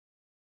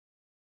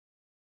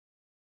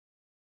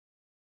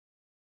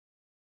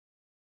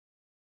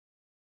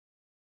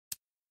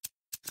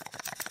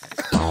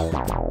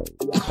That's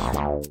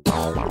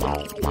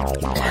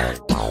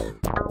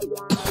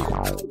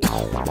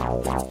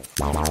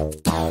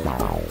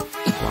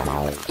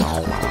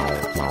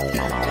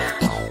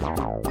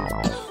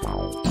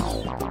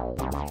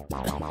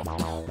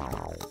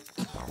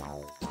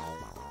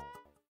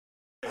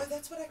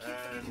what I keep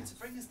forgetting to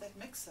bring is that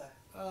mixer.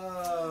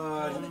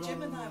 The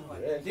Gemini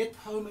one. Nip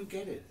home and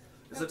get it.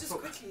 No, just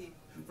quickly.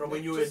 From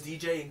when you were a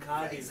DJ in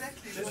Cardiff. Yeah,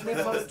 exactly. Just nip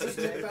home, just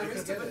nip The back and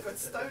rest get of it it. got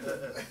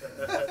stolen.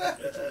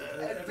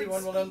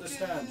 Everyone will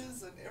understand.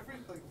 And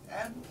everything.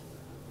 And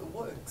the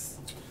works.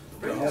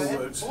 The whole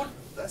works.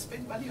 I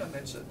spent money on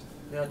that shit.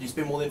 Yeah, you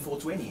spent more than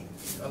 420.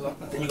 A lot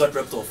more. Then you got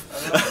ripped off.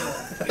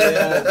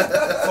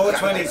 Yeah,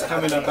 420 is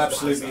coming up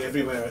absolutely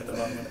everywhere at the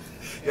moment.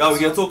 Yeah, we're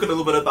going to talk a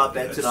little bit about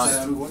that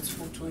tonight. What's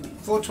 420?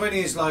 420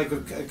 is like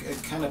a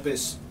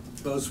cannabis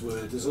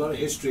buzzword. There's a lot of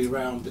history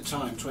around the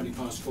time, 20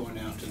 past 4 in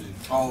the afternoon.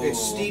 Oh,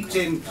 It's steeped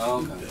in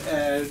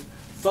okay.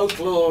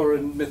 folklore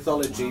and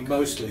mythology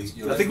mostly.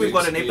 I think we've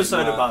got an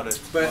episode about it.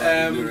 But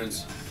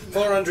ignorance.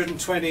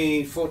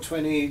 420,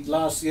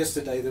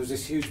 yesterday there was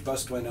this huge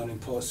bust went on in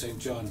Port St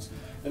John's,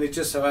 and it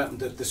just so happened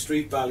that the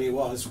street value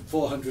was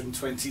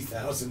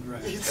 420,000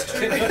 rand.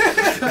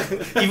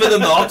 Even the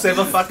knobs have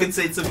a fucking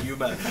sense of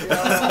humour.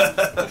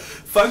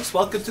 Folks,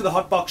 welcome to the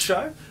HotBox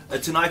show.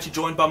 Tonight you're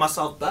joined by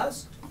myself,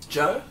 Buzz,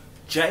 Joe,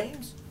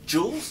 James,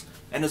 Jules,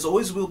 and as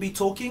always we'll be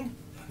talking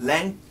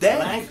Lang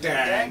Dang.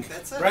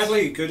 That's it.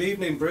 Bradley, good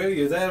evening, bro.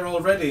 You're there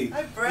already.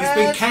 Hi, He's Brad.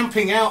 been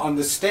camping out on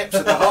the steps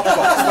of the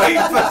HotBox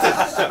waiting for the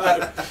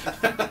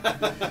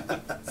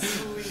show.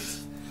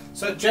 Sweet.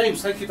 So,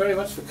 James, thank you very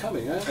much for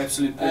coming.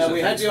 Absolute pleasure. We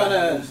had Thanks you for on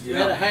having us. we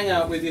had a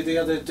hangout with you the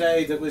other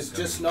day that was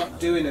just not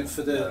doing it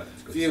for the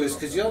viewers,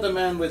 because you're the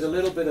man with a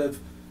little bit of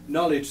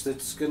knowledge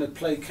that's going to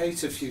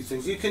placate a few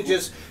things. You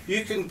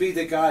can be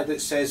the guy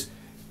that says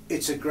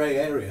it's a grey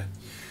area.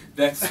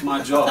 That's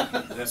my job.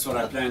 That's what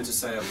I plan to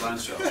say a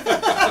bunch of.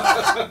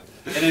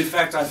 And in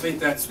fact, I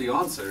think that's the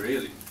answer,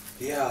 really.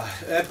 Yeah,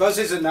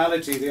 Buzz's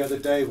analogy the other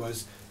day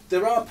was,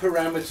 there are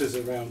parameters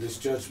around this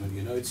judgment,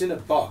 you know, it's in a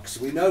box.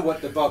 We know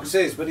what the box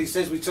is, but he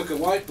says we took a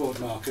whiteboard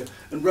marker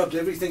and rubbed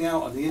everything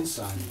out on the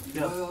inside.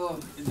 Yeah. Well,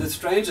 the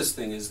strangest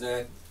thing is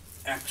that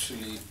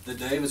actually the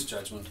Davis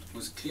judgment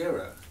was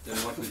clearer than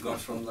what we got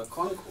from the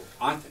Concord,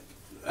 I think.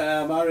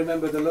 I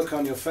remember the look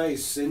on your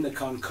face in the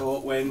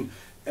Concourt when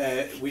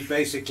we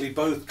basically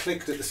both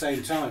clicked at the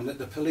same time that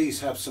the police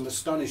have some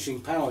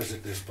astonishing powers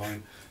at this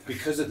point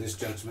because of this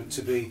judgment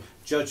to be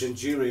judge and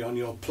jury on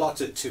your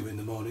plot at 2 in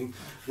the morning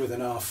with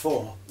an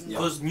R4.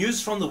 Because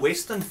news from the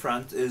Western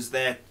Front is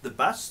that the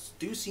busts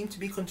do seem to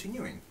be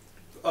continuing.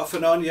 Off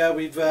and on, yeah.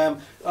 We've I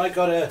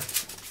got a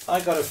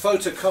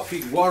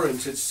photocopied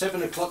warrant at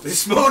 7 o'clock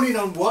this morning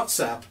on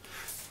WhatsApp.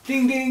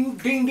 Ding ding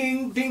ding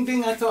ding ding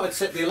ding. I thought I'd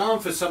set the alarm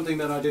for something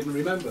that I didn't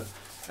remember,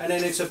 and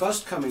then it's a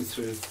bust coming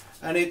through,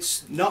 and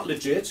it's not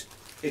legit.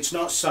 It's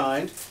not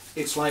signed.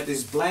 It's like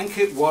this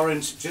blanket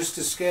warrant just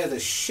to scare the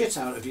shit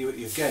out of you at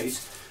your gate.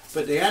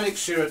 But the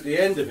annexure at the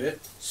end of it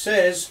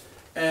says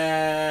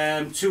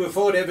to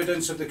afford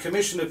evidence of the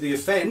commission of the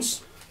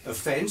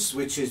offence,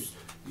 which is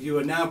you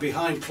are now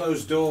behind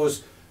closed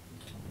doors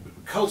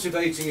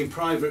cultivating in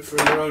private for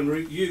your own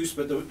use,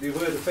 but the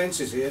word offence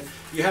is here,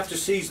 you have to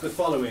seize the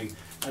following.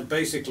 And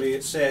basically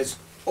it says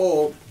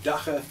all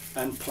dacha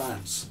and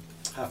plants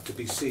have to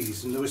be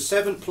seized. And there were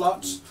 7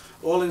 plots,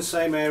 all in the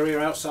same area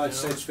outside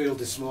Sedgefield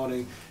this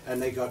morning,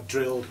 and they got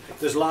drilled.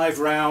 There's live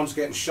rounds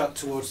getting shot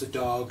towards the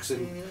dogs,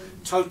 and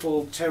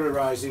total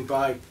terrorising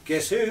by,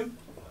 guess who?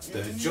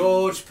 The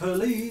George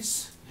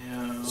Police.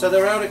 Yeah. So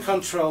they're out of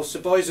control. So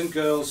boys and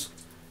girls,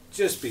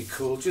 just be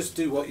cool. Just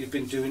do what you've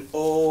been doing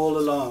all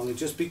along, and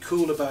just be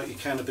cool about your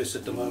cannabis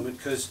at the moment,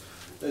 because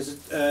as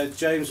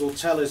James will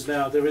tell us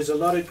now, there is a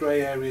lot of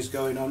grey areas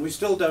going on. We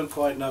still don't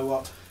quite know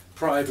what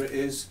private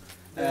is.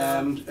 I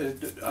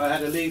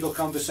had a legal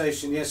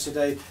conversation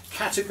yesterday.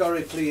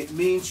 Categorically, it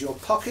means your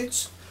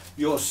pockets,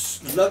 your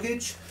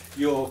luggage,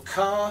 your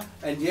car,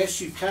 and yes,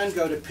 you can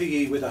go to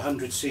PE with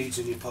 100 seeds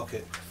in your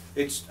pocket.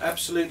 It's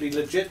absolutely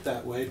legit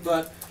that way.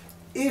 But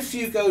if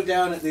you go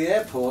down at the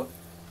airport,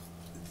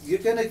 you're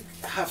going to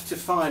have to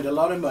find a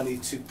lot of money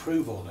to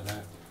prove all of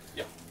that.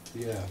 Yeah.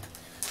 Yeah.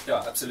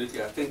 Yeah,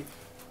 absolutely. I think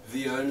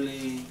the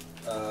only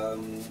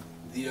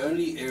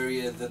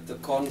area that the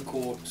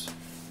Concord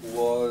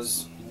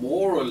was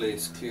more or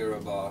less clear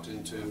about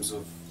in terms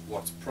of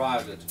what's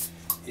private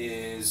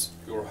is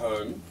your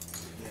home.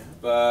 Yeah.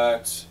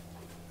 But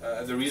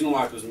the reason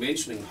why it was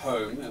mentioning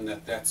home and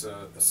that's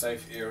a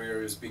safe area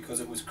is because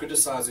it was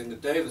criticising the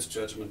Davis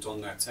judgment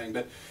on that, saying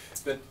but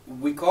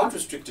we can't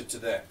restrict it to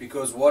that,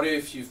 because what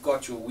if you've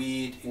got your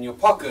weed in your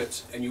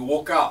pocket and you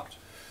walk out?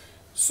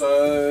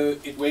 So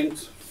it went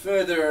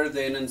further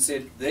then and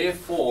said,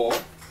 therefore,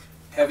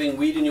 having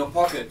weed in your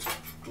pocket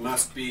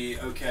must be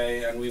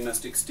okay, and we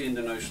must extend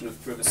the notion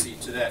of privacy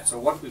to that. So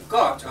what we've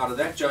got out of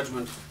that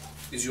judgment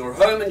is your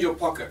home and your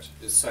pocket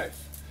is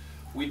safe.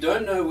 We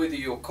don't know whether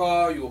your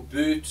car, your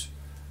boot,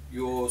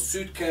 your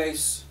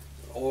suitcase,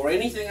 or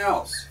anything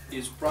else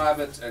is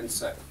private and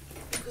safe.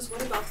 Because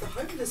what about the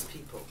homeless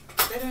people?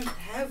 They don't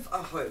have a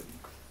home.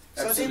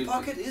 So Absolutely. their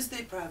pocket is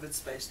their private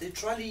space. Their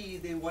trolley,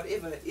 their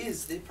whatever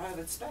is their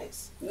private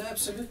space. No,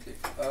 absolutely.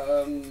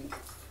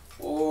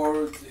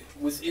 Or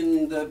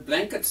within the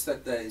blankets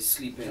that they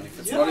sleep in. If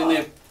it's not in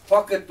their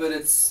pocket but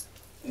it's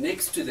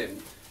next to them,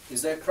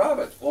 is that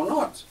private or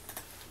not?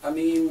 I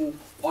mean,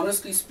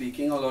 honestly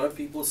speaking, a lot of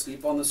people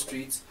sleep on the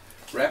streets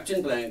wrapped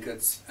in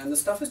blankets, and the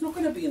stuff is not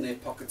going to be in their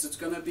pockets. It's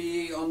going to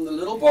be on the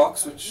little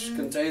box which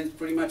contains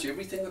pretty much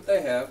everything that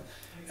they have,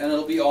 and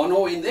it'll be on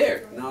or in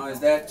there. Now, is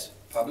that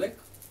public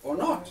or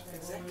not?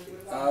 Exactly.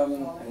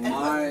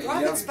 My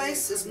Private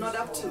space is not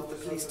up to the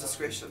police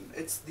discretion.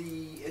 It's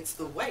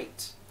the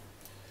weight.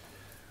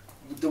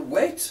 The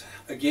weight,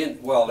 again,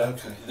 well,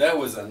 Okay. that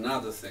was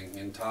another thing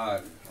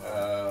entirely.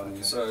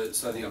 So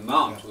the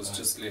amount was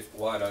just left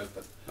wide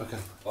open Okay.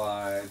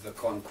 by the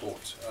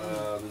Concourt.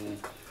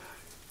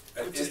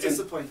 Which is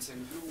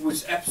disappointing. Which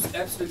is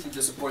absolutely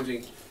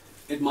disappointing.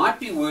 It might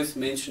be worth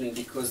mentioning,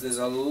 because there's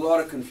a lot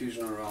of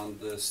confusion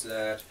around this,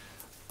 that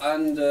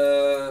in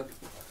the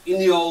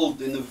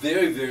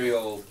very, very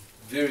old,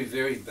 very,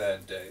 very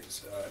bad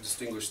days, I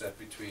distinguish that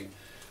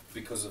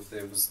because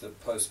there was the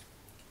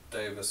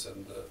post-Davis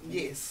and the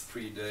Yes.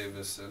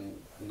 pre-Davis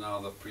and now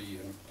the pre-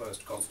 and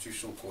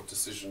post-constitutional court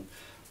decision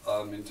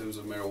in terms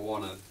of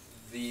marijuana.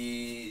 There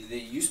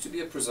used to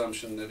be a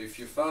presumption that if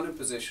you're found in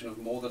possession of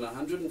more than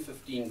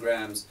 115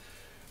 grams,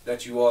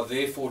 that you are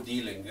therefore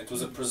dealing. It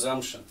was a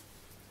presumption.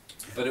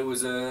 But it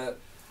was a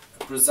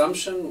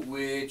presumption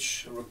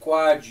which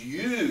required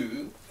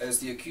you, as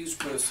the accused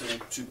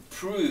person, to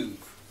prove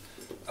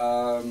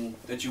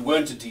that you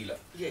weren't a dealer.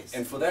 Yes.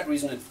 And for that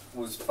reason it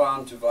was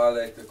found to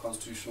violate the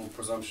constitutional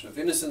presumption of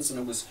innocence,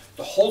 and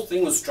the whole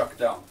thing was struck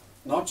down.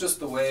 Not just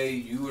the way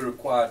you were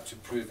required to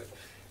prove it.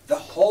 The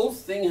whole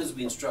thing has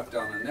been struck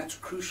down, and that's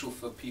crucial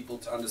for people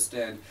to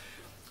understand.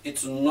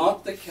 It's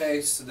not the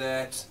case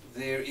that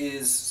there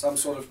is some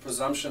sort of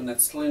presumption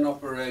that's still in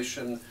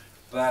operation,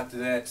 but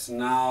that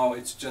now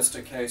it's just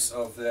a case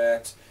of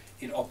that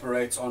it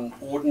operates on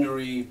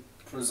ordinary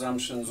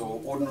presumptions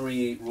or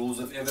ordinary rules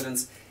of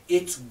evidence.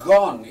 It's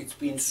gone. It's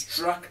been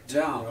struck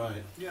down.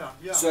 Right. Yeah,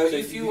 yeah. So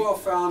if you are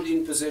found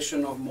in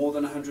possession of more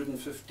than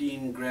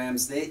 115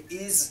 grams, there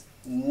is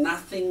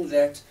nothing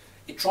that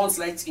it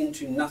translates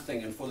into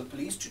nothing. And for the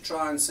police to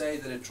try and say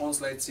that it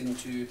translates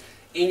into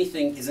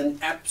anything is an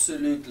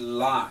absolute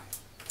lie.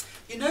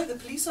 You know, the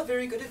police are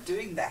very good at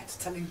doing that,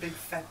 telling big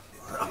fat...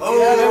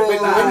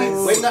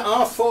 When the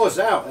R4's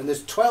out and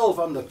there's 12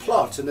 on the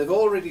plot and they've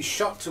already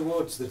shot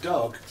towards the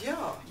dog,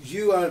 Yeah.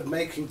 you are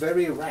making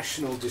very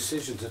irrational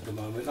decisions at the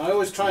moment. I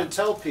always try and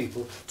tell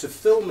people to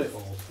film it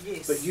all,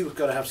 Yes. but you've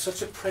got to have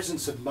such a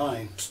presence of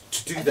mind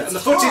to do And that. And the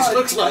it's footage hard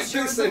looks like because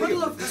you're this. in the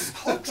middle of this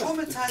whole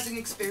traumatizing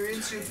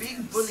experience. You're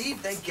being bullied.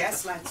 They're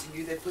gaslighting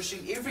you. They're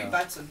pushing every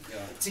button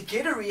to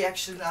get a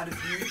reaction out of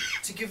you,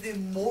 to give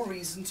them more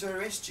reason to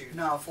arrest you.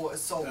 Now, for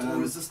assault or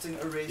resisting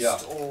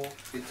arrest, or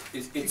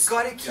you've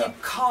got to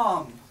keep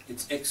calm.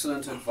 It's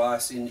excellent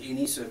advice in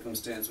any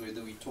circumstance,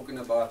 whether we're talking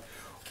about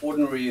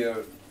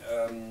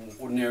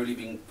ordinarily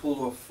being pulled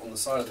off on the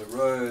side of the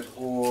road,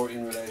 or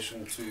in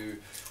relation to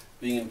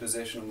being in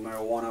possession of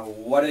marijuana, or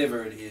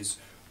whatever it is.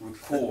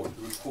 Record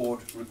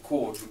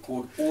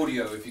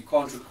audio. If you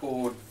can't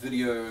record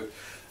video,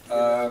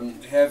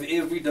 have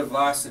every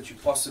device that you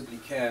possibly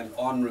can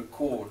on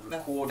record.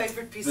 Record My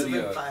favorite piece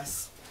video. of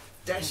advice: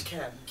 dash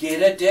cam.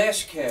 Get a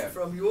dash cam.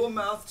 From your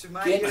mouth to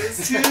my Get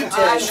ears, two I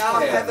dash now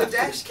cam. have a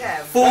dash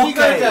cam. Have you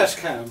got a 4K. dash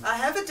cam? I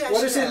have a dash cam.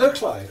 What does it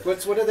look like? What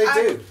do they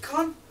do? I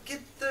can't get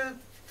the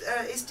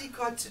SD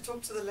card to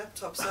talk to the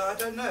laptop, so I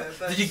don't know.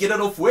 But Did you get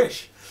it off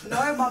Wish?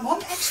 no, my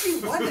mom actually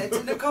won it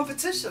in a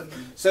competition.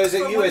 So is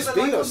it from one of the USB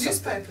local or something?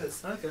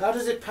 newspapers. Okay. How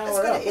does it It's power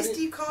got up? an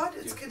SD card.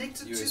 It's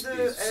connected to USB.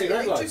 the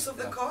Cigarette electrics lights. of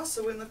the Yeah. car.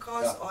 So when the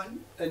car's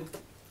on, And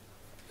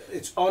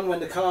it's on when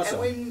the car's and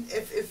on. when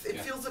if it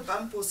Yeah. feels a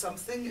bump or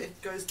something,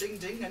 it goes ding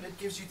ding, and it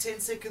gives you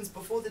 10 seconds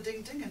before the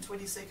ding ding and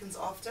 20 seconds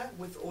after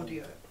with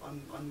audio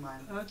on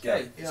mine.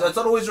 Okay. Yeah. So it's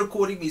not always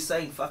recording me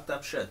saying fucked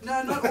up shit.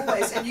 No, not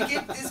always. And you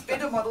get these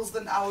better models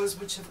than ours,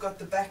 which have got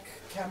the back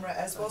camera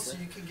as well, so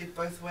you can get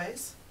both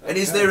ways. And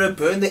is there a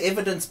burn the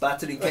evidence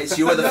button in case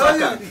you were the No,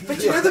 fucker?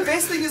 but you know the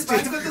best thing is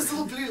mine's got this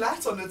little blue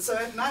light on it, so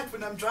at night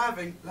when I'm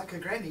driving, like a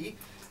granny,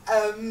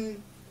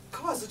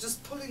 cars are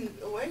just pulling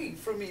away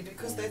from me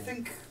because they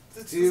think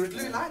there's Do you-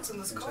 this blue light in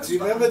this car. Do you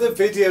remember the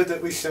video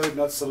that we showed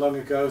not so long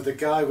ago of the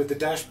guy with the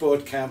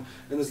dashboard cam,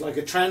 and there's like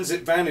a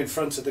transit van in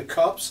front of the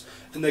cops,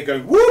 and they go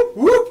whoop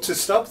whoop to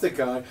stop the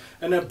guy,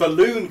 and a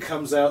balloon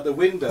comes out the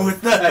window,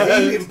 With the a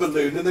helium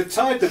balloon, and they've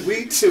tied the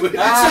weed to it.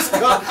 It's just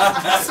gone.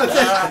 So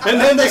and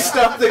then they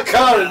stop the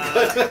car and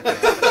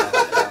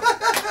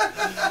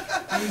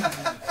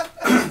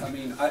I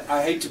mean,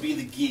 I hate to be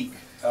the geek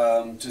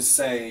to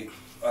say,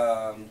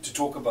 to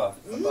talk about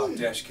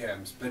dash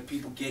cams, but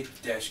people get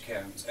dash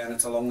cams, and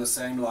it's along the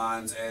same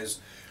lines as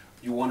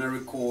you want to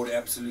record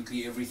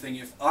absolutely everything.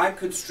 If I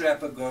could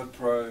strap a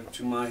GoPro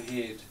to my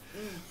head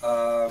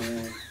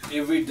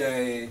every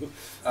day,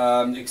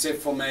 except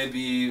for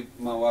maybe,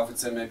 my wife would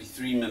say maybe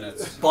 3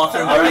 minutes.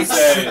 Bathroom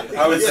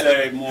I would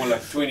say more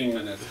like 20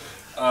 minutes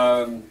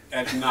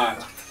at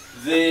night.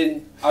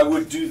 Then I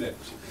would do that.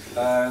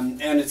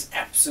 And it's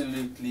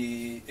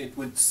absolutely, it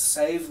would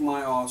save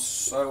my ass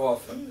so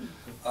often.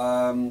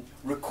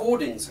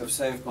 Recordings have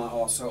saved my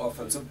ass so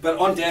often, but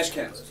on dash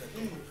cams.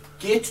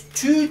 Get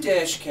 2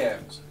 dash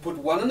cams. Put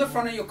one in the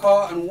front of your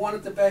car and one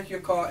at the back of your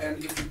car.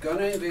 And if you're going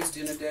to invest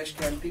in a dash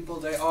cam, people,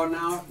 they are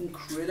now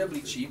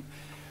incredibly cheap.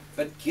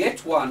 But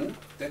get one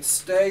that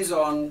stays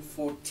on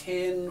for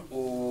 10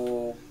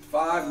 or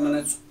 5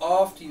 minutes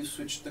after you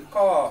switch the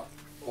car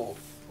off.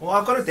 Well,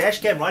 I've got a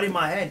dash cam right in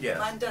my hand, yeah.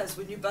 Mine does.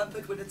 When you bump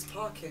it when it's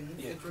parking,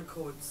 it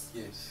records.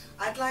 Yes.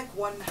 I'd like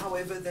one,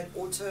 however, that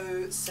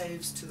auto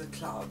saves to the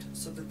cloud,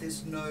 so that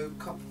there's no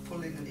cop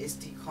pulling an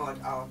SD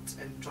card out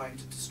and trying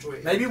to destroy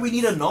it. Maybe we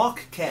need a NARC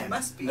It cam.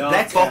 must be. NARC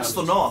Black box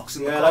cam. for NARCs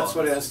in the Yeah, car. that's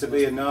what it has to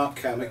be, a NARC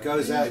cam. It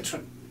goes out,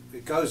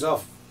 it goes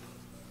off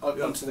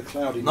onto the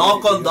cloud.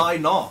 NARC on immediately. die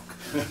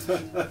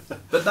NARC.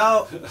 But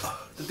now,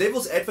 the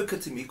devil's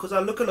advocate to me, because I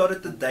look a lot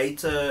at the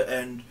data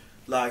and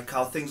like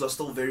how things are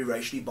still very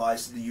racially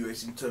biased in the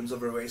US in terms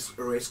of arrest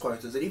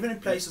quotas. And even in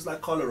places like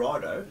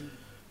Colorado,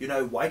 you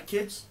know, white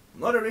kids,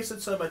 not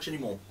arrested so much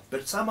anymore.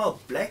 But somehow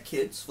black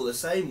kids, for the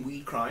same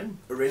weed crime,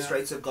 arrest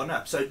rates have gone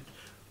up. So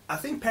I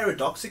think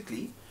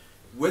paradoxically,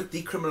 with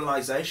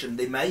decriminalisation,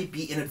 there may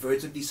be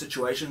inadvertently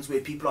situations where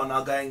people are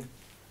now going,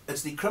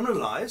 it's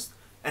decriminalised,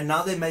 and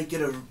now they may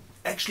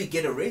actually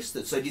get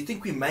arrested. So do you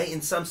think we may,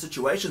 in some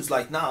situations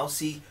like now,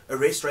 see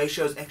arrest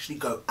ratios actually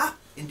go up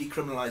in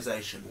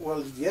decriminalisation?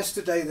 Well,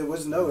 yesterday there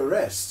was no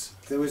arrests.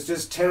 There was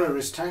just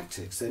terrorist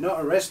tactics. They're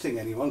not arresting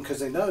anyone because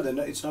they know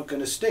it's not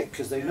going to stick,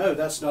 because they know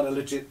that's not a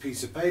legit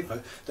piece of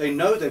paper. They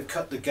know they've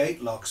cut the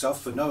gate locks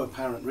off for no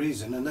apparent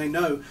reason, and they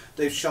know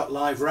they've shot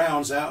live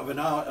rounds out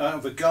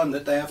of a gun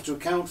that they have to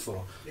account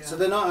for. Yeah. So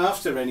they're not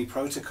after any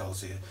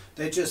protocols here.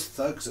 They're just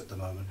thugs at the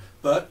moment.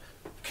 But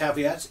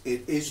caveat,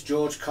 it is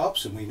George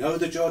Cops, and we know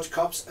the George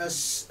Cops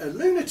are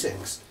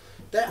lunatics.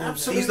 They're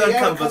absolutely Please don't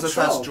come out of visit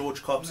control. us,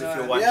 George Cops, No. if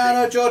you're white. Yeah,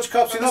 no, George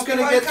Cops, you're not going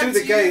to get through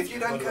the gate. If you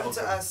don't come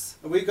to us.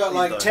 We got Please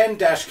like don't. 10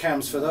 dash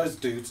cams for those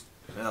dudes.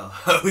 Yeah.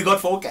 We got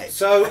 4K.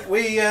 So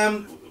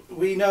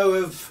we know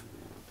of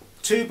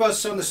 2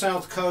 buses on the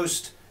south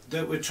coast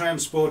that were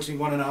transporting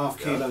 1.5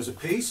 kilos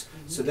apiece.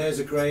 So there's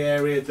a grey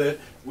area that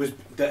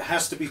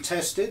has to be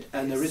tested,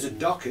 and there is a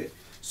docket,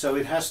 so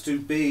it has to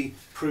be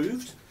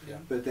proved. Yeah.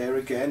 But there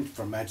again,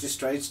 from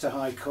magistrates to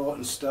high court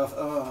and stuff,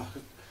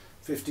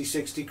 50,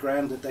 60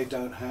 grand that they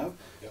don't have.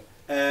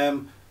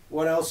 Yep.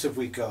 What else have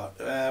we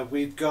got?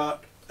 We've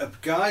got a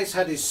guy's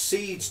had his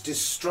seeds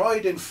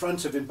destroyed in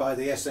front of him by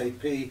the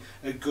SAP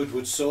at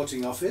Goodwood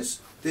sorting office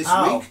this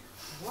Ow. week.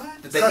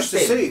 What? Did they Crushed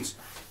the eat them? seeds.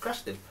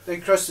 Crushed them. They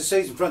crushed the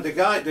seeds in front. The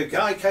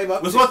guy came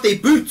up With what, their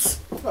boots?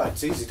 Well,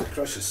 it's easy to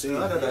crush a seed.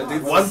 I don't know,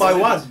 What one did by they-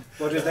 one.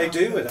 What did they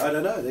do with it? I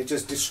don't know. They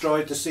just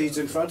destroyed the seeds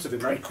in front of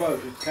him.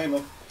 Unquote. It came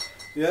up.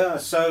 Yeah.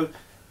 So,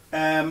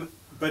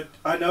 but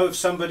I know of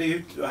somebody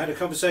who, I had a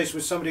conversation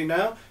with somebody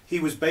now. He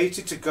was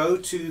baited to go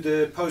to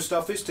the post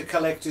office to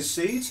collect his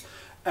seeds,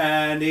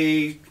 and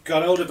he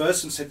got hold of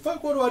us and said,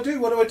 "Fuck, what do I do?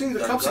 What do I do? The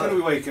Don't cops are go." going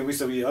to be waiting." We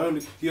said, well,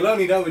 "You'll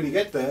only know when you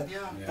get there."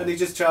 Yeah. And he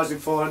just charged him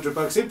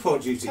 $400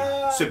 import duty.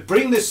 So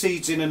bring the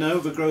seeds in and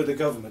overgrow the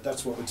government.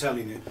 That's what we're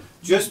telling you.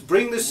 Just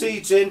bring the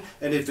seeds in,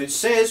 and if it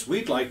says,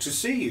 "We'd like to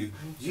see you,"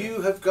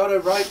 you have got a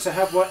right to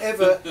have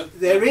whatever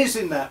there is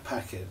in that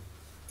packet.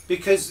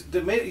 Because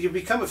the minute you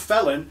become a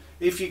felon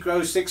if you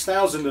grow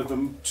 6,000 of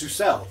them to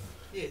sell.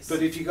 Yes.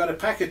 But if you got a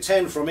pack of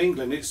 10 from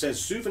England, it says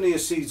souvenir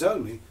seeds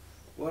only.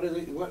 What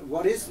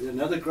is it?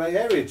 Another grey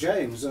area,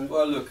 James?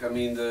 Well, look, I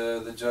mean,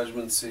 the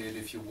judgment said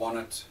if you want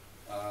it,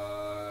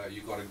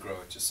 you got to grow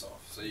it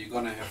yourself. So you're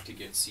going to have to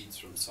get seeds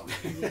from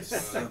somewhere.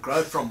 So,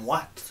 Grow from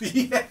what?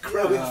 Yeah,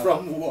 grow it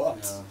from what?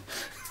 yeah.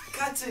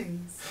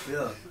 Cuttings.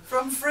 Yeah.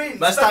 From friends.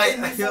 Must but I-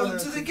 then we fall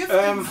into the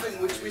gifting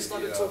thing, which we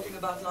started Yeah. talking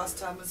about last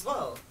time as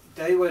well.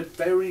 They were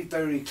very,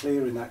 very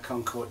clear in that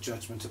Concord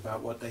judgment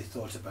about what they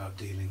thought about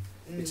dealing.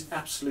 It's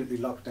absolutely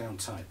locked down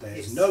tight.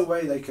 There's Yes. no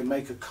way they can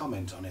make a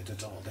comment on it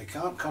at all. They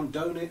can't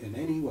condone it in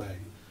any way.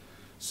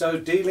 So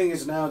dealing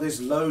is now this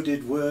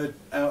loaded word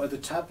out of the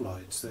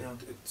tabloids. That Yeah.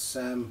 it's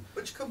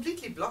Which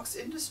completely blocks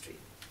industry.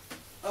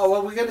 oh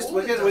well, All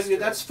industrial.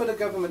 that's for the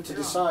government to Yeah.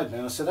 decide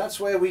now. So that's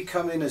where we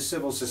come in as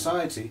civil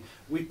society.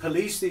 We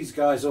police these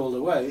guys all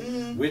the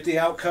way with the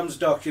outcomes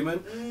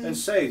document and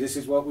say this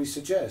is what we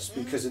suggest.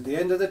 Because at the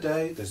end of the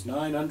day, there's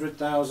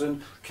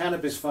 900,000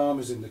 cannabis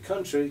farmers in the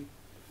country,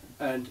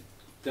 and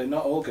they're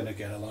not all going to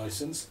get a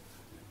license.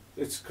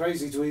 It's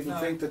crazy to even No.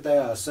 think that they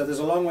are. So there's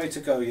a long way to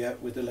go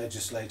yet with the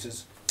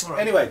legislators. All right.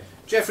 Anyway,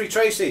 Jeffrey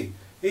Tracy,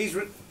 he's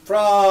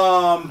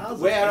from, How's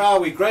it where going? are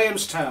we?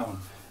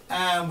 Grahamstown.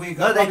 And we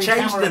got they Robbie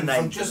changed the Cameron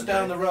name, from just didn't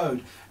down they? the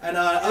road. And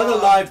our other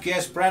live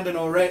guest, Brandon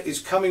Orette, is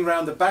coming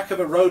round the back of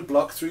a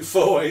roadblock through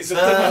four ways.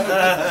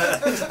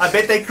 I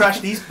bet they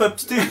crushed these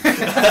pips too.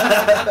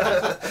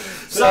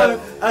 So,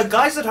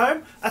 guys at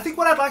home, I think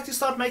what I'd like to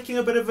start making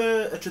a bit of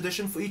a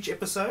tradition for each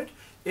episode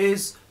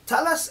is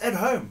tell us at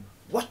home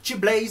what you're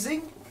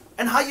blazing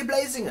and how you're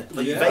blazing it.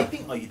 Are you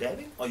vaping? Are you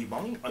dabbing? Are you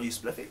bonging? Are you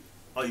spliffing?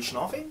 Are you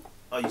schnaffing?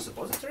 Are you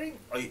suppositorying?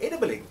 Are you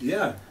edibling?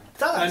 Yeah.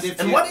 Tell us.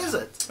 And what is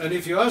it? And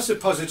if you are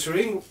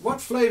suppositorying, what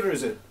flavour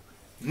is it?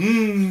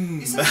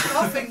 You said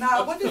snuffing now.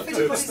 I wonder if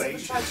anybody's ever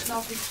tried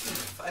snuffing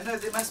teeth. I know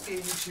there must be a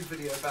YouTube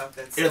video about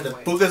that Yeah, the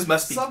somewhere. boogers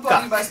must be Somebody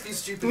cut. must be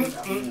stupid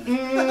enough.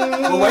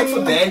 We'll wait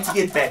for Dan to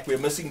get back. We're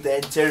missing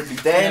Dan terribly.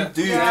 Dan,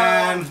 dude.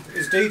 Dan,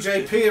 is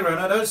DJP around?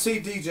 I don't see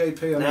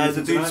DJP on No, the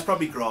anything dude's tonight.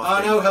 probably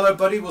grafting. Oh no, hello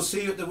buddy, we'll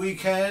see you at the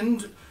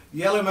weekend.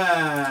 Yellow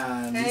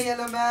Man. Hey,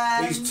 yellow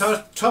man. He's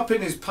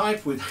topping his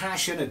pipe with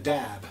hash and a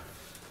dab.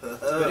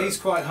 But he's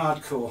quite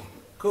hardcore.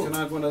 Cool. Can I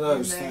have one of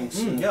those? Amazing.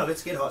 Thanks. Yeah,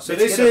 let's get hot. So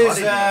Let's this get it hot is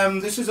in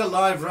here. this is a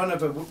live run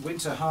of a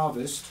winter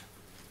harvest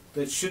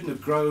that shouldn't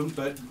have grown,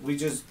 but we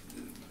just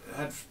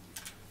had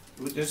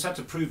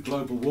to prove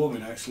global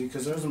warming actually,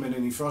 because there hasn't been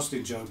any frost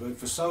in Joburg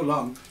for so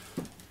long.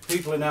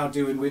 People are now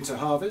doing winter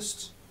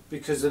harvests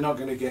because they're not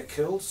going to get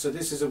killed. So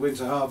this is a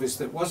winter harvest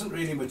that wasn't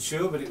really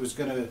mature, but it was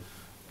going to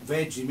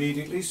veg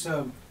immediately.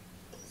 So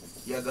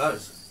Yeah,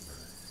 guys.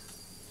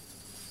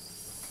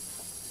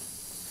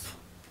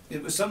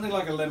 it was something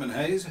like a lemon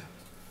haze,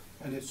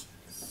 and it's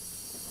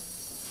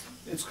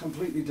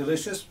completely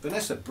delicious.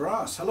 Vanessa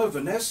Brass, hello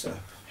Vanessa.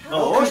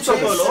 Oh,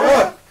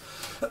 Vanessa.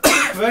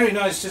 Very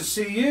nice to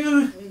see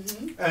you.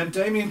 And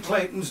Damien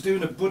Clayton's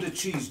doing a Buddha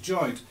cheese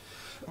joint.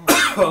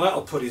 Well,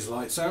 that'll put his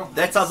lights out.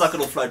 That sounds like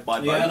it'll float by.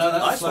 Yeah, no,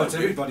 that'll Nice float one,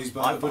 dude. everybody's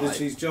High Buddha five.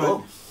 cheese Cool.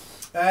 joint.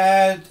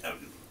 And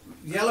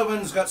Yellow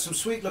One's got some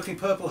sweet looking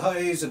purple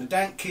haze and a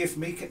dank kiff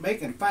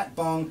making a fat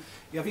bong.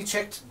 Have you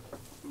checked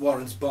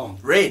Warren's bong?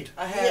 Red.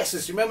 I have.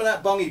 Yes, you remember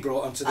that bong he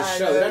brought onto the I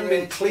show? know, It hadn't been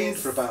Red, cleaned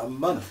yes. for about a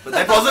month. But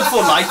that wasn't for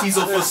lighties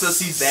or for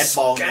sissies, that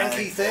bong.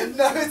 Skanky thing.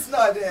 No, it's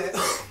not.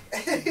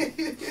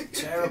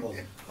 Terrible.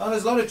 Oh,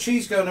 there's a lot of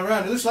cheese going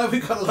around. It looks like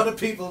we've got a lot of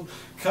people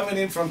coming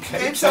in from Cape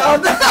Cape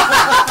Town. Town.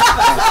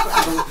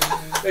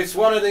 It's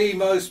one of the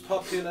most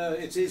popular,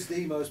 it is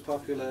the most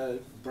popular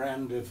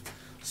brand of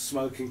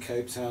smoke in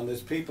Cape Town.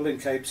 There's people in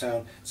Cape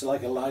Town, it's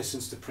like a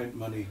license to print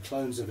money,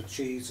 clones of a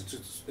cheese.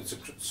 It's a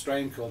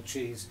strain called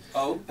cheese.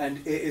 Oh, And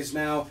it is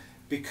now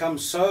become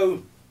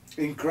so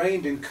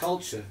ingrained in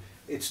culture.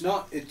 It's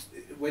not,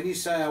 when you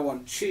say I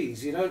want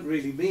cheese, you don't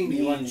really mean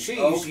you want cheese,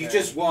 you okay.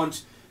 just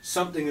want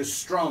something as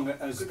strong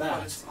as Good that.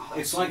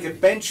 quality. It's like a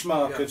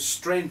benchmark Yeah. of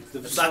strength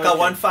of It's like I smoking.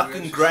 want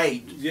fucking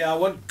grade. Yeah, I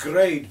want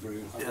grade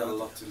brew. I've got a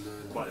lot to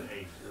learn.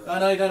 I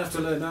know you don't have to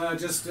learn. No,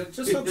 just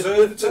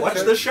observe. It's Watch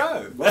okay. the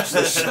show. Watch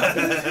this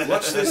show.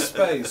 Watch this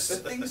space. The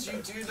things you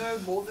do know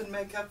more than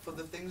make up for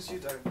the things you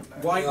don't know.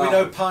 White Wow.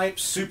 Widow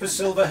pipes, super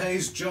silver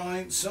haze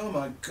joints. Oh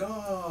my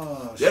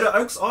gosh. Yeah, the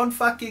Oaks aren't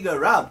fucking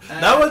around.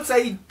 No one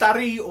say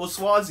Tari or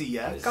Swazi,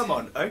 yeah? Come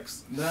on,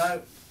 Oaks.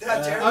 No.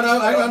 Yeah, Jeremy's Oh no,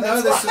 hang on.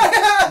 No, that's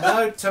there's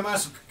no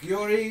Tomas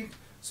Giori.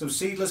 Some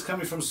seedless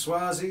coming from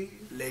Swazi.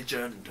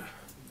 Legend.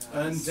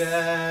 And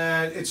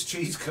it's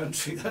cheese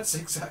country. That's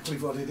exactly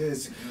what it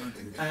is.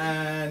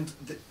 And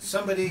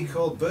somebody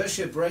called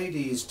Bersha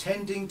Brady is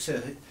tending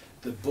to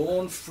the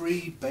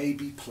born-free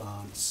baby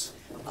plants.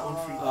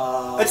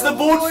 It's the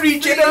born-free The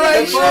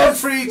generation.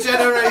 born-free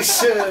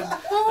generation.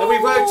 And we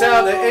worked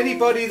out that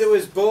anybody that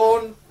was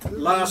born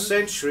last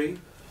century,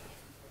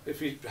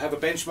 if you have a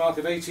benchmark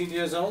of 18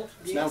 years old,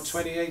 it's now Yes.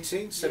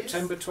 2018,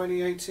 September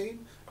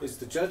 2018 is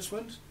the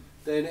judgment.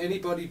 Then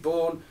anybody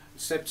born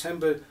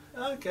September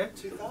Okay.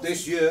 2000.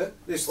 this year,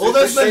 this All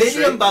those this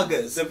millennium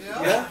century,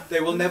 buggers. yeah, they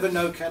will never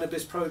know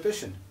cannabis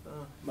prohibition.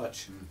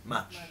 Much.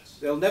 Much.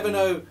 They'll never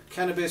know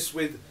cannabis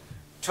with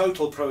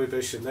total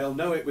prohibition. They'll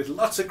know it with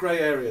lots of grey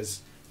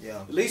areas.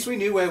 Yeah. At least we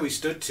knew where we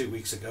stood 2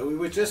 weeks ago. We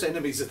were just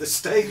enemies of the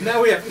state.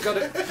 Now we haven't got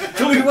a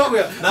clue what we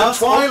are. Now The it's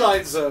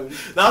Twilight Zone.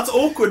 Now it's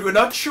awkward, we're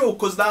not sure,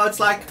 because now it's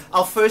like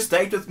our first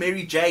date with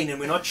Mary Jane, and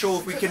we're not sure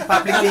if we can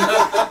publicly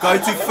go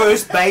to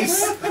first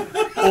base,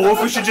 or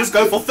if we should just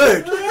go for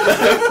third.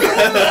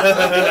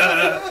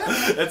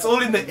 It's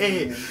all in the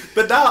air.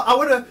 But now I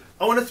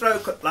wanna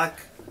throw, like,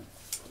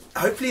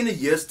 hopefully in a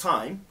year's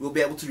time, we'll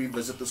be able to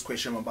revisit this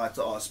question I'm about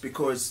to ask,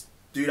 because,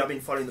 dude, I've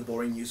been following the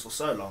boring news for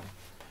so long.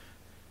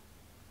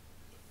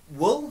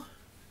 Will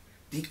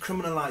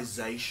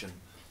decriminalization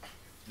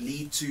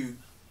lead to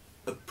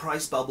a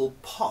price bubble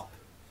pop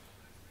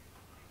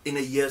in a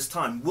year's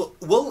time? Will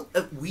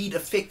weed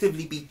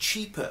effectively be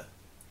cheaper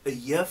a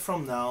year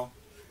from now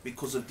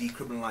because of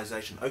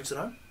decriminalization? Oaks and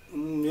O?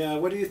 Yeah,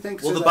 what do you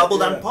think? Will to the that? bubble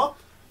Yeah. done pop?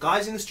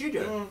 Guys in the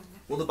studio,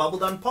 will the bubble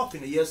done pop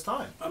in a year's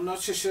time? I'm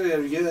not so sure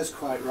a year's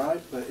quite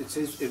right, but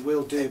it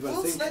will do. It But I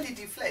will think, slowly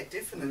deflate,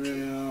 definitely.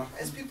 yeah.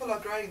 As people are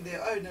growing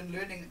their own and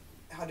learning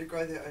how to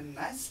grow their own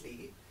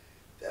nicely,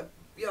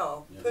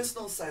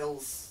 personal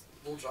sales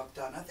will drop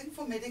down. I think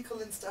for medical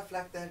and stuff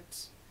like that,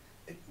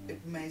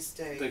 it may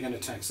stay. They're going to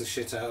tax the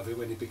shit out of it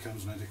when it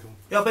becomes medical.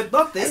 Yeah, but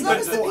not then. As long But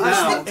as the for people us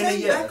can in a claim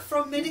year. back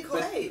from medical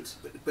But- aid.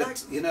 But Like-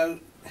 you know,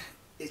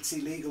 it's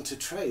illegal to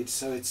trade,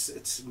 so it's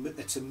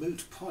a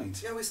moot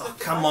point. Yeah, we still Oh,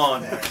 come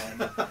on,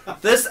 man.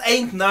 This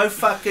ain't no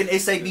fucking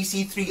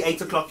SABC 3,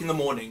 8 o'clock in the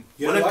morning.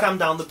 You Will know it what? come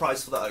down the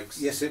price for the oaks?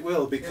 Yes, it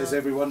will, because Yeah.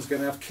 everyone's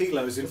going to have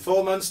kilos in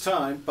 4 months'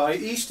 time. By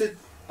Easter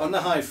on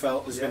the high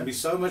felt, there's going to be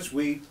so much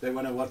weed they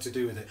won't know what to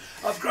do with it.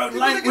 I've grown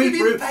People are lank gonna weed, be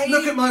brew. paying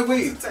Look at my people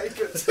weed. to take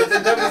it. But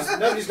then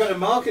nobody's got a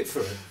market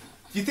for it.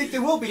 Do you think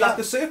there will be like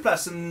a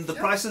surplus and the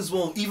prices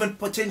will even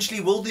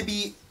potentially, will there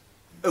be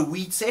a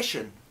weed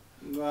session?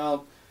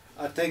 Well,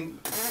 I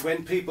think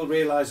when people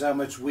realise how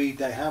much weed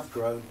they have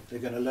grown, they're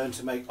going to learn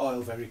to make oil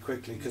very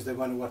quickly because they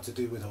won't know what to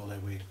do with all their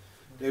weed.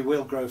 They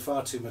will grow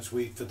far too much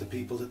weed for the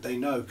people that they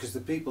know, because the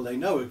people they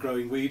know are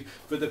growing weed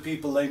for the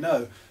people they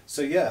know.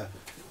 So yeah,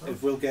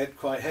 it will get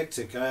quite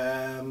hectic.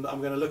 I'm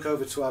going to look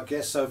over to our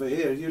guests over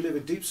here. You live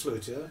in Deep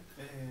Sloot, yeah?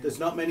 There's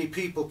not many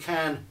people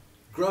can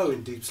grow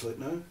in Deep Sloot,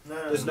 no?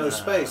 There's no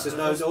space. There's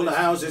no. All the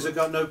houses have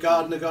got no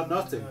garden. They've got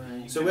nothing.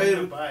 So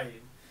where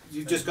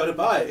you just got to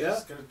buy it,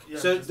 yeah?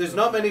 So there's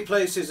not many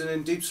places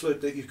in Deep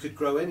Sloot that you could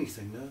grow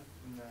anything, no?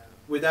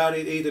 Without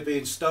it either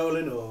being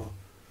stolen or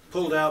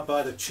pulled out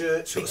by the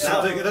church or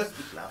something. You know?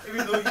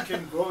 Even though you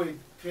can grow it,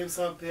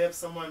 perhaps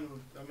someone,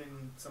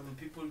 some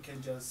people can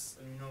just,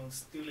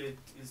 steal it.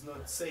 It's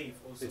not safe.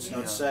 Also. It's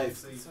not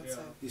safe. It's not Yeah.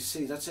 safe. You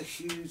see, that's a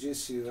huge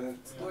issue.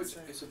 Well,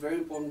 it's a very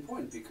important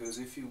point, because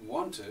if you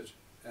want it,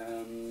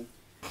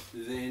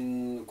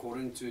 then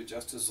according to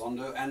Justice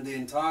Zondo and the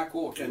entire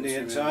court, And the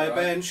let's entire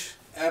remember, right, bench.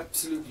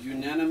 absolute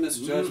unanimous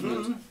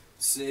judgment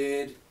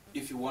said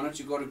if you want it,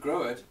 you got to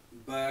grow it,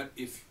 but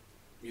if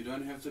you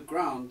don't have the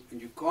ground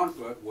and you can't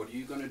grow it, what are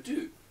you going to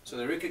do? So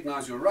they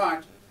recognize you're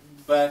right,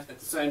 but at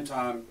the same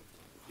time,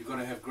 you've got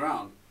to have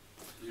ground.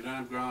 You don't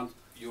have ground,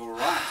 your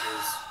right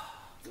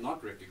is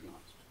not recognized.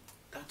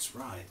 That's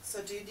right.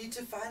 So do you need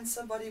to find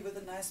somebody with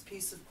a nice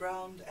piece of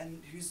ground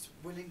and who's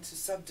willing to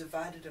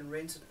subdivide it and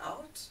rent it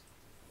out?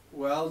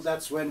 Well,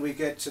 that's when we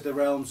get to the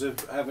realms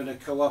of having a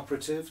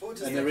cooperative, Or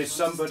does and that there is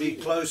want to somebody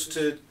steal it? close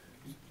to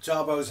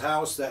Tarbo's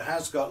house that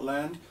has got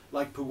land,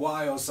 like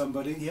Puwai or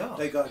somebody. Yeah.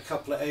 They got a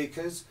couple of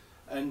acres,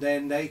 and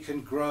then they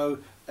can grow,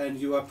 and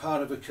you are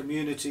part of a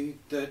community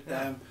that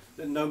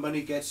that no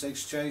money gets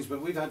exchanged.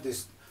 But we've had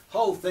this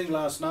whole thing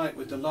last night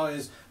with the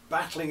lawyers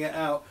battling it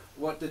out,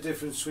 what the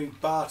difference between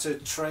barter,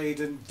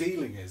 trade, and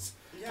dealing is.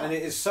 Yeah. And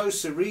it is so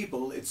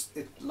cerebral. It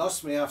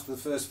lost me after the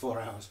first 4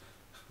 hours.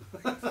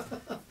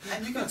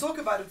 And you can talk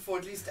about it for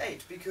at least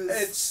 8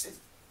 because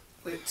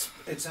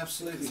It's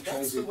absolutely that's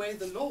crazy. the way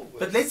the law works.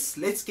 But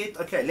let's get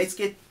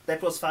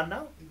that was fun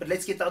now, but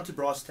let's get down to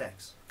brass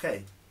tacks.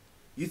 Okay.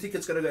 You think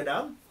it's gonna go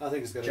down? I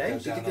think it's going to go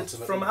James, you down think it's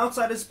ultimately. from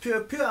outsiders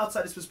pure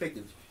outsiders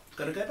perspective, it's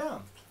gonna go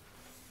down.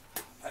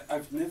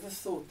 I've never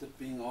thought that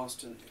being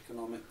asked an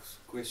economics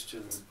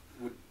question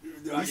would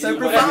so anybody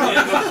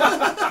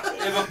profound.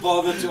 ever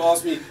bother to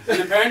ask me.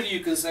 And apparently you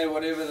can say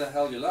whatever the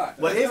hell you like.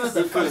 Whatever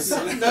the fuck. Because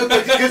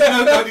because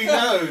nobody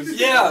knows.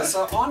 yeah,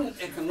 so on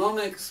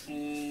economics,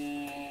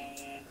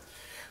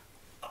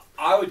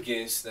 I would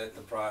guess that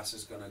the price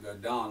is going to go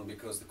down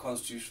because the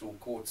Constitutional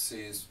Court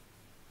says,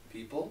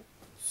 people,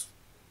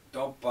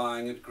 stop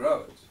buying it,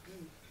 grow it.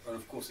 And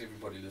of course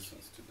everybody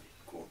listens to the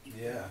court.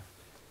 Yeah.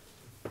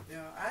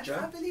 Yeah, Joe?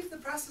 I believe the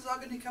prices are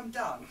going to come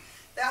down.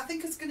 I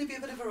think it's going to be a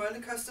bit of a roller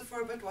coaster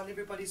for a bit while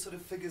everybody sort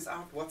of figures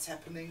out what's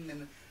happening,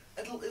 and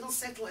it'll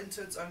settle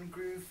into its own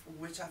groove,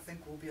 which I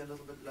think will be a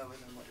little bit lower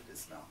than what it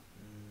is now,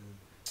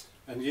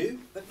 And you?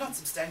 but not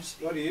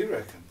substantially. What do you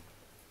reckon?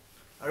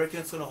 I reckon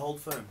it's gonna hold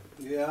firm.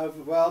 Yeah,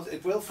 well,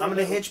 it will for I'm a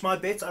gonna little- hedge my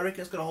bets. I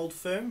reckon it's gonna hold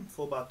firm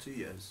for about 2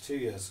 years. 2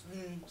 years.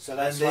 Mm. So And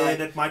that's then like,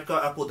 it might go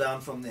up or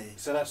down from there.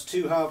 so that's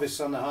 2 harvests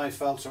on the high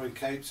felt or in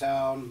Cape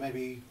Town,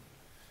 maybe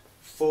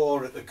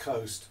 4 at the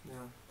coast. Yeah.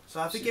 So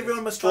I think See,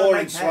 everyone must try 4 and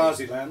in make hay.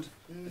 Swaziland.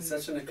 Mm. It's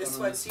such an It's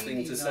economist Swatini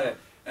thing to now. say.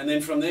 And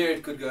then from there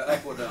it could go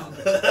up or down.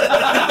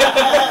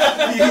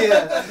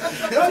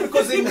 Yeah. No,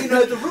 because then we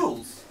know the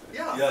rules.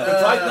 Yeah. Yeah.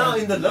 But right now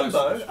in the No,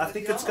 limbo, I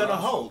think it's yeah. going to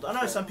hold. I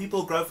know some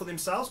people grow for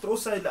themselves, but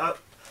also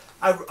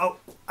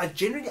I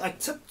generally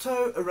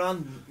tiptoe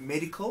around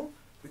medical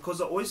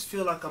because I always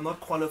feel like I'm not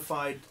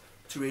qualified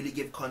to really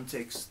give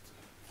context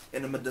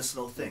in a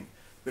medicinal thing.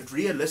 But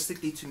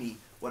realistically, to me,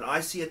 what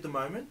I see at the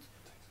moment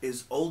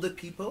is older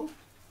people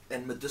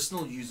and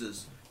medicinal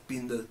users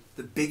being the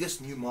biggest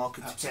new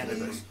market to Absolutely.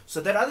 cannabis.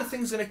 So that other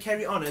thing's going to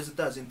carry on as it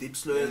does in Deep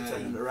Sloot Yeah.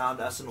 and around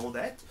us and all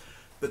that.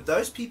 But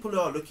those people who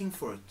are looking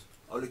for it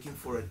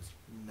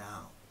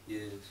now.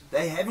 Yes.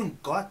 They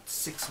haven't got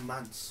 6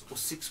 months or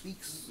 6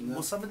 weeks, No.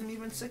 or some of them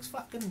even 6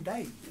 fucking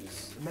days.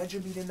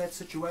 Imagine being in that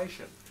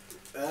situation.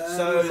 Um,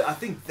 So I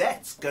think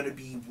that's going to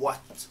be what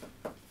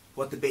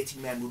the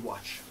betting man would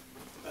watch.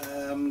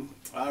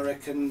 I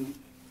reckon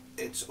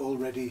it's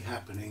already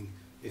happening.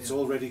 It's Yeah.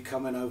 already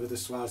coming over the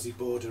Swazi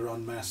border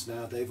en masse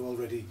now. They've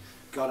already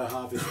got a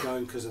harvest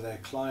going because of their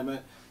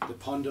climate. The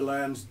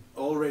Ponderlands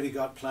already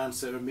got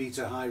plants that are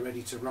metre high,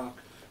 ready to rock.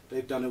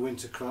 They've done a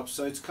winter crop,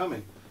 so it's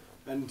coming.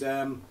 And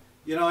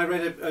You know, I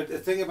read a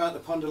thing about the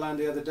Ponderland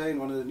the other day in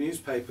one of the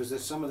newspapers that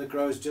some of the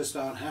growers just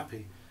aren't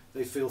happy.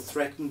 They feel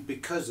threatened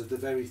because of the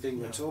very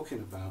thing we're talking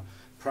about.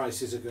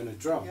 Prices are going to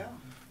drop. Yeah.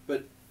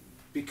 But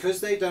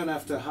because they don't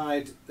have to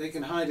hide, they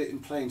can hide it in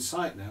plain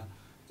sight now.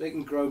 They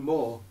can grow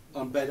more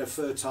on better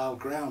fertile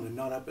ground and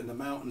not up in the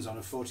mountains on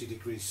a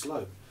 40-degree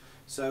slope.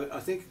 So I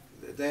think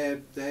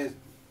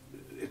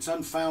it's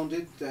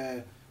unfounded,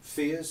 their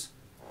fears.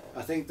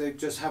 I think they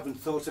just haven't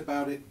thought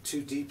about it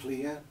too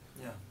deeply yet.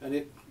 Yeah.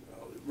 And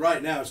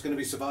right now it's going to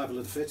be survival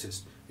of the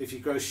fittest. If you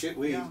grow shit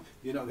weed, Yeah.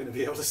 you're not going to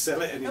be able to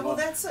sell it anymore. well,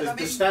 that's it.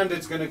 The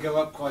standard's going to go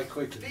up quite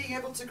quickly. Being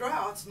able to grow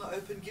out in the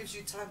open gives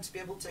you time to be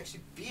able to actually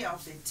be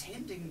out there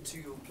tending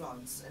to your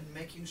plants and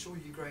making sure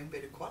you're growing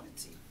better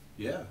quality,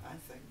 Yeah. I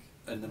think.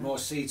 And the more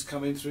seeds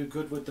coming through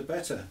Goodwood, the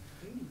better.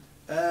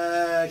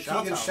 Shout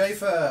Keegan out.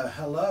 Schaefer,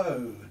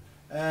 hello.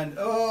 And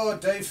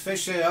Dave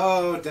Fisher.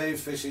 Oh, Dave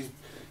Fisher.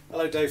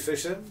 Hello, Dave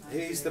Fisher.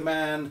 He's the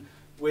man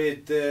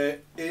with the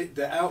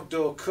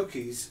outdoor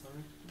cookies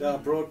that I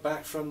brought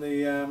back from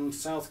the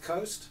south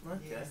coast. Okay.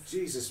 Yes.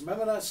 Jesus,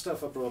 remember that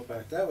stuff I brought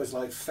back? That was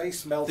like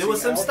face melting. There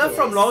was some stuff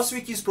from last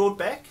week you brought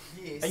back,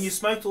 Yes. and you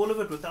smoked all of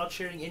it without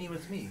sharing any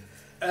with me.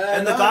 And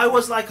And the guy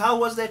was like, "How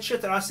was that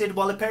shit?" And I said,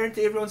 "Well,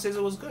 apparently everyone says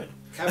it was good."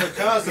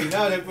 Kamikaze.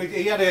 No,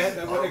 he had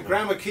a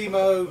gram of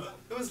chemo.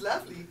 It was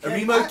lovely. A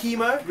Remo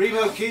chemo.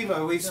 Remo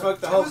chemo. We smoked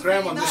the It whole was gram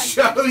really on the nice.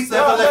 show. He never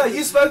No, left.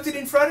 you smoked it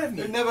in front of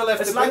me. He never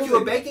left It's the like you were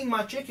building. baking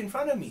my check in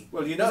front of me.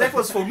 Well, you 'Cause know that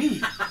was for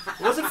me.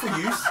 It wasn't for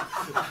use.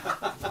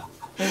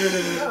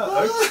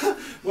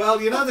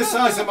 Well, you know the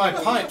size of my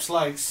pipes,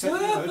 like it's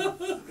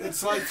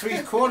like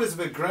 3/4 of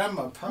a gram.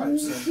 My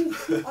pipes.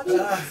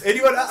 So.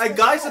 Anyone,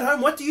 guys at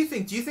home, what do you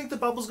think? Do you think the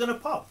bubble's gonna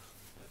pop?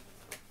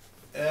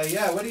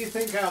 Yeah, what do you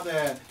think out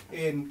there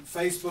in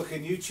Facebook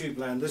and YouTube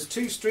land? There's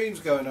 2 streams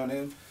going on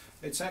here.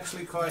 It's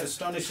actually quite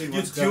astonishing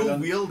what's going on.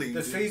 wielding.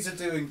 The feeds are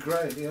doing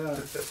great, yeah.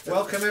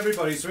 Welcome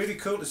everybody. It's really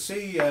cool to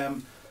see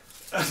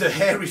the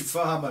hairy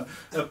farmer.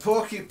 A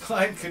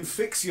porcupine can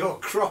fix your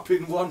crop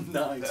in one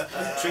night.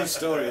 True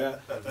story, yeah.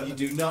 You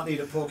do not need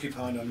a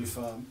porcupine on your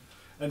farm.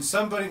 And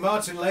somebody,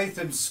 Martin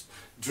Latham's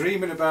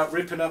dreaming about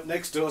ripping up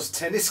next door's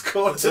tennis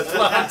court to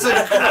plant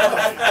a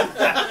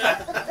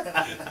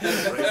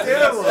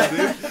Terrible,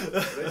 dude.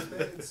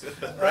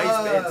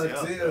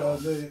 Oh, dear, oh,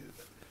 dear.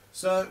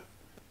 So,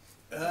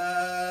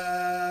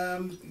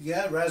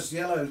 yeah, Raz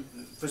Yellow,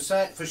 for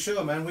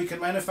sure, man. We can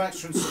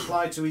manufacture and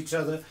supply to each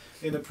other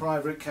in a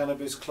private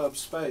cannabis club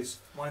space.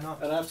 Why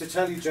not? And I have to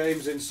tell you,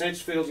 James, in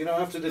Sedgefield, you know,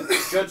 after the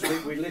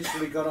judgment, we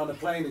literally got on a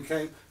plane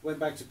and went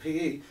back to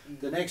PE.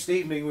 The next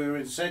evening, we were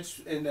in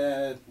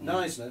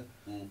Neisner,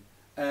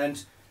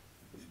 and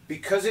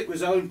because it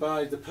was owned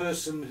by the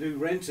person who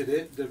rented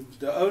it,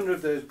 the owner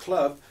of the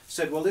club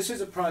said, well, this is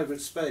a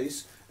private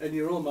space, and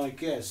you're all my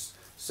guests.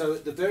 So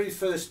at the very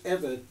first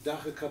ever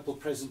Dacha couple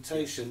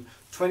presentation,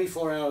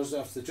 24 hours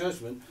after the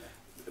judgment,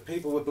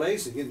 people were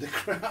blazing in the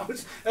crowd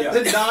at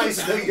the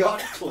Neisner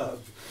Yacht Club.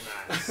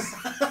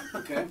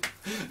 Okay.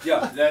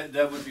 Yeah,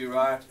 that would be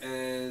right.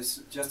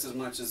 As just as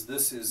much as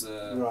this is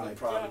a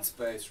private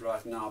space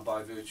right now,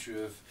 by virtue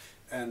of,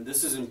 and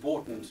this is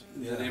important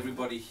that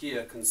everybody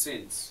here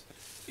consents.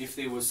 If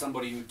there was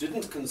somebody who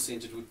didn't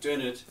consent, it would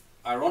turn it,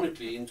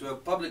 ironically, into a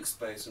public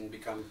space and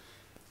become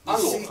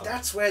unlawful. See,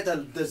 that's where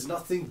there's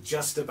nothing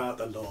just about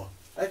the law.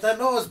 The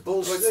law is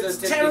bullshit. Well, it's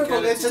the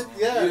terrible. It's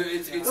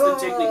technicalities. It's the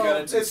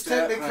technicalities. It's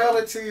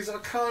technicalities. I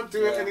can't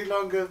do it any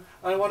longer.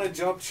 I want a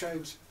job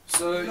change.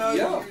 So No,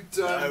 yeah. you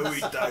don't. No, we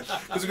don't.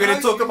 Because we're going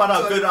to talk about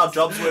how good our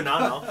jobs were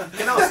now.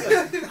 Can I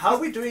ask you, how are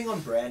we doing on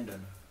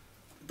Brandon?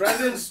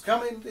 Brandon's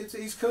coming.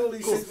 He's cool.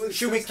 He's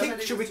Should we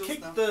Somebody kick was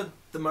just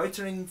the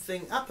motoring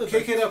thing up a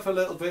kick bit? it up a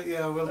little bit.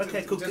 Yeah, we'll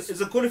Okay, cool. just- Is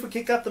it cool if we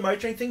kick up the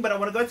motoring thing? But I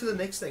want to go to the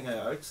next thing, hey,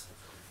 Oaks.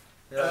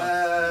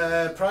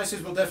 Yeah.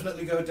 Prices will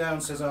definitely go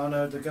down, says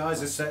Arno. The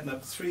guys are setting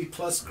up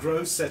 3+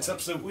 grow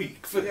setups a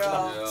week for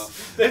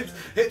clients.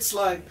 It's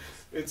like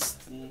it's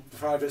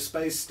private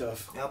space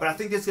stuff. Yeah, but I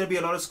think there's going to be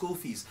a lot of school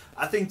fees.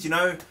 I think,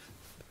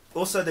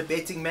 also the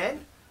betting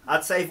man,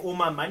 I'd save all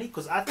my money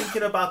because I think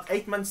in about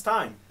 8 months'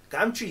 time,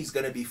 Gumtree's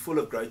going to be full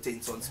of grow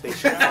tents on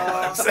special.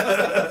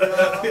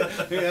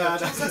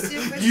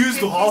 Yeah, Used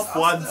half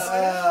once.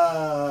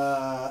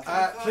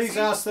 please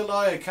ask the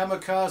lawyer,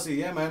 Kamikaze.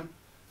 Yeah, man.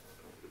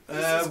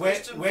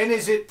 When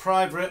is it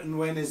private and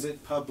when is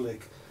it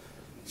public?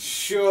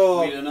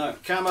 Sure. We don't know.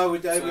 Camo, we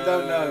don't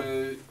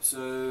know.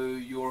 So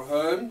your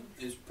home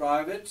is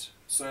private,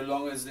 so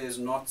long as there's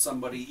not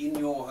somebody in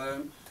your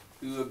home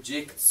who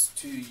objects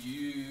to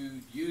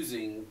you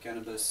using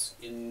cannabis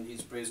in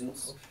his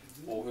presence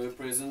or her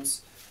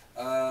presence.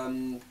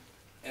 And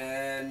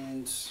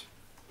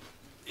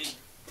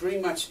pretty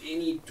much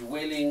any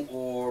dwelling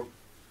or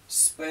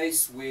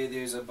space where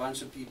there's a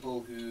bunch of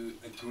people who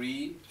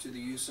agree to the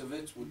use of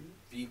it would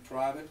be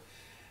private.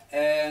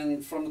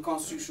 And from the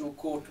Constitutional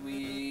Court,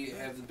 we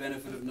have the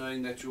benefit of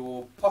knowing that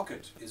your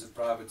pocket is a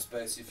private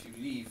space if you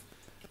leave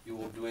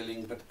your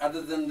dwelling. But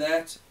other than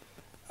that,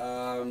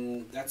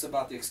 that's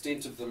about the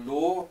extent of the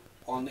law.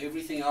 On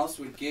everything else,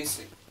 we're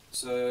guessing.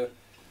 So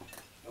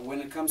when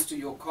it comes to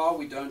your car,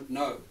 we don't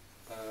know.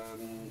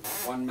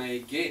 One may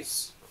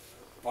guess.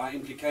 By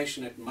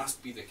implication, it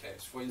must be the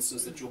case. For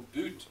instance, that your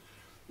boot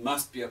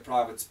must be a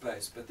private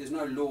space, but there's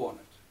no law on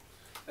it.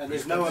 And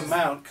there's no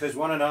amount, because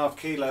 1.5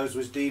 kilos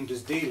was deemed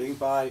as dealing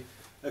by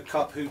a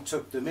cop who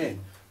took them in.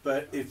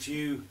 But if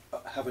you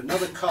have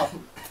another cop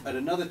at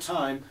another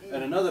time,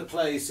 at another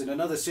place, in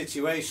another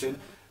situation,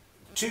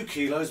 2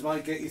 kilos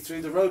might get you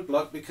through the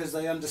roadblock because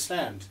they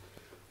understand.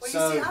 Well,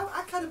 So- you see,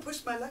 I kind of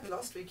pushed my luck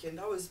last weekend.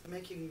 I was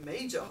making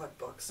major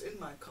HotBox in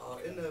my car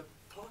in a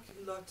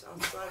parking lot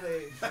outside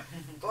a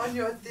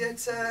barnyard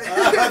theatre.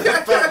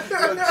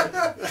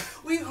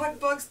 We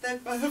HotBoxed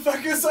that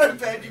motherfucker so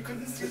bad you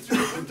couldn't see through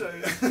the window.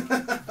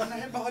 And I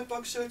had my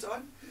HotBox shirt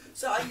on.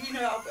 So,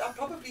 I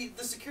probably,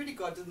 the security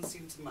guard didn't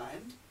seem to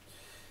mind.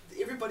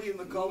 Everybody in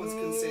the car was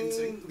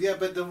consenting. Yeah,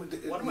 but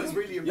One was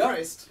really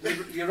impressed.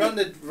 you run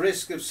the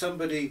risk of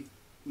somebody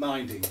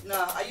minding.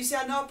 No, you see,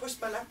 I know I pushed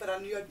my luck, but I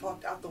knew I'd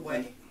parked out the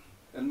way.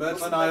 And Myrtle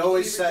Wasn't and I making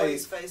always say,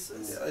 everybody's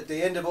faces. at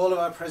the end of all of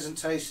our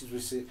presentations,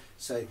 we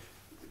say,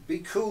 be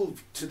cool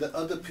to the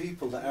other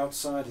people, the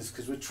outsiders,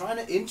 because we're trying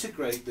to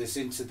integrate this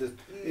into the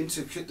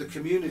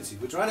community.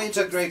 We're trying to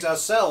integrate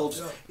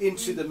ourselves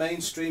into the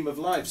mainstream of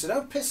life. So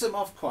don't piss them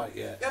off quite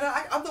yet. Yeah, no,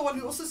 I'm the one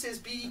who also says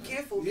be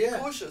careful, be Yeah.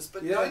 cautious,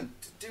 but Yeah. don't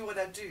do what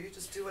I do,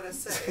 just do what I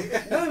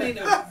say. No, I mean,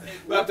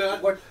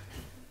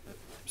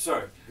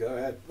 sorry. Go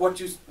ahead. What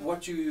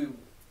you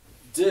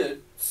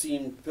did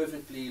seemed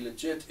perfectly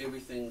legit.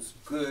 Everything's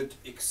good,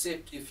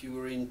 except if you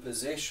were in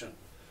possession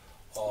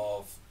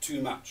of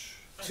too much.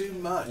 Too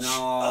much. No.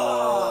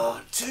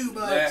 Oh, too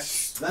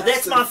much.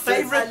 That's my I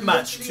favourite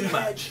much, literally too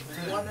much.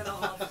 had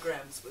 1.5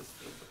 grams with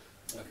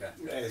me. Okay.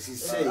 As you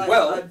see.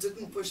 I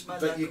didn't push my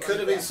But luck you on could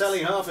have been that.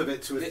 selling half of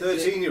it to a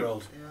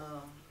 13-year-old. Yeah.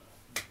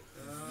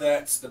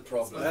 That's the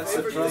problem. That's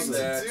the Favorite thing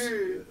problem. to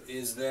do.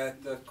 Is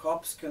that the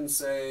cops can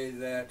say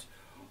that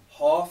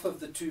half of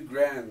the 2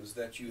 grams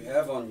that you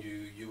have on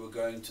you, you were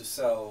going to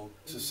sell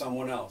to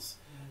someone else,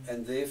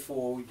 and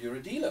therefore you're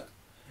a dealer,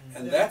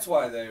 and that's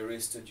why they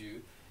arrested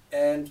you.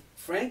 And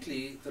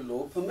frankly, the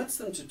law permits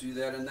them to do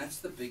that, and that's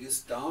the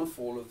biggest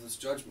downfall of this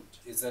judgment,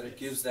 is that it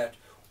gives that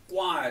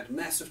wide,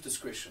 massive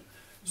discretion.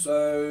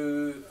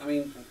 So, I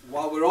mean,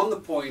 while we're on the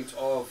point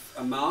of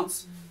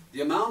amounts,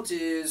 the amount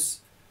is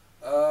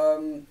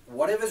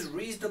whatever's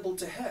reasonable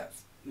to have.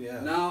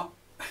 Yeah. Now,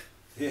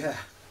 Yeah.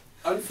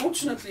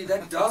 unfortunately,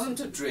 that doesn't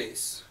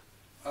address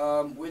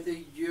whether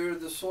you're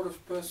the sort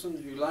of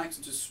person who likes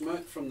to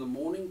smoke from the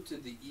morning to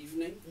the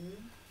evening.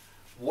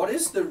 What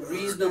is the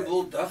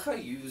reasonable dacha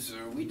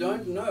user? We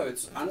don't know.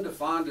 It's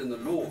undefined in the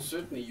law.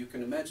 Certainly, you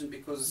can imagine,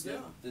 because it's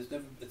It's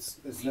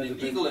been never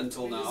illegal been-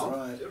 until now.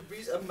 Right.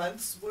 A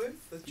month's worth?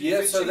 That you're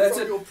Yeah, so fetching that's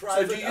from it. your So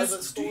private do other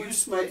you storage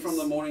smoke space? from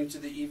the morning to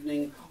the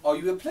evening? Are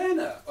you a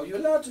planner? Are you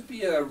allowed to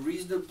be a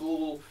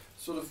reasonable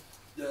sort of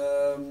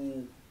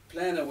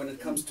planner when it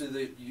comes to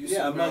the use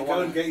Yeah, I of might go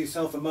and marijuana? get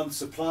yourself a month's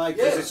supply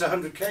because Yeah. it's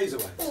 100 k's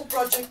away. All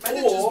project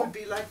managers Or- would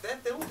be like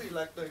that. They'll be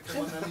like, no,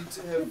 come on, I need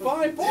to have...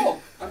 Buy in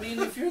bulk. I mean,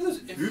 if you're the...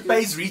 If Who you-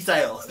 pays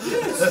retail?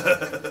 Yes.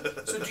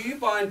 So do you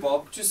buy in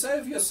bulk to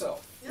save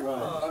yourself? Yeah.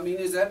 Right. I mean,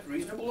 is that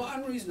reasonable or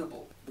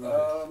unreasonable?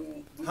 Right.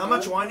 We How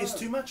much don't wine know. is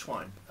too much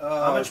wine?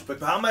 Oh,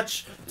 How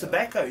much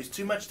tobacco is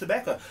too much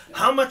tobacco?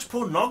 How much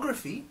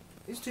pornography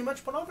is too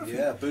much pornography?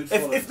 Yeah, boot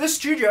full If this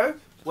studio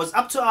was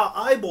up to our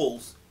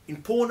eyeballs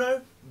in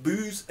porno,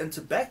 booze, and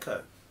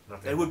tobacco,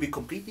 it would be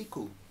completely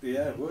cool.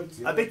 Yeah, it would.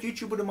 Yeah. I bet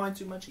YouTube wouldn't mind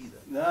too much either.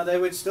 No, they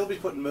would still be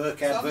putting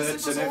Merc As long as it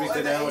adverts was and all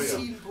everything over else.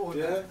 18 porn.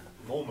 Yeah.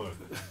 More murder.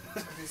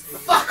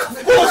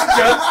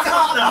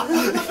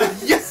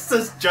 Yes,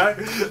 this joke.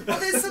 Well,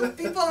 there's some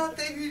people out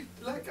there who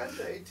like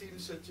under 18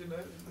 shit, you know.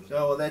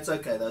 Oh, well, that's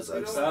okay. That's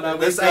okay. No, no,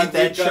 This we've got- ain't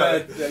that we've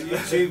got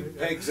show. YouTube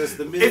pegs us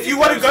the minute If you it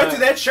want to goes go out. to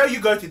that show, you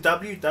go to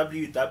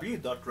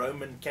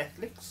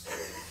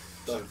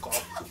www.romancatholics.com.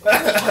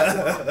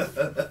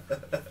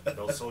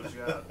 They'll sort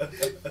you out.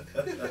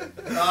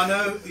 I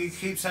know he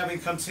keeps having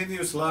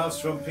continuous laughs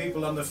from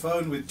people on the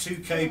phone with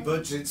 2K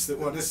budgets that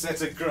want to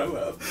set a grow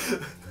up.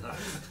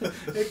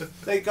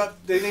 They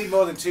need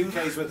more than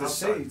 2K's worth of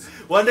seeds.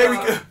 One day you're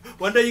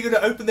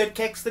gonna open that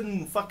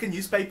Caxton fucking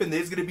newspaper and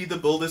there's gonna be the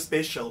builder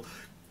special.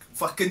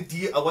 Fucking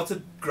what's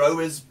it?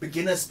 Growers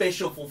beginner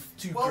special for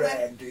 $2 Well,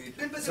 grand, dude.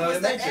 Remember, there So was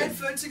that imagine. ad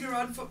floating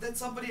around that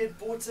somebody had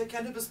bought a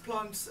cannabis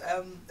plant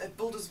at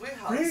Builder's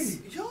Warehouse.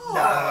 Really? Yeah.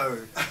 No.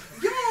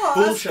 Yeah,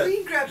 Bullshit. I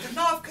screen grabbed it.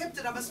 No, I've kept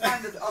it. I must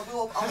find it.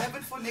 I'll have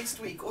it for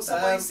next week, or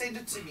somebody send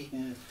it to me.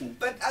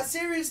 But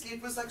seriously,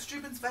 it was like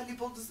Struben's Valley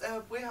Builders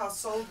Warehouse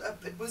sold.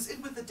 It was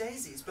in with the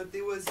daisies, but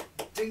there was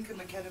dink and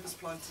the cannabis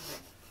plant in there.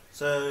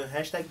 So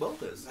hashtag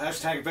builders.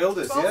 Hashtag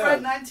builders,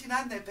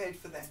 $12.99 they paid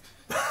for that.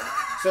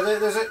 So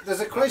there's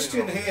a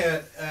question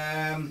here.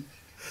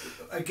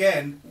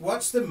 Again,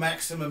 what's the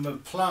maximum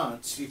of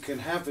plants you can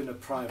have in a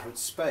private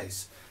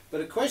space?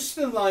 But a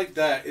question like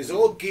that is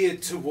all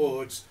geared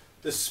towards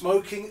the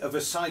smoking of a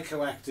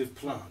psychoactive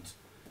plant.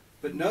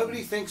 But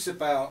nobody thinks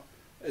about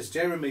as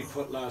Jeremy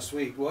put last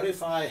week, what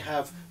if I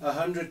have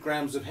 100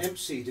 grams of hemp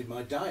seed in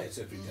my diet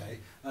every day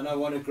and I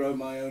want to grow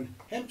my own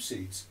hemp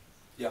seeds?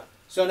 Yeah.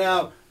 So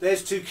now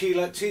there's 2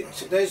 kilo,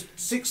 there's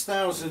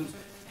 6,000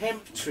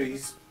 hemp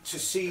trees to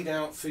seed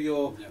out for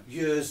your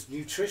year's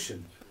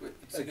nutrition.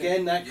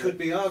 Again, that could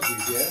be argued,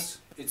 yes?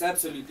 It's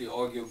absolutely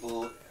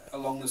arguable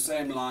along the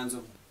same lines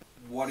of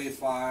what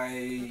if I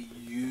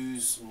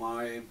use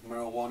my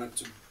marijuana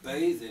to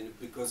bathe in it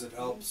because it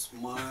helps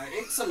my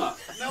eczema?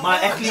 No, My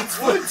well, athlete's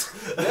it would.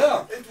 foot.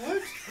 Yeah. It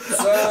would.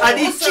 So, I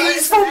need Also, cheese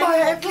it's for an my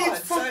annual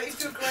athlete's plant, so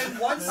if you're growing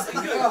once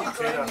a year, you're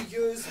growing a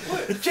year's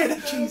worth.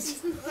 Cheddar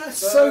cheese. That's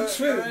so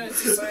true.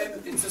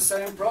 It's the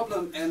same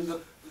problem, and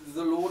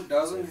the Lord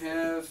doesn't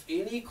have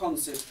any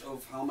concept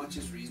of how much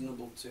is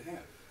reasonable to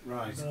have.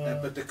 Right,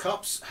 but the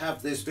cops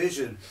have this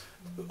vision,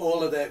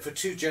 all of that for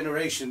 2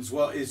 generations,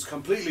 what is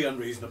completely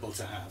unreasonable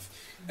to have.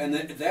 And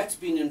that's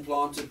been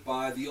implanted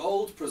by the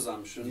old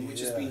presumption, which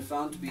has Yeah. been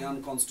found to be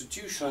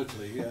unconstitutional.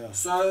 Totally, yeah.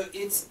 So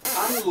it's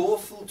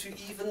unlawful to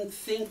even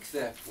think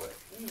that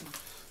way.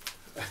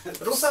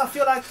 But also, I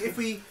feel like if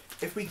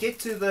we get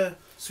to the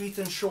sweet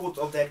and short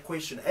of that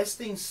question, as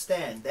things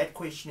stand, that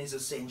question is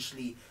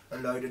essentially a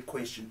loaded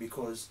question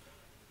because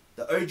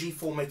the OG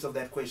format of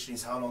that question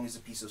is how long is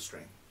a piece of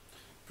string?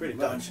 Pretty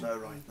We much. don't know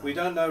right now. We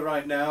don't know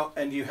right now,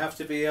 and you have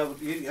to be able.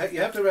 You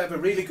have to have a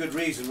really good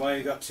reason why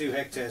you've got 2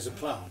 hectares of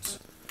plants.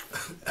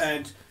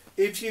 And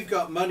if you've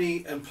got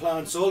money and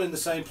plants all in the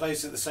same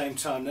place at the same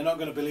time, they're not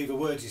going to believe a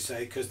word you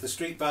say because the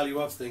street value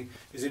of thing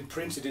is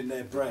imprinted in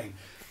their brain.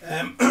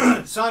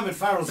 Simon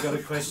Farrell's got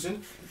a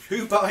question.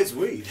 Who buys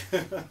weed?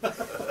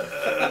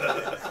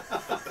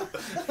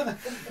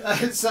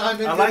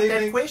 Simon, I like good that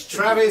evening. question.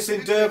 Travis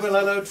in Durban.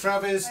 Hello,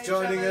 Travis, Hey,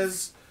 joining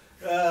Travis.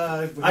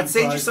 us. I'd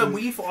send you buys some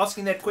weed? weed for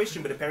asking that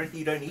question, but apparently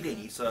you don't need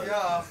any. So,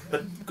 Yeah.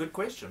 but good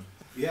question.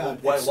 Yeah,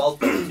 Well,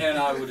 And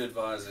I would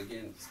advise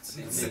against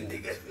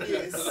sending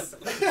Yes.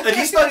 at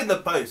least not in the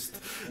post.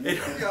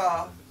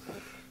 Yeah.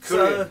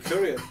 courier, So-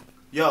 courier.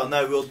 Yeah,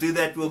 no, we'll do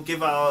that. We'll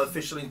give our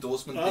official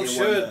endorsement I'm there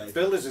sure one day.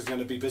 Builders is going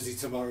to be busy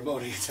tomorrow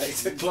morning at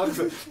 8 o'clock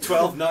for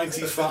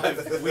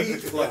 $12.95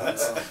 weed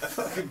plants.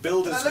 Fucking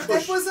Builders Now, look,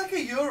 push. that was like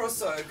a year or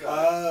so ago.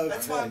 Oh,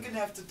 That's why I'm okay. going to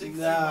have to dig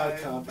No, through my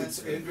it can't.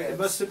 Mandarin It grapes.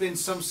 must have been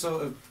some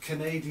sort of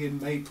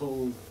Canadian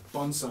maple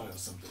bonsai or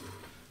something.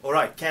 All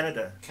right,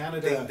 Canada.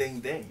 Canada. Ding, ding,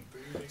 ding.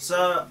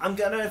 So I'm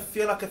gonna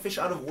feel like a fish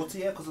out of water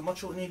here because I'm not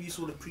sure any of you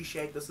will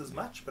appreciate this as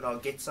much, but I'll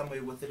get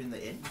somewhere with it in the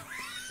end.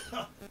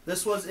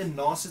 This was in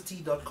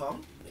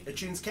Narcity.com. It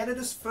tunes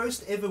Canada's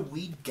first ever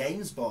weed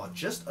games bar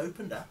just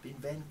opened up in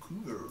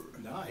Vancouver.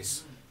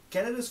 Nice.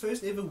 Canada's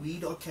first ever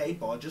weed arcade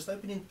bar just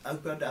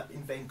opened up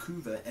in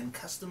Vancouver, and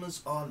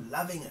customers are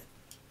loving it.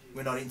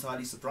 We're not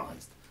entirely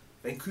surprised.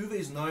 Vancouver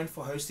is known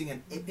for hosting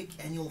an epic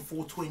annual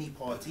 420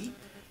 party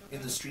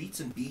in the streets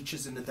and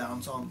beaches in the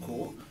downtown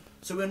core,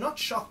 so we're not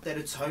shocked that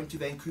it's home to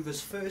Vancouver's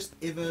first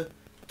ever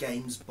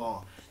games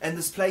bar. And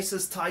this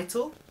place's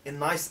title, in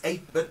nice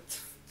 8-bit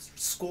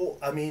score,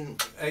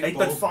 8-bit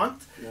ball.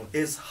 font, Yeah.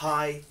 is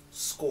High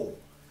Score.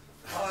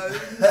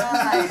 Oh,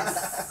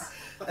 nice.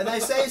 And they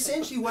say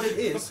essentially what it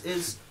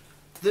is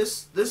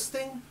this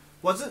thing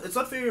wasn't, it's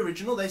not very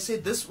original. They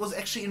said this was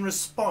actually in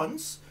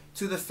response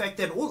to the fact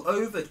that all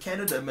over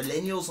Canada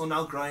millennials are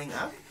now growing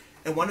up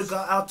and want to go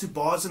out to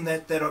bars and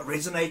that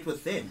resonate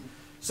with them.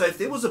 So if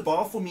there was a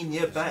bar for me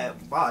nearby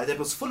that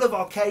was full of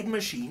arcade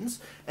machines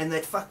and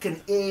that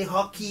fucking air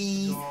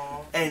hockey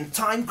and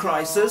Time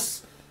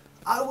Crisis,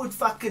 I would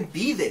fucking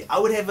be there. I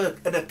would have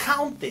an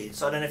account there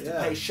so I don't have to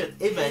pay shit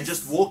ever and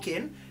just walk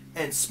in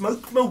and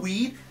smoke my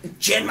weed and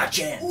jam my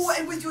jams. Oh,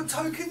 and with your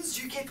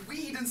tokens, you get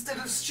weed instead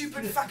of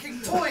stupid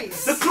fucking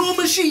toys. The claw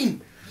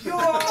machine! Your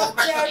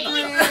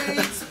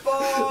Cadbury's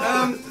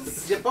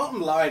bombs. The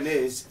bottom line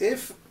is,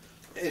 if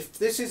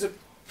this is a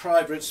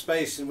private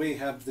space and we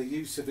have the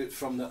use of it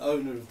from the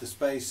owner of the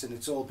space and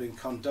it's all been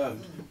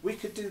condoned, we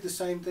could do the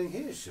same thing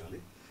here,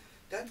 surely.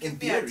 Don't In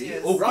give me theory,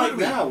 ideas. or Right could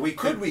we? now, we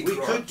Could could we, we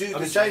Grant? could do I the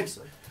mean, same.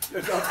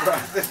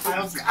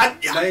 I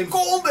Name-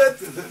 called it!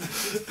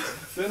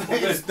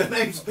 The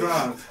name's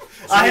Grant.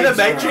 I had a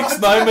Name's Matrix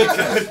Grant. moment.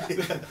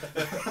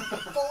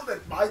 Called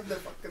it. Mind the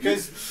fucking...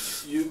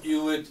 Because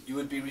you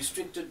would be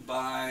restricted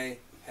by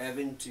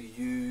having to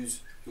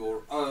use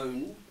your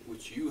own,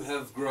 which you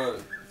have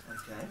grown,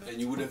 Okay. and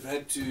you would have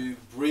had to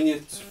bring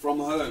it from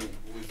home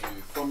with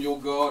you, from your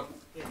garden.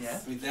 Yeah.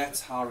 I mean,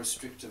 that's how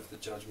restrictive the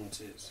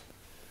judgment is.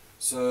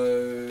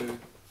 So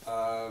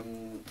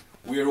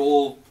we're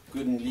all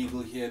good and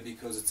legal here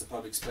because it's a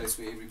public space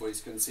where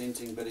everybody's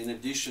consenting, but in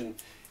addition,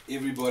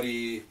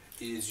 everybody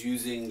is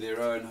using their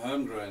own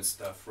homegrown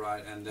stuff,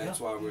 right? And that's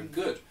why we're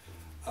good.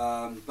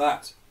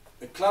 But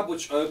a club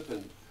which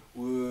opened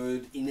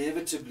would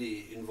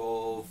inevitably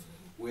involve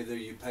whether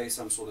you pay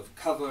some sort of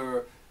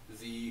cover,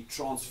 the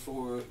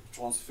transfer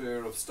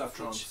of stuff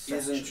which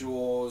isn't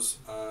yours.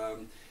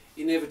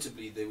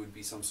 Inevitably there would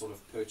be some sort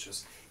of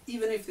purchase.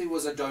 Even if there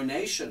was a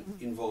donation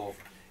involved,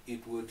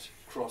 it would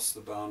cross the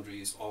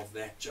boundaries of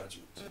that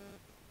judgment.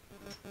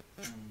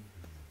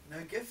 No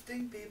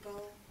gifting,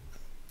 people.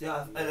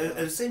 Yeah, and it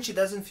essentially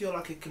doesn't feel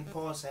like it can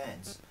pass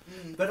hands.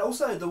 Mm. But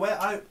also the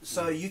way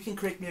so you can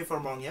correct me if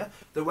I'm wrong here,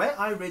 the way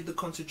I read the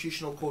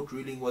Constitutional Court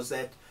ruling was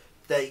that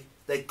they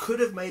could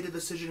have made a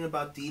decision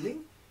about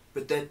dealing,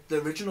 but that the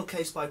original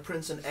case by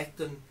Prince and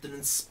Acton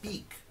didn't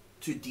speak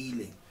to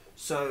dealing.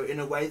 So in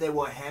a way they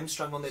were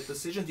hamstrung on that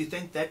decision. Do you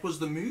think that was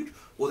the mood?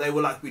 Or they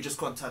were like, we just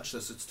can't touch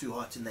this, it's too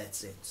hot in that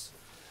sense?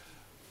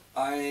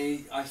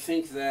 I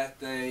think that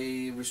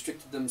they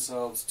restricted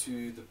themselves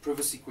to the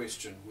privacy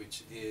question,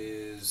 which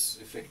is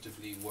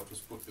effectively what was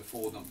put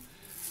before them.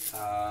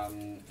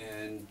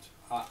 And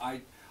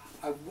I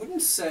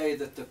wouldn't say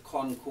that the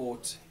Con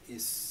Court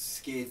is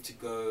scared to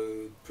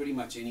go pretty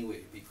much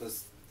anywhere,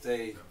 because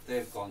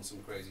they've gone some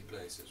crazy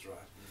places,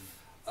 right?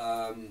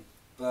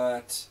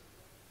 But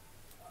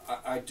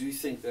I do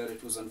think that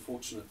it was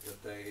unfortunate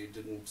that they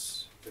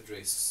didn't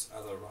address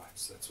other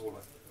rights. That's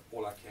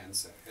all I can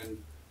say.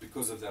 And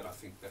because of that, I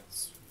think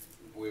that's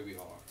where we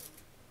are.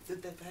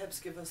 Did they perhaps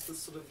give us this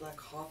sort of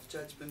like half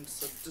judgment,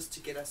 so just to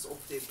get us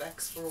off their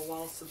backs for a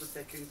while, so that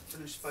they can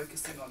finish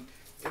focusing on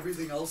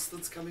everything else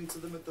that's coming to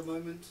them at the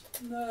moment?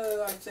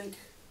 No, I think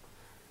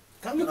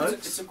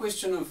it's a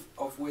question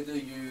of whether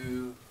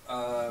you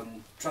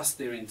trust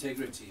their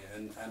integrity,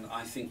 and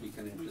I think we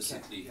can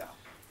implicitly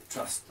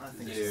trust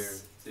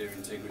their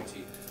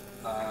integrity.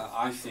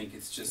 I think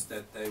it's just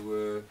that they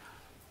were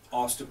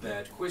asked a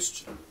bad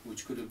question,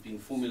 which could have been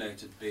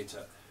formulated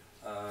better.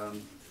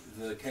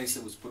 The case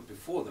that was put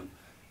before them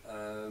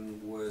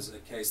was a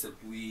case that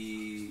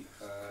we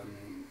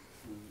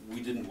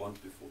didn't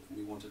want before them.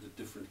 We wanted a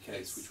different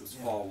case, which was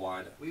far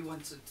wider. We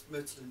wanted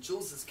Myrtle and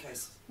Jules'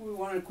 case. We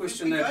wanted a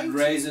question that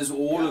raises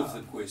all of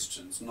the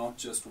questions, not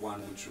just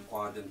one which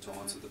required them to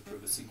answer the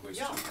privacy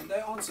question. And they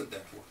answered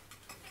that one.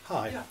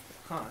 Hi. Yeah.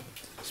 Hi.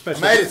 I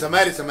made it.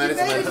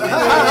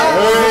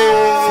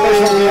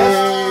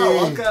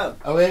 Welcome.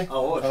 Away.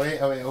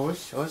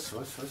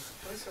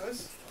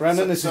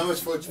 Brandon, this so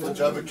is much for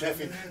job and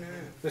traffic.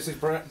 this is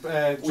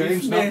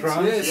James, not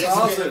Grant. Yes,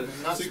 how's it?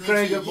 Nice to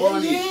Craig meet you. and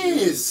Bonnie.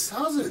 Yes,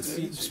 how's it?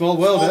 Small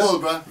world, Small huh?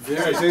 world, bro.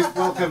 Very good.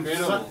 Welcome.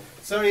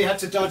 Sorry you had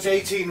to dodge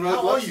 18 roadblocks.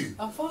 How are you?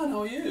 I'm fine, how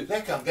are you?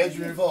 Lekker, I'm glad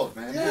you're involved,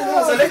 man.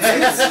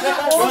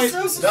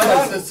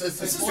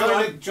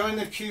 Join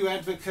the Q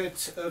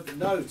advocate of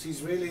note.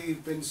 He's really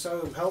been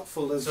so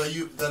helpful. So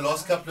the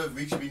last couple of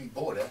weeks you've been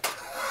bored, eh?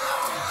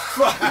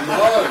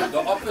 No, the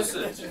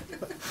opposite.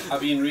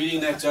 I've been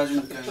reading that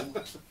judgment going,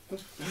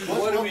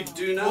 what do we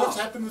do now? What's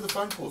happened with the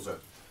phone calls, though?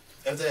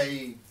 Have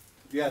they...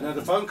 Yeah, no,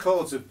 the phone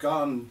calls have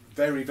gone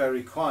very,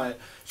 very quiet.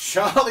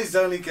 Charlie's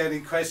only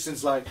getting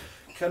questions like,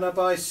 can I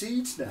buy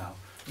seeds now?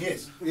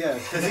 Yes. Yeah,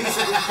 because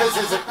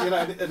there's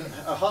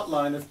a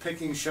hotline of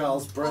picking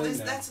Charles' brain Well,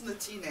 now. that's in the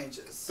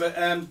teenagers. But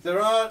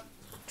there are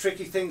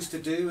tricky things to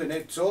do, and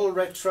it's all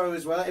retro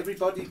as well.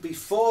 Everybody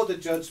before the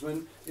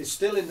judgment is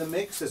still in the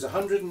mix. There's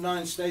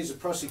 109 stays of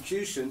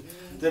prosecution.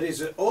 That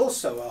is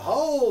also a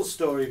whole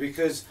story,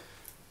 because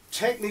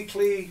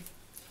technically,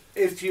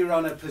 if you're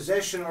on a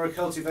possession or a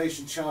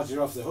cultivation charge,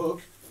 you're off the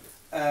hook.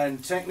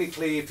 And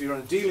technically, if you're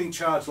on a dealing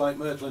charge like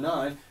Myrtle and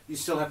I, you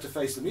still have to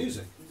face the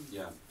music.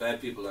 Yeah, bad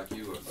people like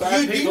you.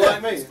 Bad people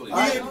like me.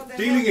 I'm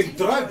Dealing in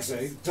drugs,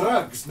 eh?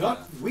 Drugs,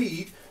 not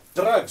weed,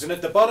 drugs. And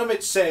at the bottom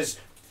it says,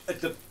 at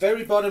the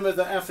very bottom of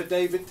the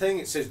affidavit thing,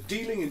 it says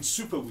dealing in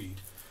superweed.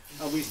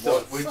 And we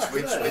thought, Which fuck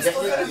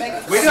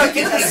that. where do I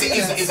get that?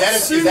 Is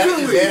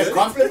that a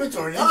compliment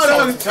or an insult?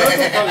 Oh no, total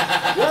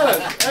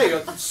yeah,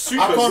 hey,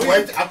 super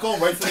I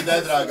can't wait for the day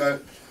that I go,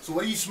 so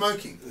what are you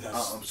smoking?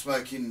 I'm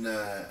smoking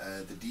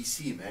the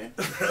DC, man.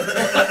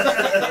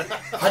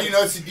 How do you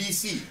know it's a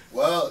DC?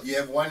 Well, you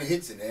have one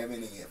hit in there,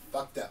 meaning you're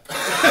fucked up.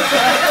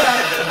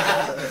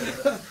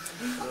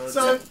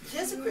 So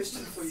here's a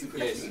question for you,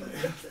 Chris.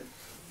 Yes.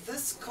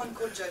 This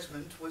Concord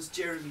judgment was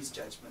Jeremy's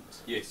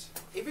judgment. Yes.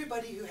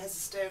 Everybody who has a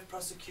stay of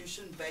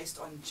prosecution based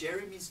on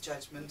Jeremy's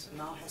judgment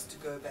now has to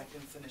go back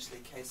and finish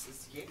their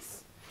cases,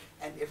 yes.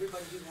 And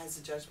everybody who has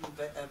a judgment,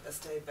 a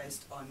stay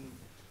based on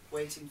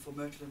waiting for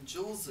Myrtle and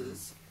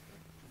Jules's,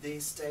 their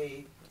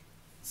stay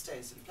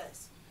stays in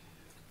place.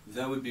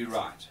 That would be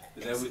right.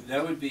 But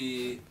that would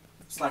be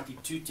slightly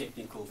too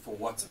technical for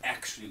what's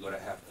actually got to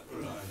happen.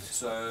 Right.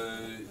 So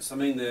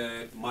something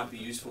that might be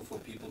useful for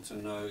people to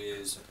know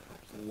is,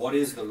 what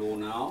is the law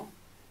now,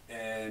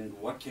 and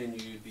what can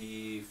you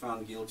be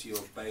found guilty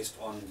of based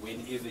on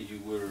whenever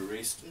you were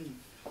arrested?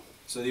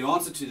 So the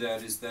answer to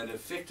that is that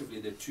effectively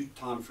there are two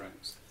time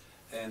frames,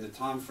 and the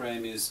time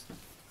frame is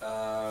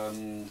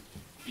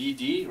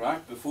BD,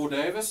 right, before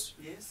Davis,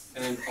 Yes.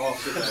 and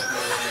after Davis.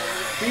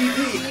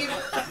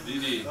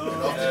 BD.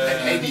 And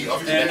AD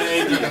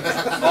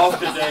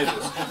After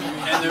Davis.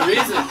 And the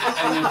reason,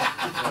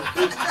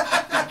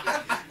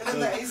 And then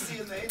the AC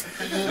and the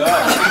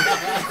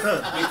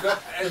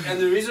and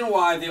the reason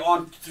why there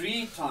aren't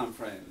three time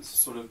frames,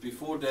 sort of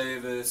before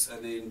Davis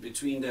and then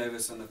between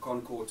Davis and the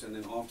Concord and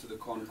then after the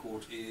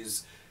Concord,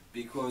 is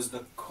because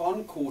the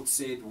Concord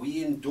said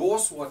we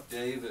endorse what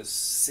Davis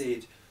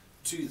said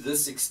to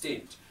this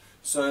extent.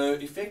 So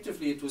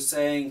effectively it was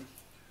saying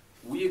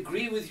we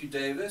agree with you,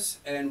 Davis,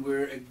 and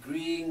we're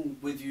agreeing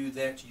with you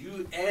that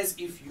you, as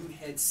if you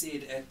had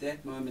said at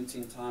that moment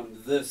in time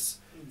this,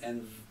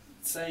 and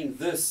saying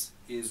this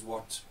is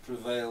what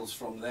prevails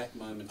from that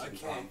moment in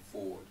time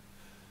forward.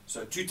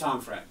 So 2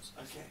 time frames.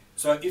 Okay.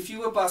 So if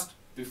you were bust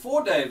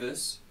before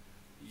Davis,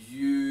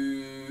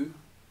 you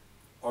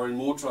are in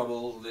more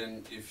trouble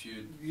than if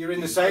you're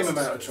in the same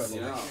amount of trouble.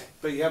 Yeah.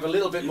 But you have a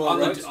little bit more on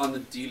rights. the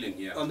dealing,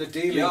 yeah. On the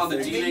dealing. Yeah, on the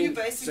thing. And then dealing. you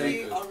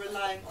basically So- are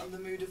relying on the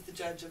mood of the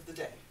judge of the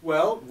day.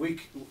 Well,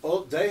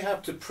 they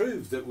have to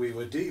prove that we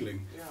were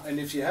dealing. Yeah. And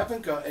if you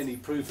haven't got any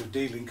proof of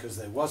dealing, because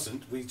there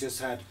wasn't, we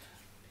just had,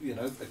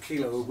 a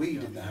kilo of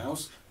weed in the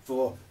house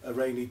for a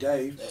rainy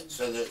day.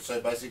 So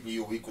basically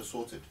your week was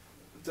sorted.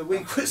 The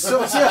week was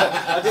sorted.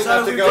 I didn't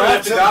have to we've go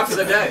got out for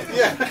the day.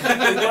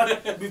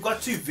 Yeah. we've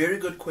got 2 very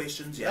good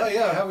questions here. Oh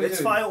yeah, how we Let's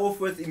doing? fire off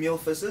with Emil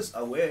Fisses.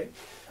 Away.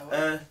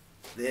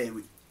 There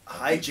we.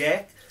 Hi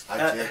Jack. Hi,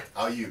 Jack.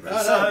 How are you, bro?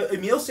 Oh, So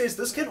Emil says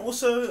this can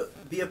also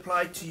be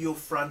applied to your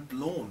front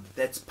lawn.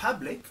 That's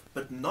public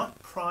but not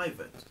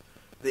private.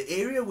 The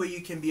area where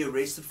you can be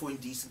arrested for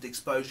indecent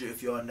exposure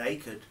if you are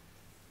naked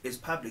is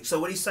public. So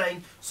what he's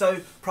saying, so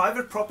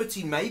private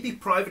property may be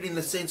private in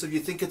the sense of you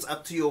think it's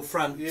up to your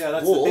front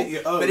that's wall, the bit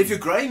you own. but if you're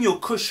growing your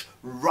kush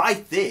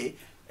right there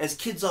as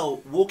kids are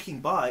walking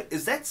by,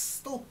 is that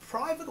still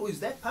private or is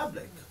that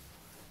public?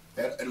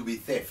 It'll be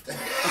theft.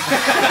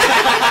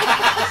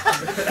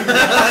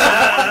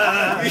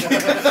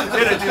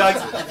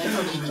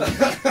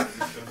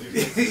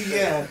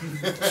 Yeah,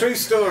 true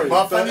story.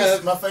 My But,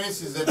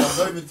 funniest is that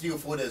not even 3 or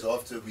 4 days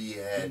after we'd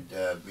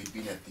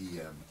been at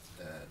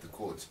the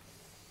court,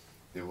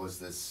 there was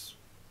this,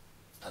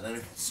 I don't know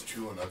if it's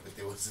true or not, but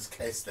there was this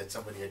case that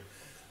somebody had,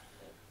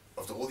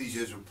 after all these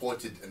years,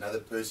 reported another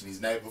person, his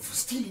neighbor, for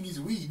stealing his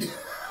weed.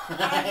 He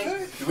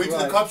went to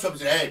the cop shop and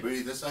said, "Hey, bro,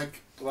 this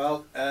like."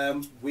 Well,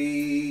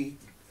 we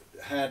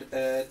had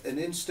an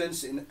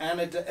instance in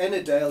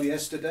Ennerdale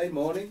yesterday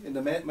morning in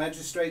the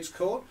magistrate's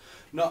court.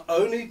 Not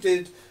only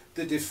did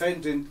the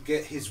defendant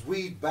get his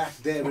weed back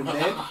there and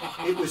then,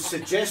 it was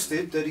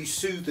suggested that he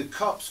sued the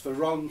cops for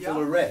wrongful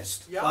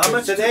arrest. Yeah. How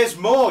much So there's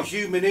more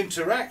human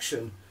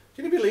interaction.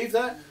 Can you believe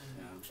that?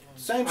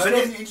 Same So there's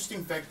story. an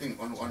interesting fact thing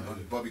on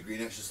Bobby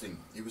Greenash's thing.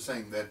 He was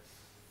saying that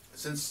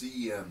since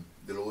the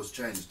laws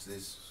changed,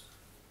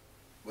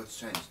 what's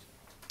changed?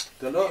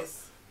 The law.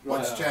 Yes.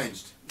 What's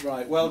changed?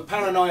 Right. Well,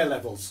 paranoia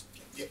levels.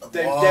 Yeah,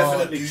 They've wow,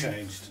 definitely dude.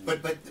 changed.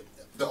 But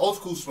the old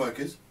school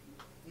smokers,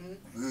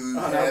 who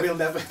Oh, no, have- we'll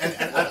never.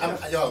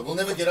 we'll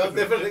never get over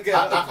Never it. get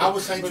over I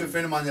was saying to a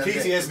friend of mine the other day,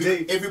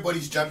 PTSD.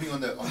 everybody's jumping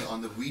on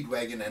the weed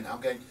wagon, and I'm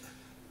going,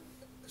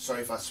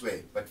 sorry if I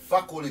swear, but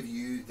fuck all of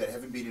you that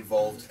haven't been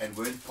involved and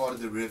weren't part of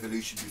the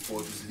revolution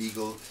before it was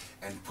legal,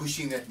 and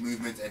pushing that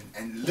movement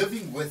and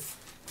living with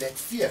that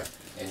fear,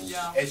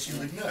 as you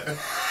would know,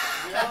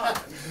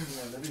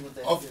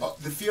 of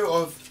the fear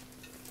of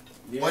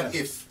what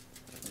if,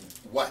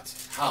 what,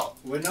 how.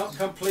 We're not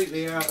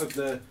completely out of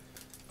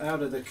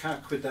the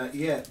cack with that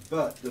yet,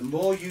 but the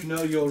more you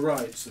know your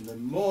rights and the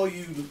more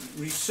you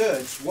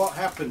research what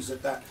happens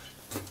at that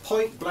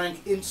point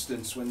blank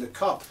instance when the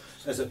cop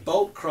has a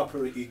bolt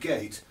cropper at your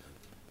gate,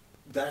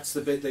 that's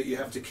the bit that you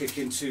have to kick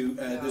into.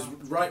 There's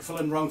rightful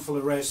and wrongful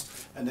arrest,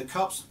 and the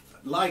cops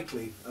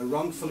likely are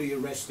wrongfully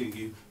arresting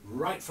you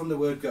right from the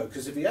word go,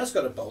 because if he has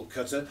got a bolt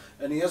cutter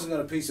and he hasn't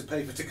got a piece of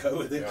paper to go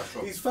with it,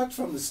 he's fucked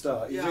from the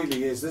start. He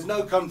really is. There's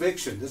no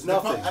conviction. There's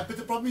nothing. But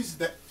the problem is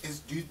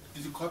do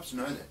the cops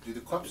know that? Do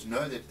the cops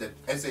know that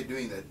as they're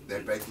doing that,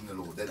 they're breaking the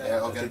law? That they are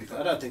going to be.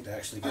 I don't think they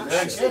actually give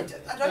a I shit.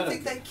 don't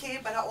think they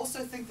care, but I also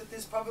think that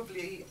there's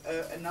probably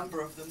a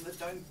number of them that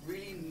don't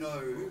really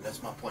know.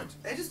 That's my point.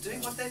 They're just doing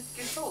what they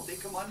get told. Their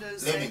commander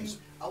is Lemmings.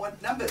 saying, I want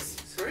numbers,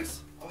 Bruce.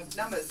 I want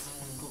numbers.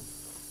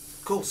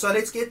 Cool. So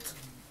let's get.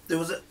 There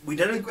was a. We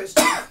The didn't.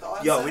 question, the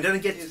answer Yeah, we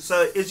didn't get. is-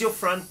 So is your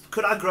front?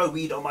 Could I grow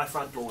weed on my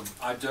front lawn?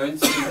 I don't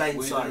think Plain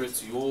whether sight.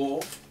 it's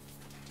your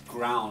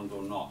ground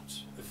or not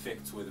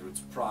affects whether it's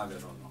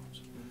private or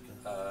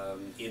not.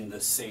 In the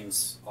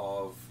sense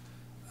of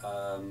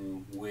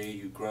where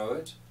you grow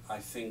it, I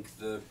think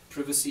the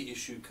privacy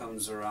issue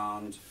comes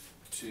around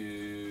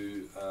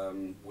to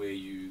where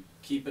you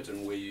keep it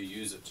and where you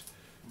use it.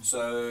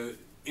 So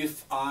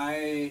if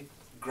I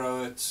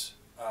grow it,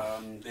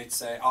 let's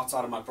say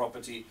outside of my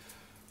property,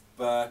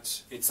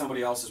 but it's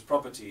somebody else's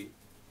property,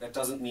 that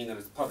doesn't mean that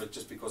it's public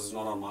just because it's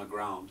not on my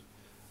ground.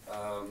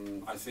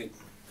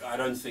 I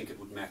don't think it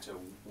would matter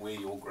where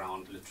your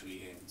ground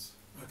literally ends.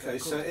 Okay,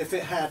 so if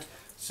it had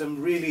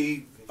some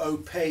really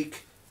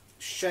opaque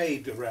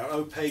shade around,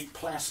 opaque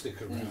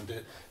plastic around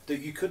it, that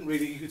you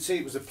could see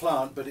it was a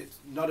plant, but it's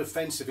not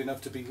offensive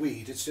enough to be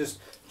weed, it's just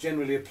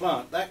generally a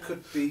plant, that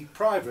could be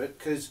private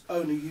because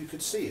only you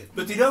could see it.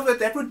 But you know what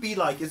that would be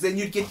like? Is then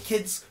you'd get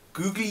kids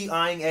googly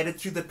eyeing at it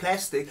through the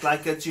plastic,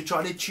 like it's you're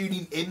trying to tune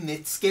in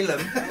Mnet Skellum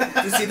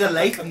to see the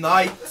late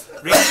night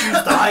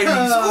refuse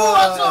diaries. Oh,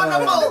 I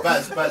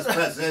saw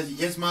Buzz,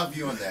 here's my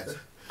view on that.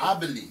 I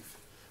believe,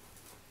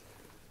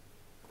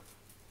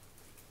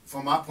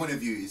 from my point of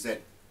view, is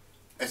that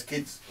as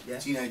kids, Yeah.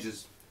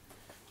 teenagers,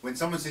 when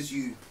someone says to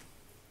you,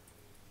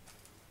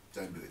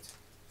 don't do it.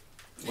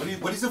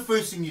 What is the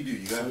first thing you do?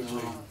 You go,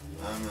 no.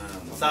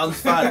 Sounds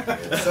fun.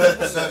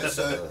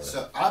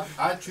 So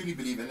I truly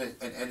believe in it,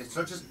 and it's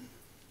not just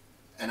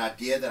an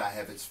idea that I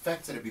have, it's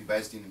facts that have been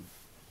based in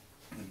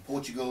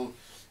Portugal,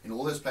 in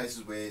all those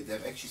places where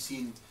they've actually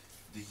seen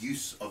the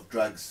use of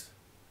drugs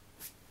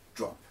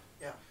drop.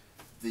 Yeah.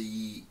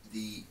 The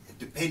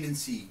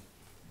dependency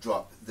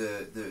drop,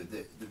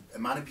 the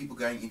amount of people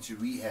going into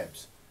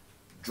rehabs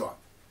drop.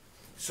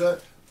 So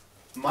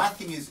my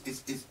thing is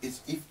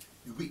if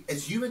we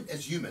as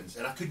humans,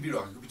 and I could be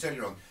wrong, I could be totally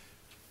wrong,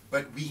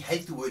 but we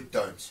hate the word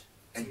don't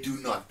and do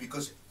not,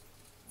 because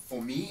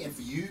for me and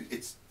for you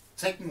it's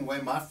taking away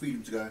my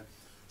freedom to go,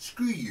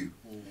 screw you.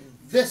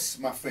 This,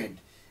 my friend,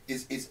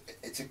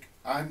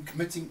 I'm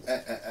committing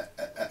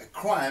a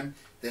crime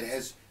that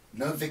has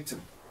no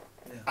victim.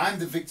 Yeah. I'm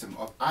the victim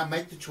of. I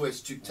make the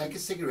choice to take a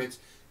cigarette,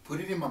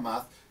 put it in my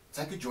mouth,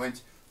 take a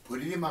joint,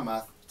 put it in my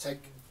mouth, take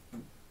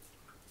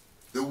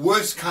the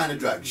worst kind of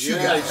drug, sugar.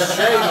 Yeah,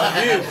 shame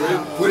on you,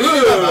 bro. Put it in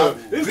my mouth.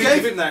 Who drink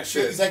gave it. him that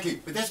shit? Exactly,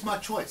 but that's my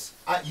choice.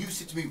 You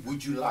said to me,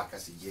 "Would you like?" I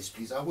said, "Yes,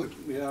 please, I would."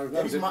 Yeah,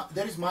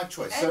 That is my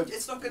choice. And So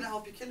it's not going to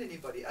help you kill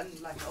anybody,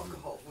 unlike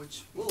alcohol,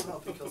 which will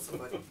help you kill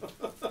somebody.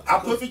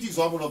 our perfect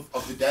example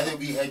of the day that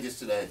we had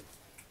yesterday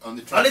on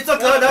the Oh, train. let's not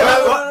go.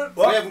 No.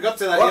 we haven't got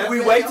to that What? yet. We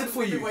waited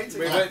for you.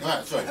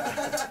 Sorry.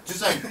 Just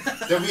saying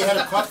that we had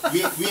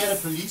a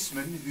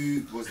policeman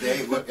who was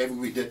there whatever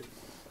we did,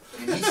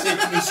 and he said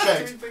to me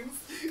straight.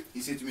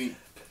 He said to me,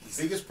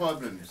 the biggest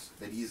problems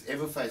that he has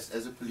ever faced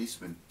as a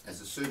policeman,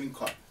 as a serving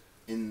cop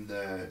in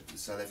the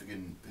South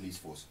African police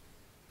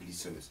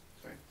service,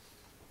 sorry,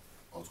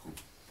 old school,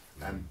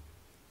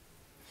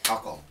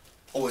 alcohol,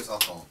 always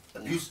alcohol,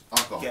 abuse,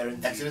 alcohol,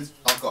 Guaranteed. accidents,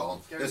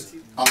 alcohol,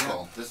 Guaranteed.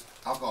 this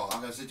alcohol.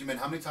 I said to him, man,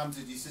 how many times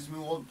did he say to me,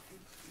 well,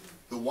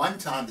 the one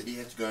time that he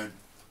had to go and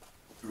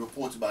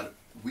report about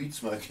weed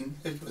smoking,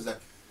 it was like,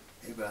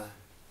 hey bro,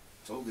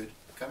 it's all good,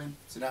 come in,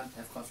 sit down,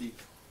 have coffee,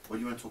 what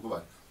do you want to talk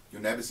about?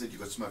 Your neighbor said you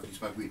got smoke, you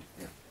smoke weed.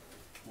 Yeah.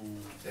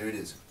 There it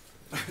is.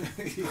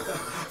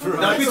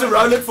 Now we to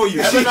roll it for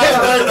you.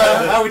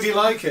 How would you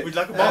like it? We'd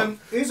like a bomb.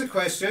 Here's a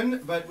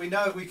question, but we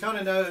kind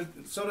of know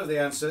sort of the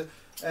answer.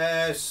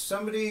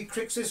 Somebody,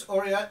 Crixus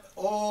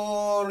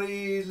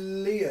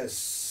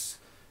Aurelius.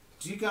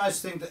 Do you guys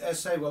think that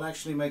SA will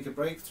actually make a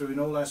breakthrough in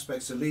all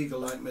aspects of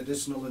legal, like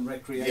medicinal and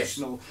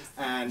recreational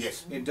and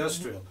Yes.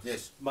 industrial?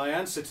 Yes. My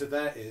answer to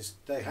that is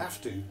they have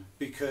to,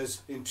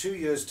 because in 2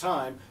 years'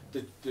 time,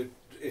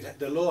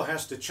 the law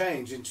has to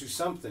change into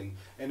something,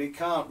 and it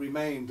can't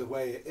remain the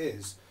way it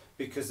is,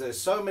 because there's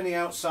so many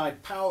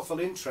outside powerful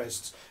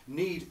interests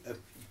need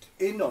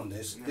in on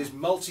this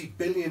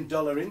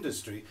multi-billion-dollar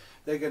industry.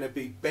 They're going to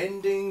be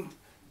bending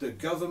the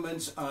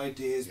government's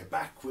ideas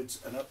backwards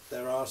and up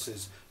their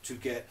arses to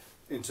get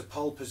into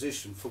pole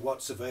position for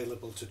what's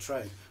available to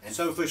trade. And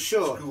so for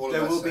sure,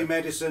 there will be that.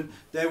 medicine,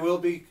 there will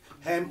be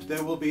hemp,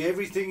 there will be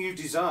everything you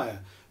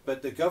desire,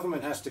 but the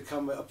government has to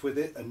come up with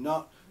it and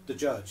not the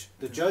judge.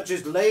 The judge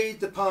has laid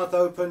the path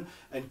open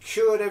and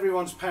cured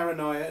everyone's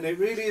paranoia, and it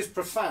really is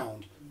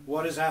profound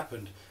what has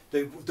happened.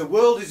 The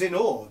world is in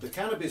awe, the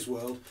cannabis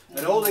world,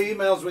 and all the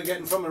emails we're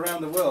getting from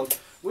around the world.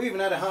 We even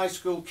had a high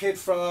school kid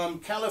from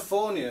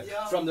California,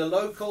 from the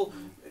local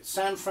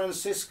San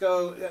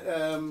Francisco,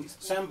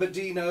 San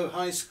Bernardino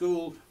High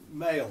School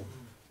male.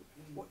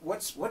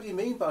 What do you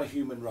mean by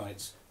human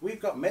rights? We've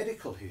got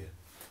medical here.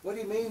 What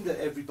do you mean that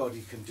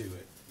everybody can do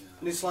it?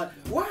 And it's like,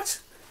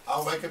 what?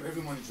 I'll wake up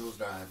every morning, Jules,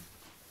 down.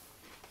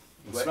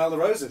 Smell the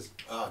roses.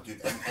 Oh,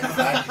 dude.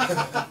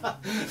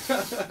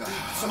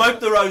 Smoke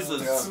the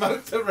roses.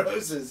 Smoke the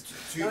roses.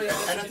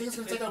 And I think it's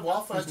going to take a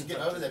while for us to get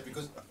over that,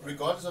 because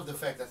regardless of the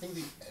fact, I think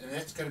and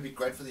that's going to be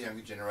great for the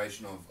younger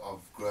generation of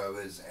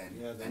growers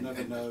and They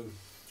never know.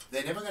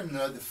 They're never going to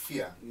know the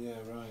fear, Yeah,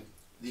 right.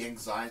 the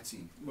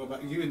anxiety. What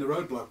about you in the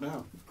roadblock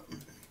now?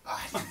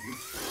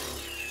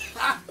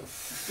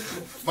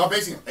 My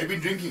basic, I've been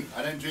drinking.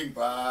 I don't drink,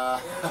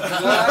 but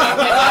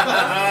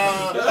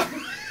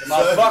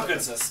My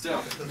pockets are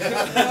still.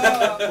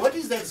 what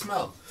is that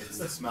smell? It's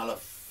the smell of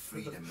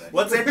freedom, man.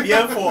 What's that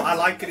beer for? I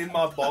like it in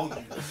my bong.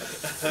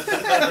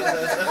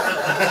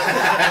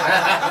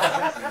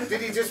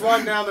 Did he just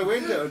wipe down the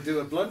window and do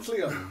a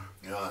bluntly on him?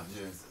 Yeah,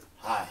 yes.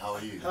 Hi, how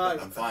are you? Hi.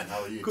 I'm fine.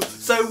 How are you? Cool.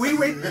 So we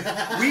went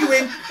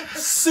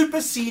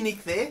super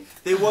scenic there.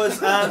 There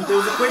was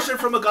a question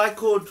from a guy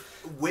called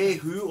Where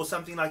Who or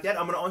something like that.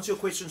 I'm going to answer your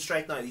question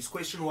straight now. His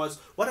question was,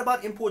 what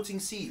about importing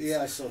seeds?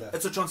 Yeah, I saw that.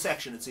 It's a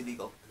transaction. It's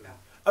illegal.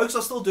 Oaks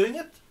are still doing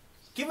it.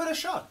 Give it a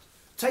shot.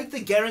 Take the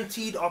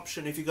guaranteed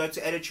option. If you go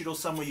to Attitude or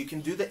somewhere, you can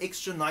do the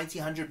extra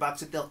 $90-100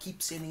 that they'll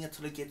keep sending it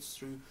till it gets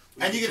through.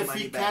 And you get a your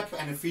free money back. cap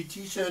and a free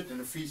T-shirt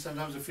and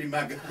sometimes a free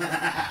mug.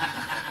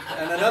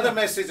 And another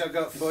message I've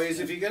got for you is,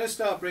 if you're going to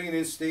start bringing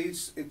in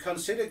seeds,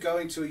 consider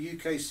going to a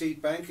UK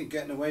seed bank and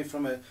getting away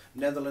from a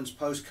Netherlands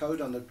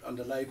postcode on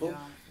the label.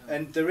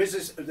 And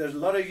there's a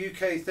lot of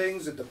UK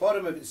things. At the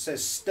bottom of it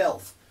says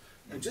stealth,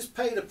 and just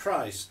pay the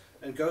price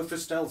and go for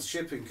stealth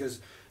shipping, because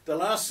the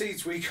last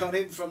seeds we got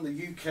in from the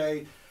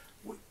UK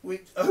we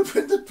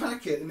opened the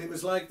packet and it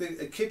was like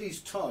a kiddie's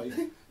toy,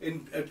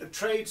 in a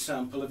trade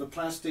sample of a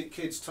plastic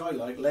kid's toy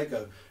like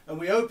Lego. And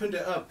we opened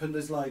it up and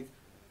there's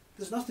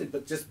nothing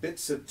but just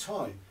bits of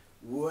toy.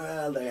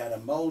 Well, they had a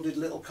moulded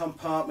little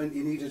compartment.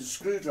 You needed a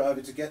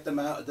screwdriver to get them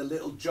out of the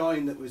little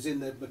join that was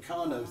in the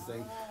Meccano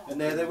thing. And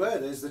there they were.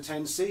 There's the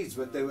 10 seeds,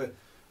 but they were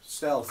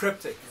stealth.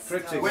 Cryptic.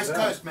 West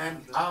Coast,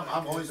 man.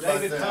 I'm always about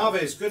David the...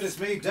 Parvis, good as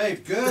me.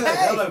 Dave, good.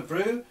 Hey. Hello,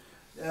 Brew.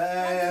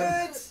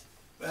 Good.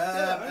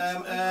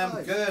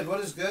 Good. What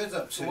is Good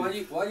up to? So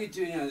while you're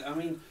doing it, I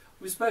mean,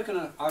 we've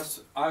spoken,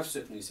 I've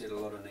certainly said a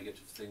lot of negative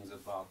things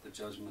about the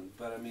judgment,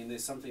 but I mean,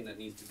 there's something that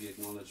needs to be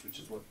acknowledged, which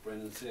is what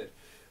Brendan said,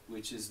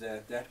 which is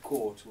that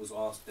court was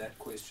asked that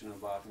question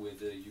about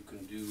whether you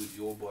can do with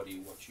your body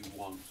what you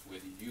want,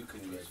 whether you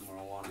can use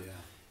marijuana,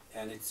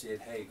 and it said,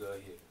 hey, go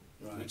ahead.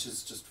 Right. Which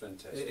is just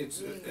fantastic.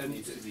 It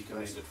needs to be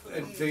commended for that.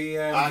 And the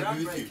I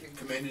agree with you.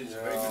 Commended is a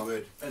very good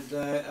word. and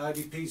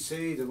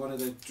IDPC, one of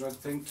the drug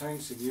think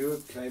tanks in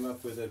Europe, came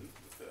up with a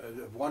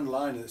one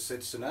liner that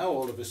said, so now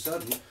all of a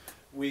sudden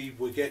we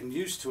were getting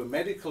used to a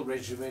medical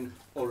regimen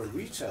or a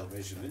retail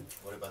regimen,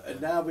 What about and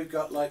that? now we've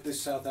got like this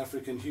South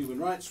African human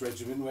rights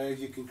regimen where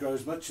you can grow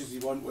as much as you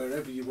want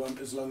wherever you want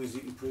as long as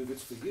you can prove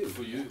it's for you.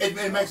 For you. It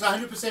makes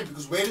 100%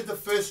 because where did the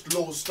first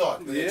law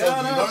start? Where they Yeah, told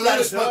you, no, you're not allowed to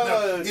no, smoke now.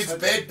 no, It's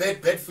totally.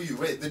 bad for you.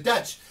 Where? The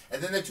Dutch.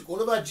 And then they took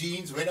all of our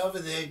genes, went over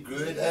there, grew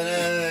it,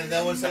 and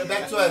they want to send it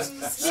back to us.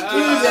 Screw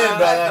them,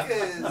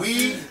 brother.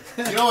 We,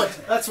 you know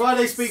what? That's why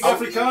they speak Oh.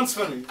 Afrikaans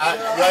funny. Ja,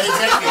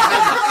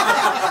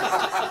 exactly.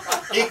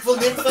 Ek wil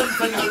net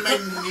van my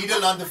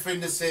Nederlander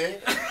vriende sê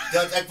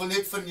dat ek wil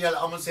net van julle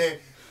almal sê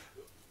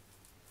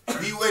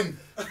we win.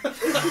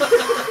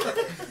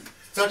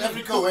 South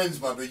Africa wins,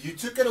 brother. You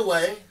took it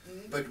away,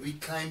 but we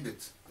claimed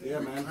it. Yeah,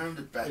 we man. claimed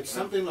it back. It's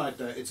something like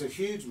that. It's a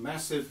huge,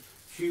 massive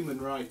human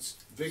rights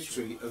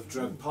victory of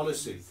drug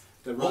policy.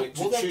 The right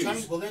to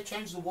choose. Will that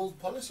change the world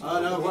policy?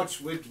 Oh no,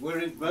 watch, we're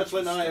in, Myrtle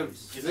and I are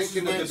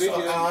thinking of the where video.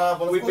 it's-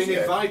 well, of We've course been you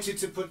have. invited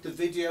to put the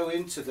video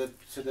into the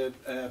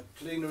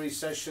plenary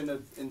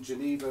session in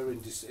Geneva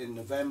in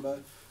November.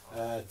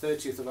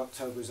 30th of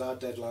October is our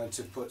deadline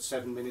to put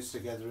 7 minutes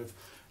together of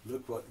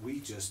look what we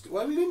just...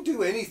 Well, we didn't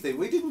do anything.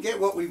 We didn't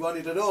get what we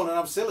wanted at all, and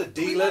I'm still a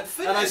dealer, not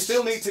and I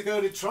still finished. need to go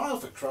to trial,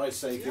 for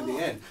Christ's sake, in the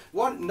end.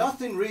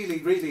 Nothing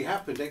really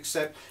happened,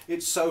 except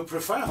it's so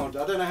profound.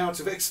 I don't know how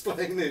to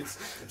explain it.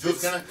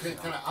 Jules,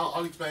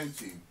 I'll explain it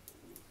to you.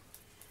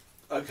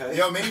 Okay.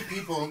 There are many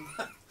people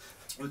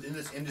within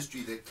this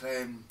industry that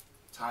claim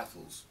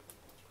titles.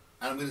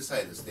 And I'm going to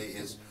say this. There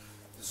is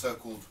the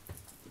so-called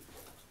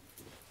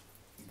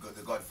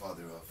the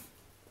godfather of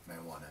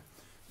marijuana.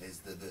 There's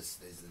the this,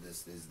 there's the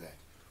this, there's that.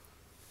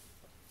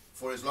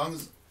 For as long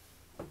as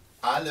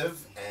I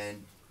live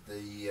and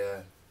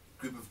the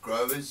group of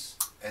growers,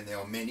 and there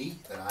are many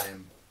that I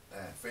am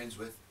friends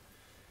with,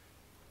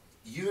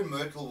 you and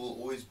Myrtle will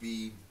always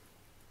be,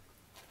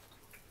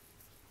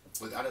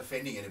 without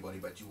offending anybody,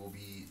 but you will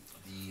be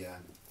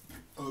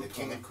the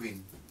king and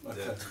queen.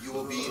 Okay. You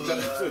will be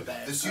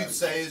the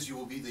soothsayers. You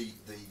will be the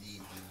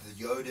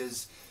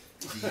Yodas,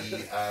 The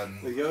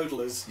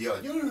yodelers. yeah.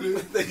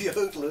 The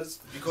yodelers.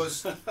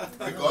 Because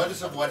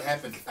regardless of what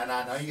happened, and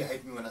I know you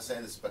hate me when I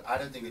say this, but I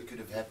don't think it could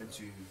have happened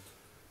to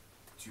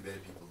better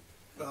people.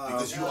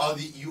 Because you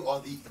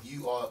are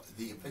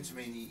the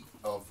epitome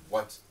of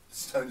what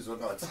stoners are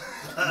not,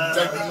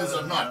 drug dealers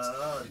are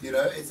not. You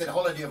know, it's that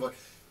whole idea of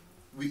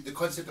the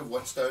concept of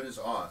what stoners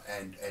are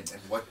and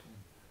what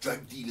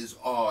drug dealers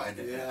are, and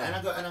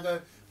I go,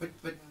 but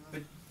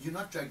you're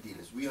not drug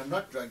dealers. We are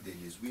not drug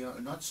dealers. We are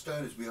not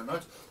stoners. We are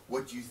not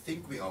what you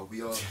think we are.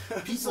 We are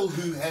people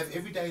who have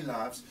everyday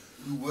lives,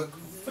 who work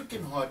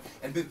freaking hard.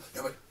 And yeah,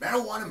 but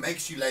marijuana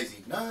makes you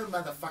lazy. No,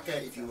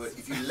 motherfucker.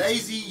 If you're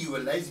lazy, you were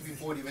lazy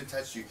before it even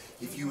touched you.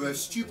 If you were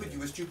stupid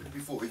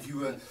before. If you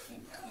were,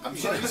 I'm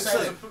sure you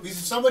say that because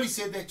if somebody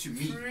said that to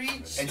me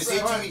Preach. and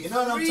said to me,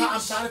 no, I'm Preach.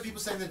 tired of people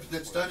saying that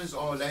stoners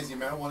are lazy,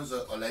 marijuanas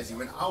are lazy.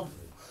 When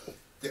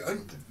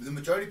the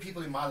majority of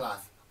people in my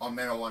life are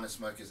marijuana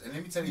smokers, and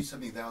let me tell you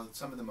something. They are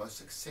some of the most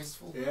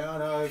successful, Yeah, I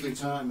know, every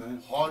time,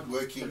 man.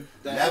 hard-working,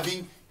 They-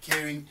 loving,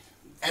 caring,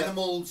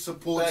 animal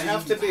supporting. They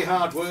have to be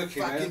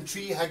hard-working, fucking man.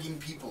 tree-hugging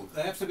people.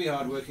 They have to be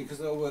hard-working because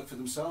they all work for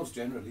themselves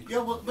generally. Yeah,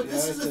 well, but Yeah,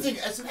 this is the it's thing.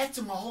 As an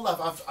actor, my whole life,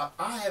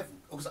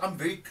 because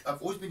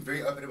I've always been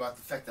very open about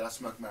the fact that I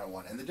smoke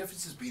marijuana, and the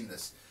difference has been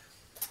this: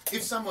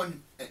 if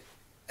someone,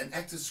 an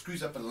actor,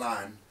 screws up a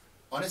line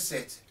on a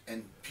set,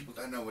 and people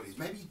don't know what it is,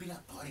 maybe he's been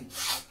out partying,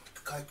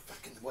 coke,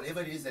 fucking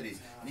whatever it is that is,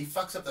 and he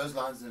fucks up those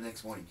lines the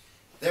next morning,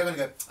 they're gonna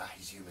go,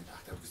 he's human,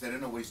 actor, because they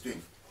don't know what he's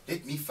doing.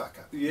 Let me fuck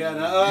up. Yeah,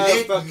 no,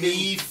 Let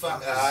me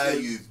fuck up.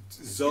 You.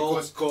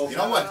 Because, Zolkov. you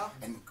know what?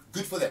 And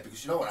good for that,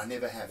 because you know what? I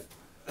never have.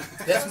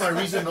 That's my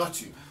reason not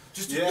to.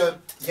 Just to Yeah. go,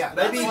 yeah.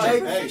 Maybe- That's Hey,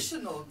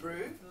 professional,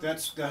 brew.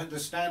 That's the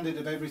standard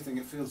of everything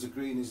at Fields of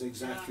Green is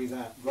exactly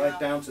that, right Yeah.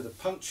 down to the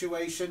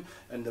punctuation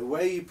and the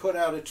way you put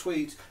out a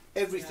tweet.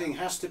 Everything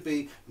has to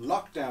be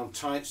locked down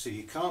tight, so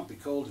you can't be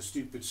called a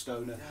stupid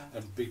stoner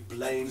and be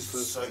blamed for.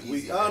 So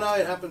easy. Oh no,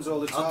 it happens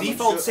all the time. Our I'm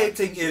default sure-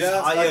 setting is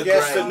Yeah, higher I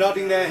guess they're grade.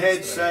 nodding their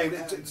heads, saying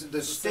it's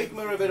the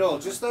stigma of it all.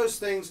 Just those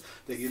things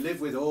that you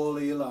live with all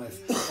of your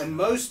life. And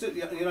most, of,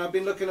 I've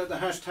been looking at the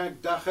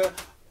hashtag Dacha,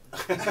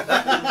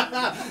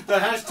 the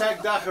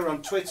hashtag Dacha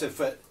on Twitter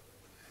for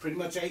pretty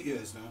much 8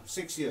 years now,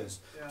 6 years.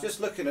 Yeah. Just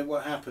looking at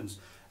what happens,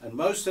 and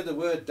most of the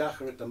word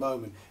Dacha at the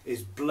moment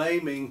is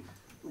blaming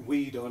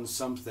weed on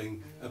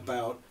something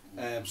about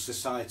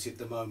society at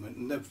the moment.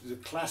 And the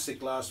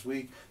classic last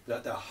week,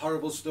 the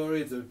horrible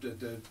story of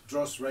the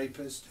Dross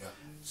rapist. Yeah.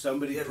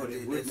 Somebody Yeah, put it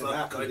let's wouldn't not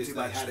have go happened if too they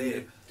much hadn't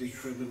there.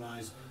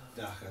 decriminalised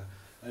Dacha.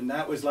 And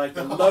that was like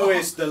the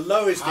lowest it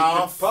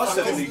How could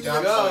possibly fucking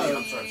dumb go. are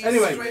you? Sorry.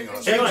 Anyway,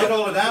 Straight- changing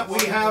all of that,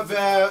 we have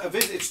a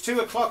visit. It's 2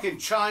 o'clock in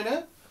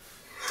China.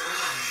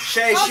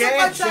 Share, How's it share.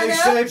 going,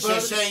 China?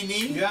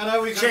 Shashani. Yeah,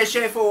 no, we Share, got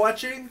share for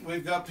watching.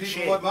 we've got people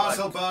Share, like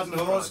Marcel like,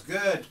 Badenhorst.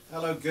 Good,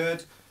 hello,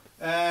 good.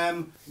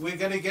 We're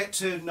going to get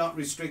to not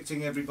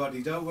restricting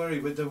everybody. Don't worry,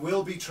 but there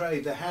will be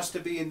trade. There has to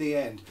be in the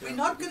end. We're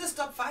not going to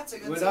stop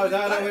fighting No, until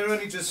no, we vote. we're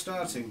only just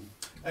starting.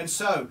 And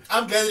so,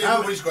 I'm glad that How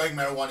everybody's growing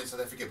marijuana in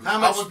South Africa because How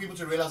I much- want people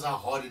to realize how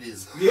hard it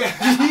is. yeah,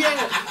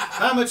 yeah.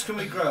 How much can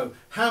we grow?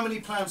 How many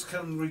plants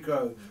can we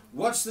grow?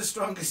 What's the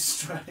strongest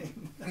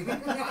strain?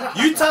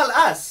 You tell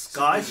us,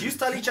 guys. You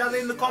tell each other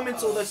in the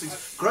comments all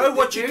this. Grow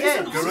what you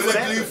can. See what Gorilla Glue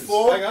happens.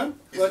 4 Hang on.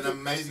 is What- an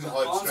amazing The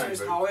hard answer strain. is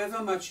bro.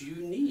 however much you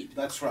need.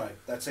 That's right.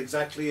 That's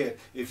exactly it.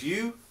 If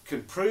you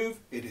can prove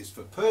it is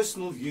for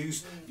personal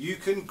use, you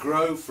can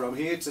grow from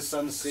here to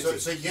Sun City.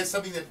 So here's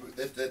something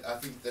that I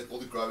think that all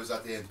the growers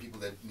out there and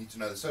people that need to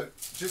know. So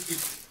just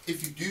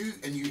if you do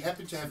and you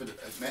happen to have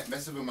a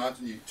massive amount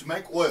in you, to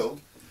make oil,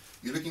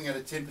 you're looking at a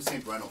 10%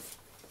 runoff.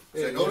 So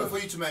Yeah, in order yeah. for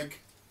you to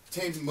make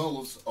 10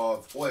 mils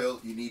of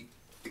oil, you need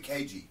a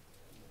kg.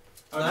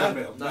 Oh, No,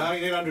 Bill. no. No, you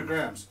need 100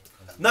 grams.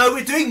 No,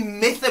 we're doing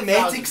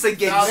mathematics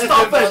again. Thousands,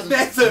 Stop it.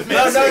 thousands.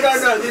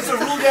 No. There's a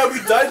rule here. We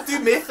don't do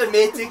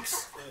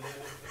mathematics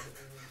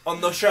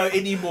on the show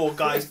anymore,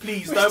 guys.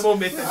 Please, no more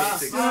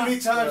mathematics. How many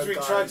times we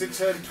tried to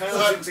turn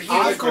pounds into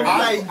I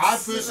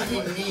kilograms?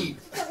 personally need.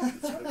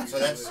 So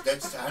that's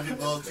 100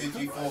 mils, 2,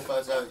 3, 4,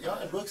 5. So yeah,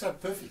 it works out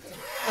perfect.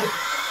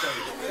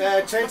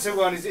 10 to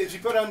 1 is if you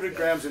put 100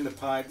 grams in the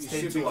pipe, you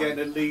 10 should to be 1. getting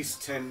at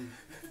least 10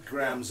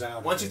 grams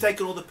out. Once of you've it.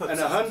 taken all the pips And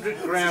out.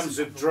 100 grams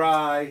of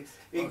dry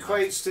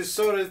equates to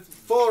sort of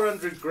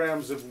 400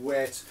 grams of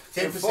wet.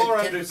 And 10%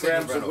 400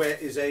 grams of runoff.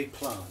 wet is a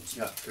plant.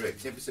 Yeah,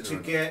 correct. 10% To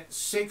runoff. get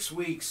 6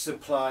 weeks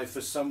supply for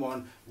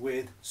someone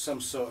with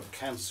some sort of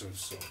cancer of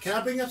sorts. Can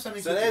I bring up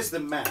something? So quickly? there's the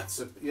maths.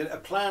 A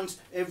plant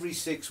every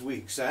 6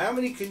 weeks. So how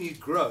many can you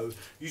grow?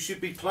 You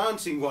should be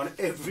planting one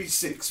every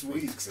 6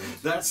 weeks.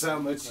 That's how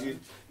much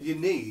you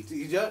need.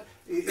 You don't,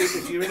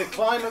 if you're in a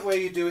climate where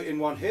you do it in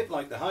one hit,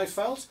 like the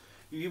Highveld,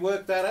 you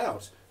work that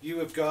out. You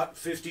have got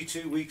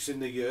 52 weeks in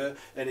the year,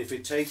 and if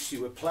it takes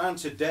you a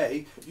plant a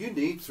day, you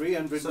need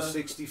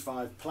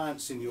 365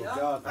 plants in your Yeah.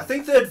 garden. I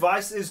think the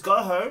advice is go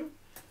home,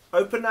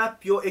 open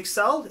up your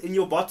Excel in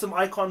your bottom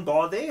icon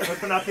bar there.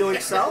 Open up your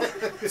Excel.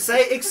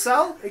 Say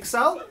Excel,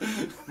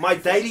 my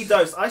daily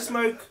dose. I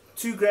smoke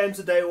 2 grams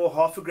a day or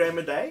half a gram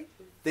a day.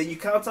 Then you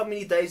count how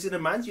many days in a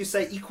month. You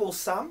say equal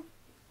sum,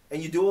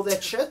 and you do all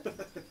that shit.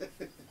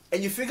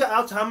 And you figure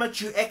out how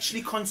much you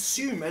actually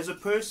consume as a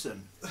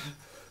person.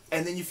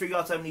 And then you figure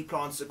out how many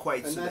plants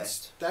equate And to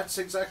that's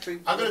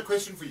exactly. I've got a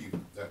question for you.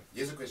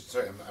 Here's a question.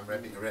 Sorry, I'm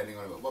rambling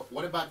on.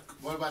 What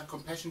about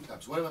compassion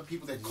clubs? What about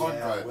people that can't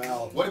Yeah, grow?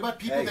 well, What about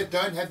people hey. that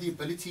don't have the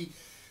ability,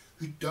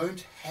 who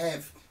don't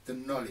have the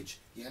knowledge,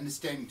 the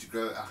understanding to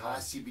grow a high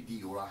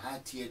CBD or a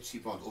high THC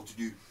plant, or to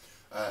do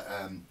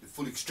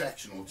full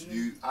extraction, or to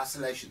do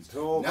isolations? It's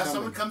all Now coming.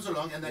 someone comes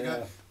along and they Yeah.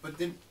 go, but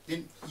then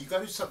you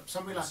go to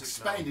somewhere like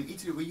Spain and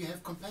Italy where you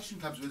have compassion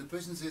clubs where the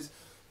person says,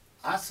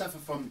 I suffer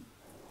from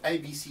A,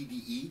 B, C,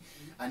 D, E.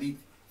 I need,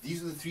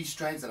 these are the 3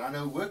 strains that I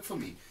know work for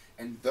me.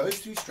 And those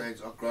 3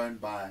 strains are grown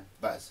by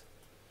Buzz.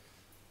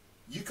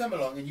 You come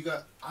along and you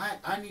go,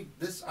 I need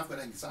this, I've got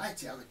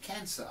anxiety, I've got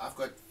cancer, I've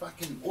got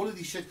fucking all of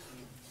these shit.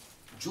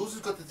 Jules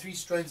has got the 3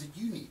 strains that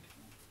you need.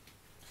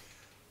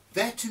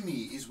 That to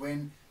me is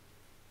when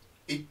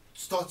it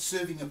starts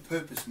serving a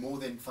purpose more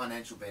than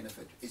financial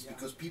benefit. It's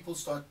because people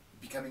start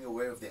becoming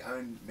aware of their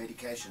own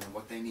medication and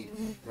what they need.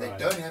 Right.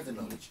 They don't have the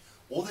knowledge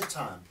or the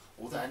time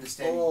or the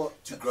understanding Or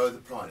to grow the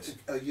plant.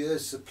 a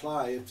year's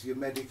supply of your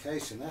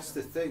medication. That's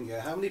the thing.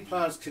 Yeah, how many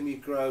plants can you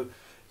grow?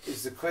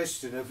 Is the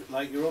question of,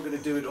 like, you're all going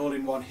to do it all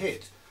in one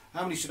hit.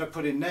 How many should I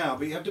put in now?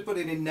 But you have to put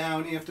it in now,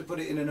 and you have to put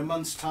it in a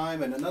month's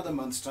time and another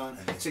month's time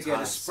And to it's get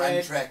a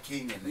spread. sun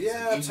tracking, and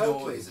Yeah, is it indoor,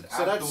 totally. is it So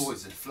that's- outdoor,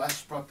 is it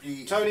flushed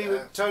properly? Tony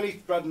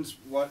Bruddens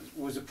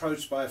was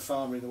approached by a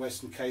farmer in the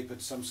Western Cape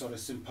at some sort of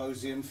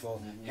symposium for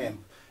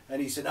hemp,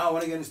 and he said, "Oh, I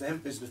want to get into the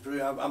hemp business, Brew.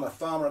 I'm a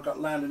farmer. I've got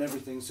land and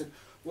everything." He said,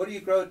 "What do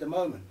you grow at the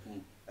moment?"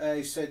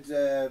 He said,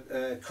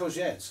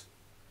 courgettes.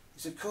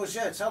 He said,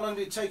 courgettes, how long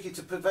did it take you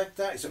to perfect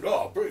that? He said,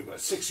 oh, pretty much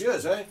 6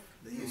 years, eh?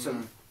 He said,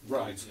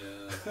 right.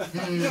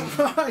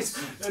 Yeah. Right.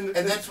 And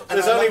that's- there's and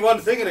I only like- one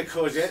thing in a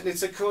courgette, and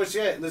it's a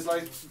courgette, and there's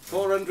like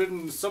 400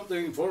 and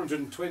something,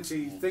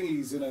 420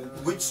 thingies, you know.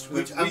 Which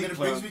I mean, it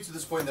brings me to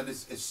this point that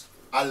is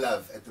I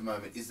love at the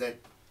moment is that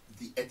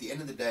at the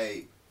end of the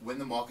day, when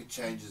the market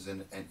changes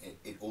and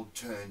it all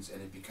turns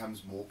and it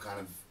becomes more kind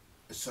of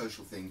a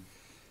social thing,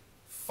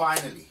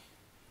 finally,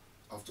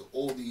 after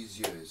all these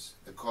years,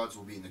 the cards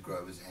will be in the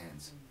grower's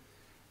hands.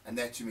 And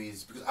that to me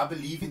is because I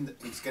believe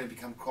it's going to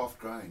become craft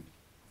growing.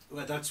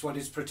 Well, that's what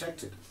is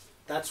protected.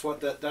 That's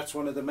what that's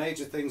one of the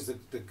major things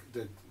that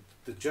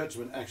the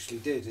judgment actually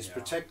did, is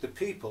protect the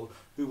people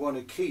who want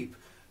to keep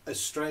a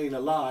strain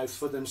alive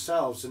for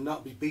themselves and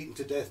not be beaten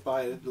to death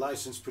by a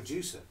licensed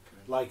producer,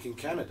 like in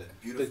Canada.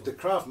 The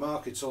craft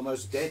market's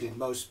almost dead in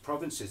most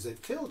provinces.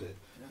 They've killed it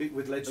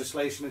with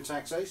legislation and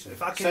taxation.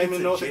 If I can Same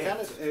in Northern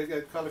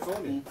interject-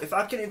 California. If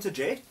I can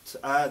interject,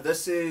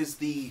 this is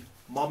the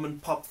mom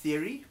and pop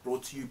theory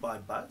brought to you by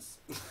Buzz.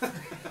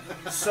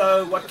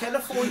 So what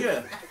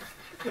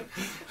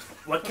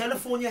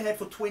California had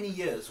for 20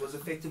 years was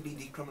effectively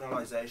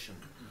decriminalization.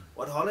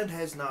 What Holland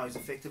has now is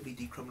effectively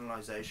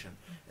decriminalization.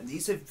 And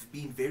these have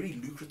been very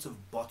lucrative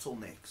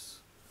bottlenecks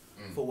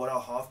for what are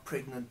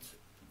half-pregnant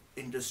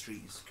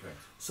industries. Correct.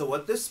 So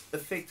what this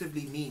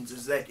effectively means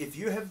is that if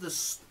you have the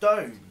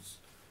stones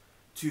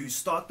to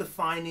start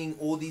defining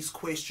all these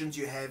questions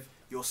you have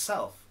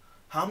yourself,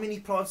 how many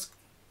plants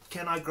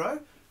can I grow?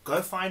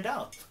 Go find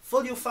out.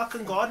 Fill your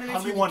fucking garden How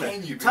if you many want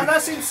can it. you Tell grow?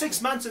 us in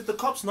 6 months if the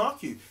cops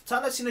knock you.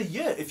 Tell us in a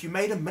year if you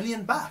made $1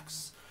 million.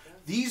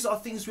 These are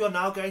things we are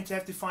now going to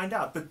have to find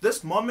out. But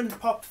this mom and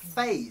pop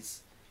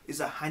phase is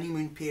a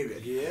honeymoon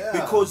period. Yeah.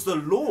 Because the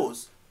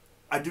laws,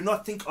 I do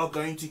not think, are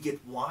going to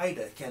get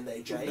wider, can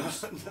they,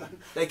 James?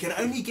 They can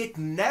only get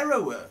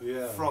narrower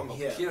from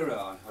here. Clearer,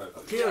 I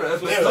hope. Clearer,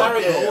 but Yeah,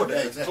 clarity yeah, order. yeah,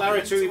 exactly.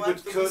 Clarity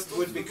That's what the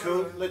would be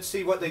cool. were- Let's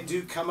see what they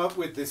do come up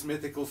with, this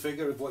mythical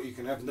figure of what you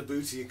can have in the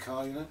boot of your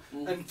car, you know.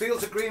 And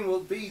Fields of Green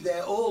will be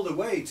there all the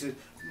way to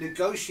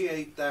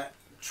negotiate that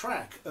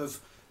track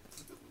of,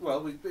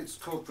 well, it's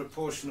called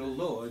proportional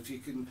law. If you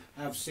can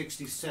have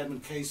 67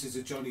 cases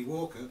of Johnny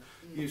Walker,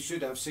 you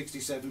should have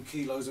 67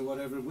 kilos or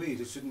whatever weed.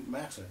 It shouldn't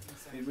matter.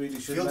 It really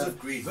shouldn't Fields matter. of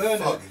green, Vernon,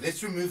 fog.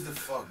 Let's remove the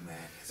fog, man.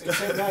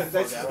 except that-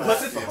 that's- Fog out.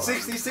 Was it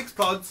 66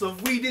 plants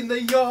of weed in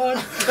the yard?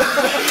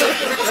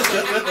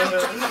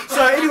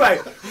 So anyway,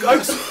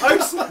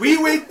 Oaks,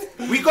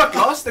 we got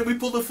lost and we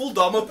pulled a full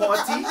Dharma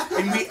party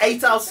and we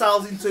ate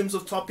ourselves in terms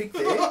of topic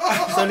there.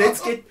 So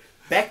let's get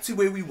back to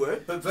where we were.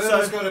 But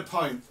Vernon's So, got a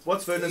point.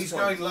 what's Vernon's He's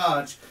point? going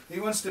large. He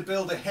wants to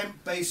build a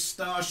hemp-based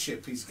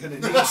starship. He's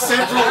going to need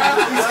several.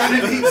 He's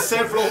going to need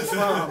several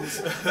farms.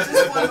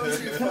 Just 1 or 2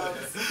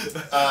 farms.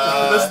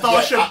 The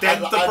Starship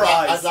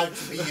Enterprise. I'd like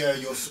to be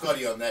your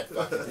Scotty on that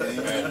fucking thing,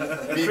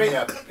 man. Beat me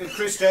up.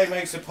 Chris J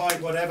makes a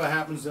point. Whatever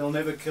happens, they'll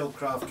never kill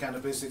craft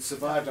cannabis. It's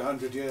survived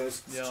 100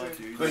 years. Yeah,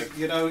 dude. But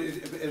you know,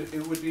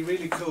 it would be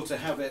really cool to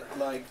have it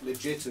like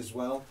legit as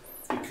well.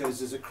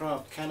 Because as a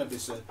craft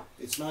cannabiser,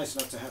 it's nice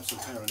not to have some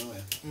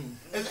paranoia.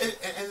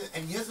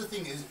 And here's the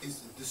thing is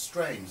the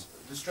strains.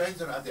 The strains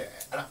that are out there.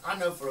 And I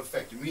know for a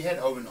fact, and we had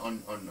Owen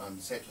on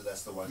set with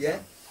us the one Yeah.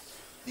 time.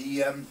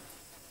 The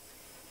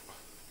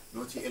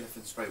Naughty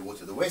Elephant Spray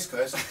Water, the West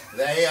Coast,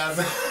 they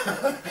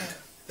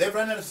they've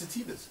run out of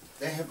sativas.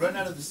 They have run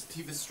out of the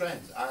sativa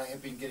strains. I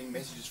have been getting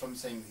messages from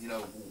saying, you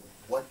know,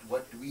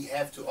 what do we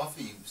have to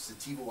offer you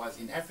sativa wise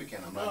in Africa?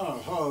 And I'm like,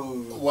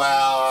 Oh,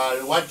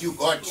 well, what you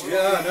got?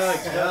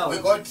 We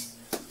got.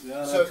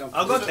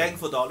 I got dank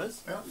for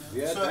dollars.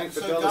 Yeah, so, thanks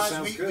for so dollars, guys,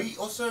 sounds good. we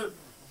also,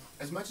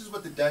 as much as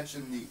what the Dutch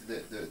and the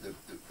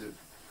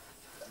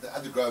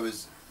other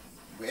growers,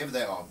 wherever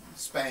they are,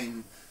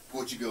 Spain,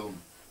 Portugal,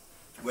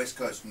 West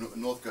Coast,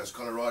 North Coast,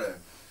 Colorado,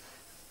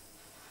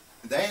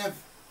 they have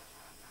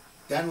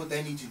done what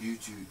they need to do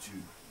to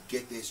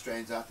get their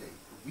strains out there.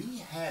 We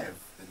have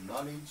the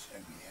knowledge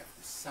and we have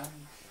the sun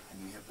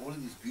and we have all of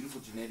these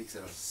beautiful genetics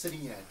that are sitting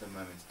here at the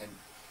moment, and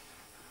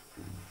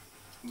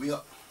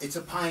it's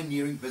a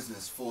pioneering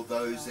business for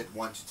those that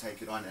want to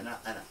take it on,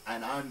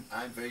 and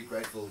I'm very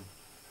grateful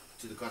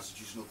to the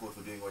Constitutional Court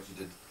for doing what you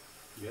did.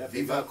 Yeah,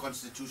 Viva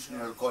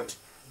Constitutional Court.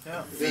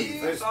 Yeah.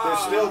 There's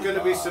still going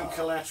to be some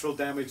collateral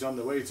damage on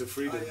the way to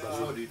freedom.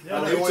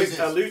 Yeah, there always is.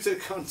 Alluta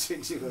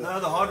continue. No,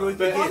 the hard work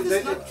But,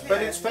 begins.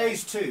 but it's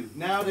phase 2.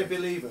 Now they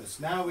believe us.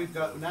 Now we're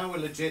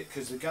legit,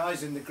 because the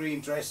guys in the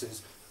green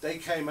dresses, they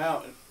came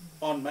out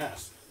en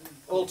masse.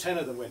 All 10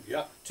 of them went,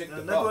 yeah, tick the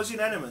That box. was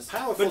unanimous.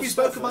 Powerful But we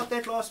spoke stuff, about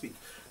that last week.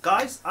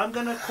 Guys, I'm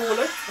going to call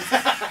it.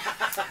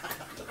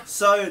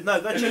 So,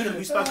 no, go check it.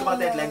 We spoke about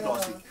that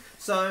last week.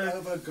 So,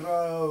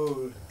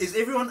 Overgrow. is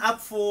everyone up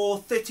for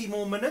 30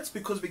 more minutes?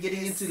 Because we're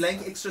getting into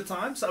length extra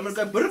time. So I'm going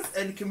to go, brrp,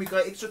 and can we go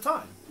extra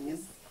time? Yes.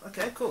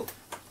 Okay, cool.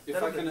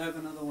 If I can have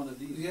another one of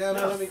these. Yeah,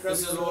 no, let me grab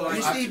This is this all one. I-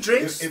 You just need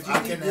drinks? If Do you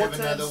I need can have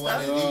water another and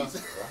one stuff?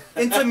 of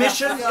these.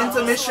 Intermission,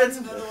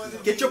 intermission.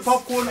 Get your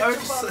popcorn, Get your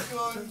Oaks.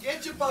 popcorn.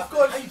 Get your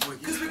popcorn.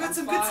 Because we've got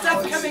some good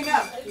stuff coming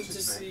up.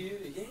 man. see you.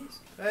 Yes.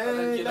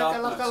 Hey, Get laka,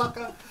 out, laka,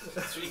 mate.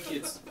 laka. 3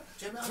 kids.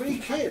 3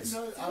 kids.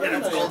 No, I Yeah,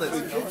 don't it's know. called I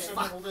it. was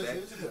Fuck all those that.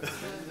 years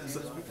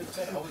ago. We could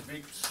chat. I was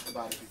very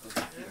about it because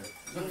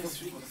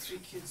No, 3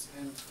 kids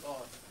and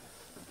God,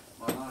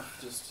 my life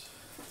just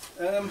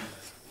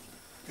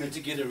had to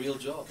get a real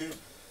job. Good.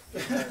 So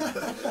to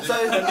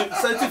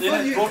Then fill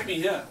it you, brought me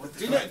here.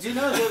 Do you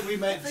know that we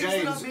met Things that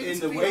are James meant in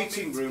to the be are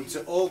waiting meant to room be.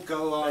 to all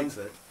go on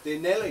the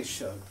Nelly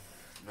show?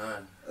 No.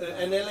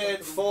 And Nelly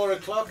at 4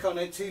 o'clock on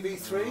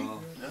TV3, Oh.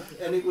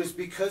 and it was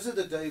because of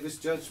the Davis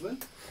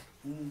judgment.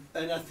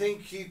 And I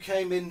think you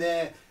came in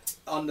there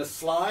on the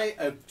fly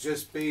of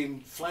just being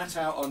flat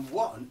out on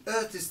what on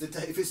earth is the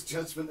Davis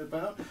judgment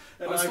about?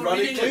 And I was still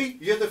reading ironically,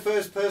 you're the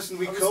first person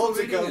we I was called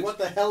still to go, reading it. what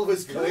the hell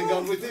was going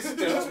on with this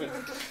judgment?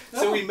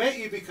 So we met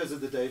you because of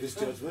the Davis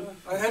judgment.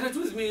 I had it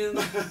with me and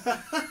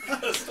I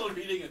was still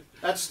reading it.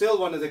 That's still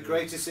one of the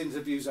greatest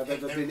interviews I've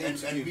ever And- been and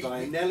interviewed we-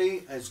 by.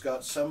 Nelly has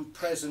got some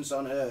presence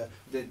on her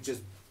that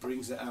just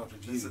brings it out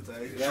of you. Is it,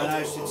 eh? Yeah, no,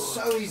 it's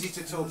so easy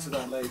to talk to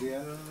that lady.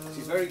 Yeah?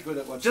 She's very good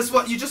at what just she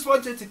what you just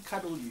wanted to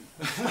cuddle you.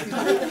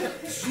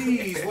 does.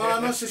 Jeez, well,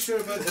 I'm not so sure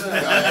about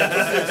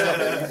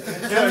that.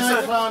 Can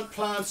I plant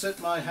plants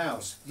at my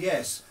house?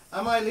 Yes.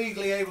 Am I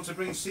legally able to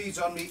bring seeds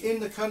on me in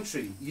the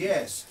country?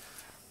 Yes.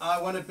 I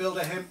want to build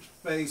a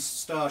hemp-based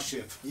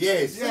starship.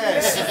 Yes.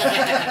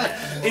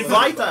 Yes.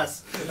 Invite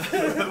us.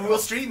 We'll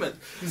stream it.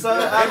 So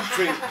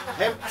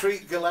Hemp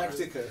Treat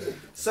Galactica.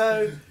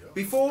 So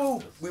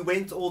before we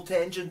went all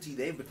tangenty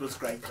there, but it was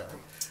great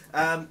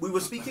though. We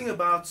were speaking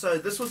about, so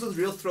this was a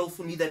real thrill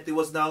for me that there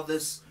was now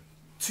this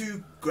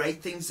 2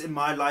 great things in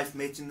my life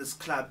met in this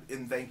club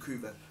in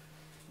Vancouver.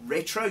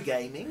 Retro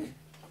gaming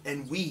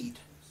and weed.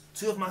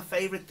 2 of my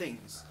favorite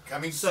things.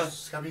 Coming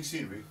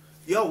soon, Rick.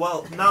 Yeah,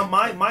 well, now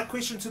my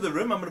question to the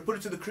room, I'm going to put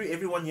it to the crew,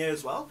 everyone here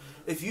as well.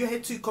 If you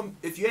had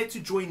to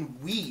join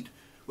weed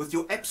with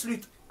your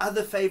absolute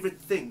other favorite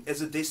thing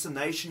as a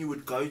destination you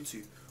would go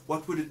to,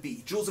 what would it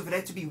be? Jules, if it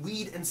had to be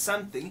weed and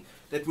something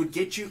that would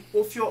get you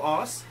off your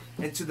ass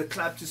and to the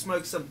club to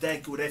smoke some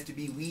dank, it would have to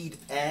be weed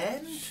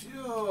and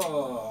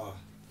Sure.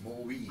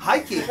 More weed.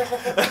 hiking.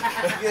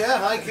 Yeah,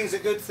 hiking's a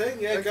good thing.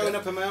 Yeah, going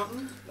up a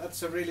mountain.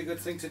 That's a really good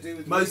thing to do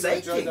with music. I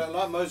enjoyed Mosaicing. that a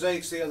lot.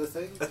 Mosaic's the other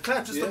thing. A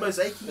club, just Yeah. a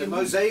mosaic. The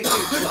mosaicing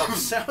club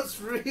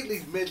sounds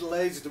really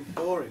middle-aged and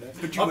boring. Eh?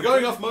 But you I'm would-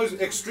 going off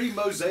extreme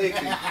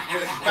mosaicing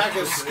with a bag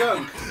of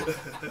skunk.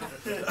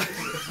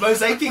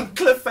 Mosaicing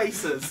cliff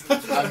faces.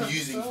 I'm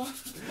using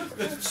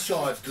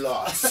shard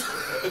glass.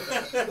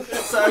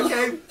 So,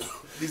 okay.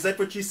 Is that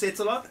what you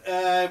settle on?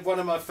 One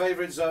of my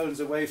favourite zones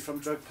away from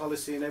drug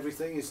policy and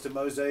everything is to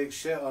mosaic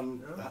shit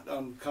on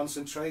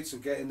concentrates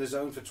and get in the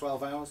zone for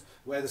 12 hours,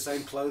 wear the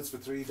same clothes for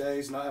 3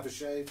 days, not have a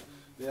shave.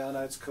 Yeah, I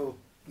know, it's cool.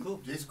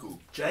 Cool. Yes, cool.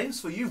 James,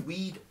 for you,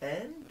 weed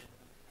and?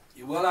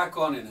 Well, I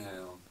can't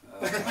inhale.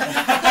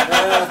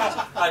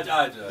 I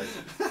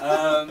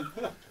don't.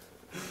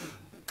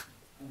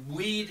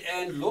 Weed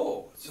and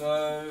law.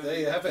 So There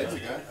you have it. There we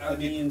go. I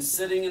mean,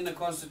 sitting in the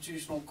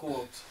Constitutional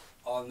Court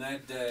on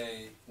that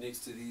day next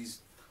to these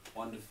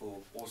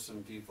wonderful,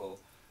 awesome people,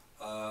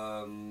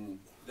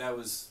 that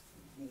was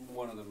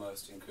one of the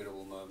most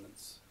incredible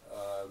moments.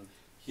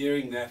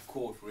 Hearing that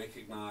court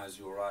recognize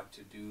your right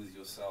to do with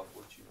yourself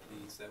what you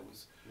please, that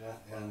was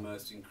one of the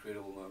most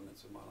incredible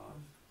moments of my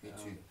life. Me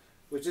too.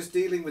 We're just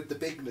dealing with the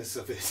bigness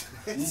of it.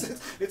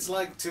 It's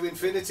like to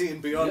infinity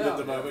and beyond at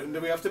the Yeah. moment,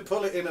 and we have to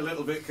pull it in a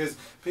little bit because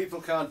people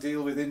can't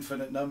deal with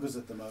infinite numbers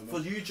at the moment. For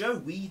you, Joe,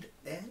 weed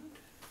and?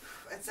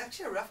 It's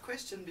actually a rough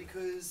question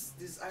because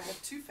I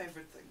have 2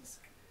 favorite things,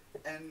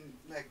 and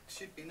like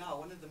shoot me now,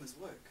 one of them is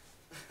work.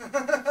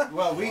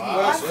 Well, we Wow.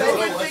 My work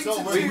favorite well. thing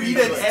to Weed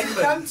do and is to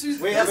admin. come to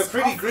We have a this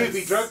pretty office.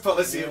 groovy drug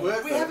policy at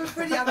work. We though. have a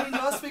pretty, I mean,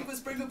 last week was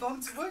bring a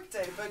bomb to work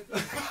day, but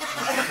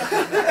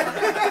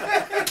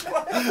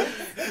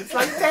It's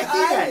like tacky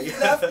I day.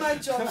 love my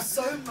job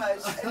so much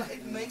and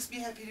it makes me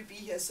happy to be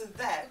here, so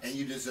that And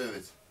you deserve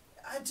it.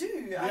 I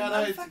do. Yeah,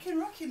 I'm no, fucking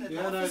rocking it.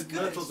 Yeah, Life no, is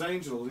good. Myrtle's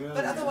angel. Yeah.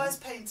 But otherwise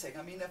painting.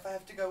 I mean, if I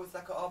have to go with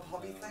like a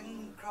hobby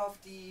thing,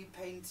 crafty,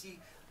 painty,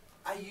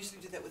 I usually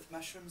do that with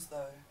mushrooms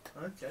though.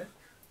 Okay.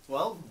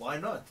 Well, why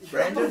not?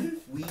 Brandon,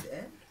 weed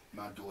and?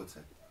 My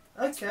daughter.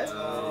 Okay. Big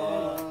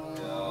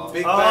Oh,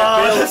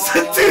 bad Bill.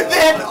 listen to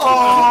that!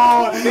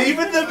 Oh,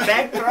 even the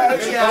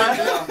background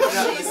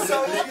here. She's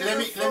so Let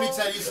me beautiful.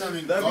 tell you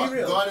something. That'd be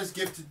real. God has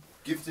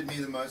gifted me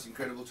the most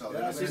incredible child. Yeah,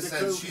 And I'm she's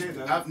gonna a say cool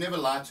kid, huh? I've never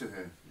lied to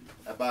her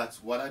about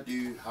what I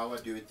do, how I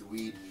do it, the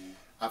weed.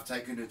 I've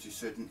taken her to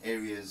certain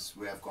areas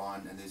where I've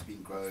gone and there's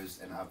been grows,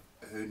 and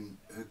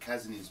her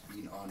cousin has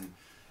been on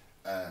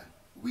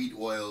weed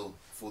oil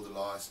for the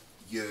last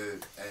year,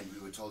 and we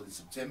were told in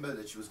September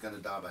that she was going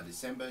to die by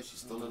December.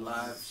 She's still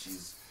alive.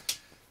 She's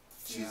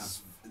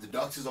the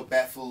doctors are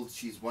baffled.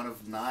 She's one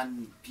of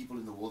 9 people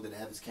in the world that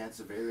have this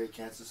cancer, very rare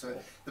cancer. So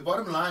the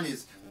bottom line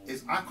is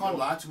I can't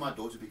lie to my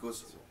daughter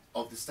because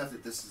of the stuff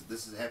that this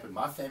has happened.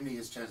 My family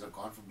has changed. I've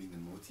gone from being a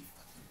naughty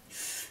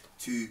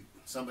to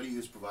somebody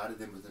who's provided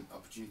them with an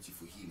opportunity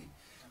for healing.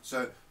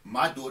 So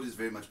my daughter is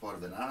very much part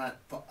of that. And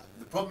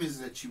the problem is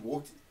that she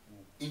walked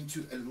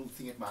into a little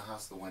thing at my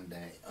house the one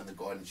day on the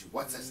garden. She,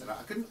 what's this? And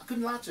I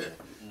couldn't lie to her.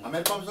 I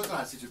made promise not to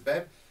lie. I said to her,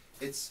 babe,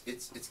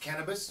 it's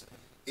cannabis.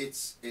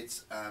 It's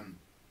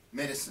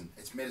medicine.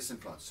 It's medicine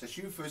plants. So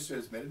she refers to it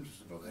as medicine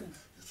plants.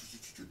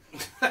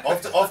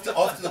 After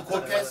the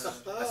court case,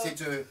 I said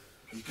to her,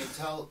 you can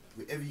tell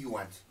whoever you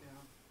want.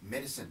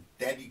 Medicine.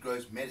 Daddy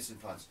grows medicine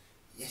plants.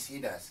 Yes, he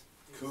does.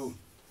 Cool.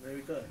 There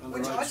we go.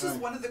 Which answers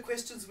one of the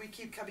questions we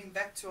keep coming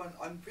back to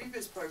on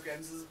previous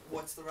programs is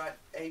what's the right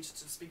age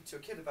to speak to a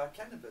kid about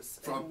cannabis?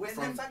 And when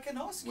they fucking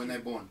ask you. When they're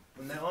born.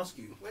 When they ask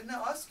you. When they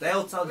ask you.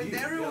 They'll tell when you.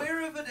 When they're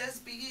aware of it as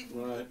being,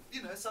 right.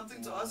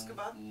 Something to ask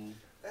about,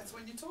 that's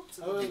when you talk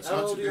to them.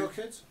 How old are your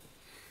kids?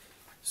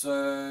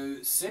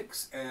 So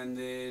 6, and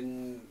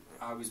then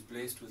I was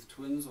blessed with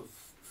twins of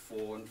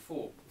 4 and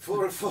 4.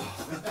 4 and 4.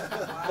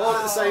 All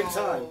at the same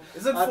time.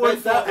 Isn't I 4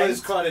 and bet 4 that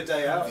was quite a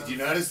day out. Did you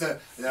notice that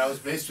I was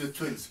blessed with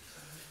twins?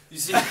 You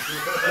see,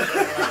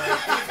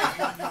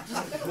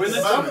 when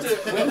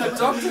the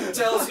doctor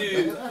tells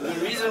you the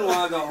reason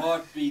why the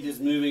heartbeat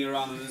is moving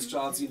around and this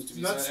child seems to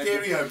be Not so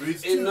stereo, active, but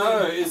it's two.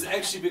 no, it's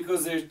actually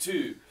because there are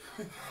 2.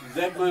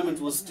 That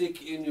moment will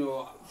stick in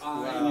your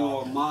in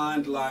your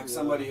mind like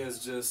somebody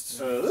has just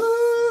fired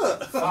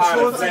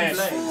a flash,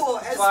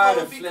 fired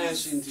a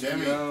flash into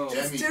Jamie, you.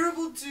 It's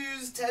terrible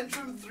 2s,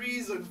 tantrum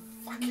 3s, and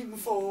fucking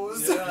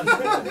 4s.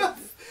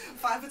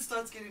 5 it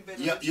starts getting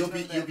better. Yeah, you'll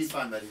be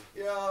fine, buddy.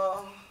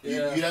 Yeah.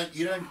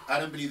 You don't. I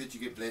don't believe that you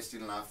get blessed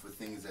in life with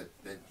things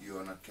that you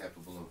are not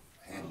capable of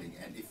handling,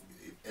 and if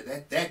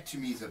that to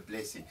me is a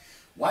blessing.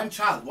 One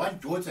child, one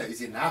daughter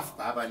is enough,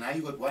 Baba. Now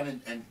you got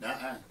one, and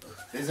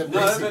there's a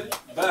blessing.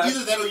 But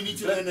either that or you need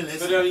to learn a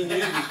lesson. But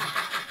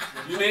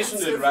you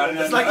mentioned it, right? And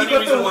It's the like only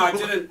reason why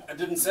I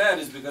didn't say it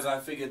is because I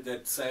figured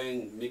that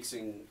saying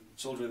mixing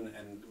children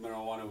and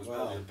marijuana was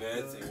probably a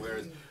bad thing.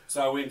 Whereas,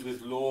 so I went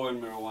with law and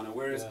marijuana.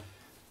 Whereas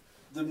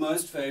the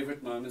most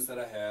favorite moments that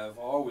I have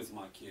are with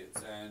my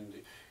kids,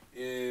 and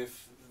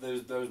if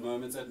there's those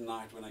moments at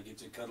night when I get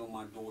to cuddle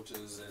my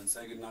daughters and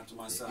say goodnight to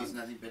my son. There's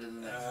nothing better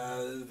than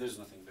that. There's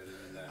nothing better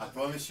than that. I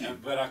promise you.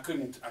 But I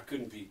couldn't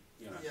be,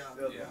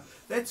 Yeah.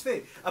 That's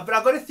fair. But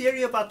I've got a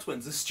theory about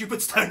twins, a stupid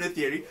stoner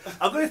theory.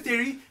 I've got a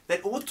theory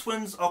that all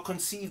twins are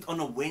conceived on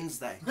a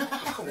Wednesday.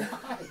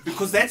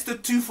 Because that's the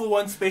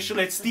 2-for-1 special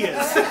at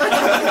Steers.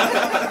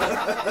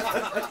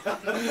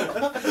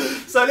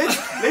 So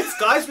let's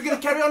guys, we're going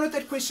to carry on with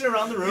that question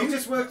around the room. You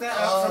just work that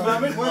out for a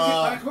moment, work it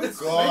backwards.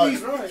 God. Maybe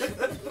he's right.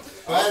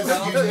 Baz,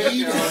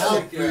 you need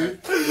help,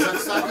 dude.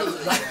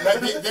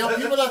 There are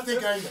people out there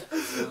going,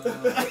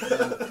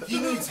 he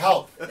needs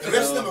help. The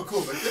rest of them are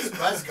cool, but this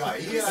Baz guy,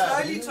 He's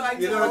slowly trying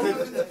to hold him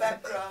in the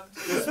background.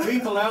 There's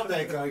people out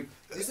there going,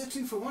 is there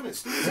 2-for-1 at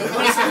Steve's?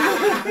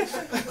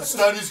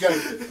 Stoners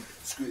going,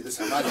 screw this,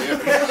 I'm not here.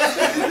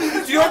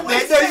 Do you know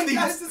what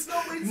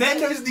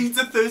Nando's needs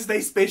a Thursday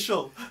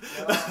special.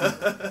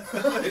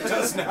 It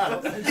does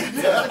now.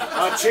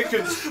 Our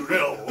chicken's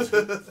grilled.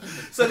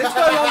 So let's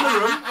go around the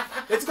room.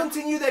 Let's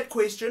continue that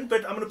question,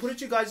 but I'm going to put it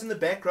to you guys in the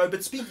back row,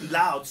 but speak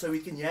loud so we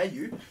can hear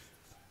you.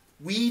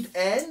 Weed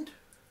and?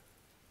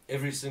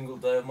 Every single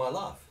day of my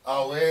life.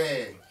 Oh,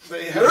 hey.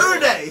 Every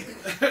day.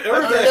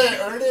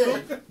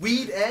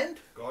 Weed and?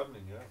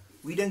 Gardening, yeah.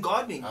 Weed and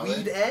gardening. Oh,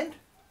 Weed and?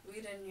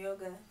 Weed and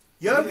yoga.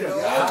 Yoga.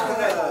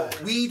 Yeah.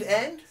 Weed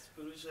and?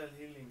 Spiritual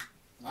healing.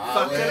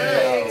 Fucking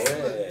hey.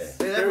 hey.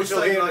 That was so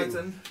Spiritual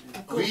enlightened.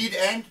 Weed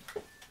and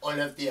all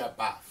of the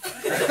above.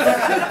 So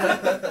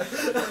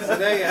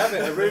there you have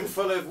it, a room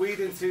full of weed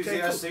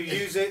enthusiasts who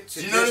use it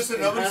to Did you notice just that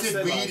nobody enhance said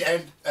their weed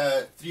life?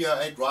 and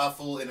 308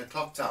 rifle in a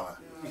clock tower?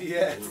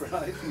 Yeah,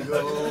 right.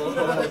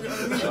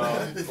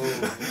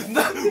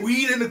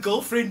 Weed and a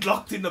girlfriend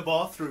locked in the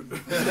bathroom.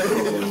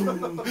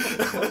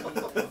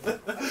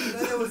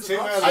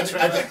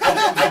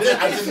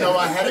 I didn't know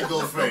I had a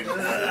girlfriend.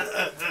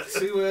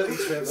 Too early,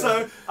 Trevor.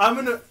 So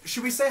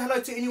should we say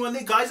hello to anyone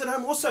there? Guys at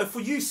home also, for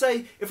you,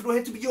 say, if it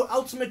had to be your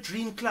ultimate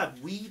dream club,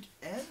 weed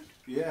and?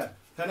 Yeah.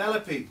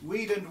 Penelope,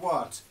 weed and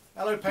what?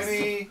 Hello,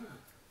 Penny.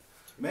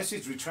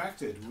 Message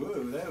retracted.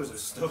 Whoa, there was a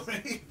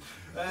story.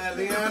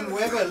 Leanne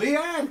Weber.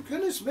 Leanne,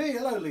 goodness me.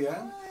 Hello,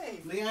 Leanne. Hi.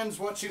 Leanne's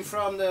watching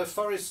from the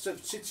forest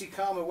of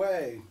Tsitsikamma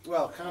Way.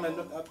 Well, kind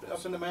of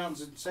up in the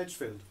mountains in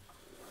Sedgefield.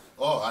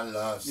 Oh, I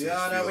love Sedgefield.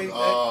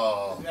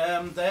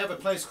 Yeah, no, They they have a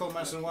place called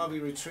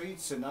Masanwabi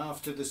Retreats, and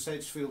after the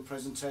Sedgefield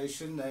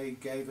presentation, they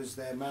gave us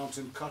their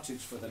mountain cottage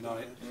for the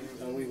night,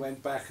 and we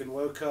went back and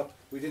woke up.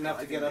 We didn't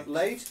have to get up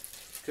late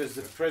because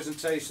the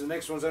presentation, the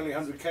next one's only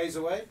 100 k's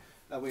away,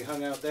 and we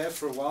hung out there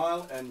for a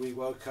while, and we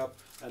woke up,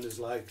 and there's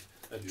like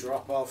a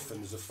drop off, and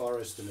there's a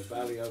forest and a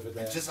valley over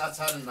there. And just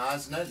outside of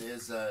Knysna,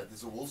 there's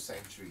a wolf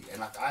sanctuary, and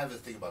like I have a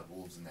thing about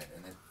wolves and that,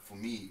 for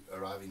me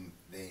arriving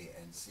there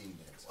and seeing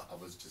that, I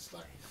was just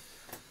like,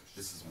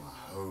 this is my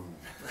home.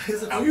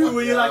 Is it you?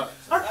 Were you like,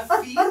 I've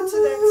been to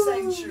that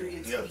sanctuary.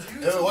 It's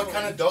beautiful. What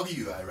kind of dog are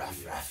you?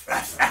 Ruff, ruff,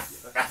 ruff,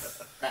 ruff,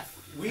 ruff,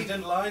 ruff. Weed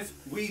and life,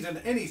 weed and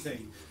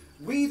anything.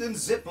 Weed and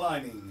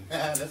ziplining.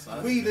 That's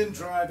nice. Weed and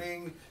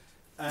driving.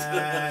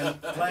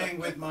 And playing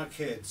with my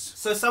kids.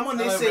 so someone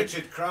there Hello, said,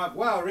 Richard Crab.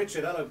 Wow,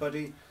 Richard, hello,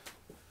 buddy.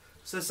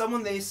 So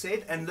someone there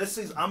said, and this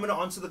is, I'm going to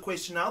answer the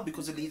question now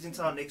because it leads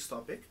into our next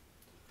topic.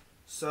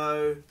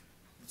 So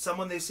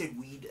someone there said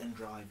weed and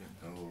driving.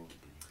 Oh.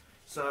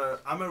 So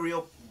I'm a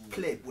real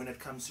pleb when it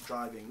comes to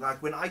driving.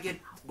 Like when I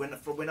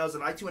was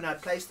at IT, when I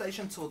had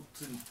PlayStation till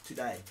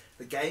today,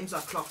 the games I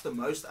clocked the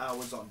most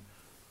hours on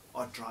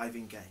are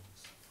driving games.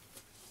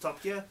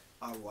 Top Gear,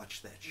 I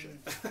watch that shit.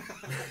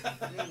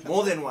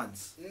 More than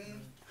once.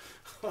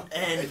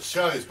 And It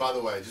shows, by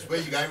the way, just where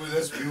you're going with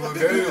this. We were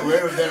very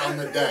aware of that on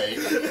the day.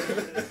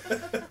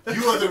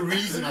 You are the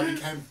reason I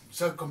became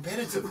so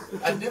competitive.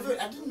 I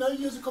didn't know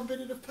you was a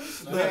competitive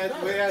person. We had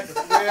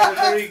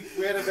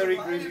a very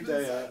groovy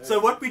day. so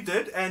what we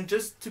did, and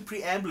just to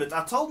preamble it,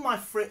 I told my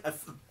a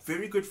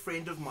very good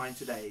friend of mine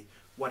today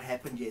what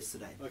happened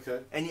yesterday. Okay.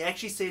 And he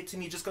actually said to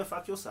me, just go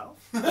fuck yourself.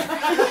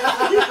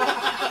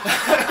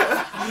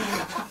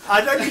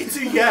 I don't need to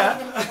hear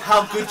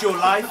how good your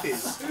life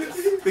is.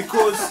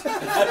 Because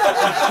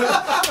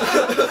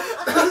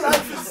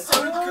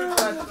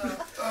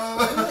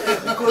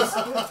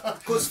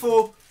because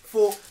for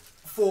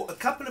a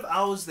couple of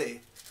hours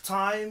there,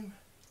 time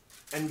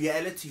and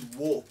reality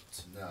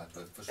warped. No,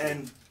 but for sure.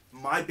 And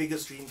my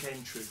biggest dream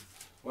came true.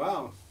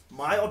 Wow.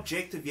 My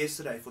objective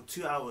yesterday for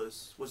 2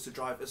 hours was to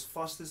drive as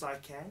fast as I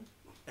can,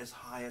 as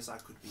high as I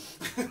could be.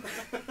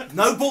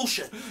 No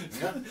bullshit.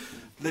 Yeah.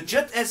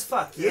 Legit as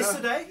fuck. Yeah.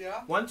 Yesterday,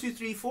 Yeah. 1, 2,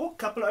 3, 4,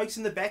 couple of oaks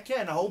in the back here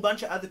and a whole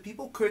bunch of other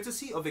people,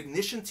 courtesy of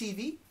Ignition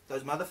TV.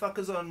 Those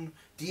motherfuckers on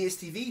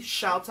DSTV,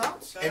 shout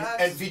out.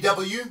 And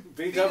VW?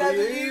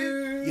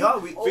 VW. Yeah,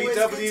 we Always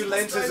good VW to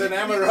lent the us an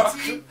Australian Amarok,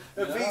 community.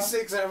 a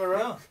V6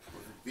 Amarok.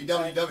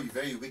 VW,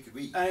 very wicked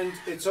weed. And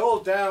it's all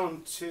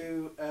down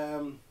to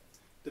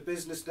the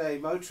Business Day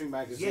Motoring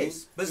magazine.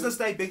 Yes, Business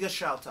Day, biggest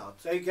shout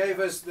out. They gave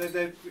us,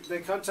 they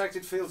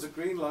contacted Fields of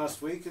Green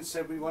last week and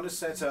said we want to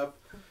set up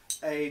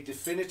a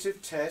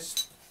definitive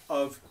test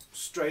of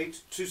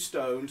straight to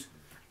stoned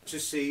to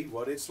see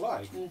what it's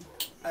like.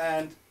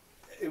 And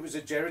it was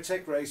a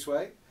Geritech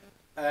Raceway,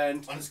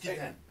 and On a skid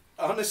pan.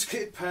 on a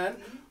skid pan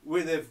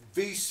with a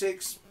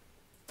V6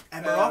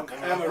 Amarok.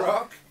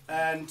 Amarok,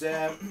 and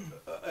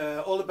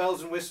all the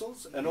bells and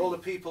whistles, and all the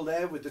people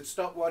there with the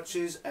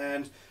stopwatches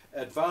and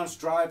advanced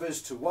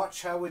drivers to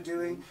watch how we're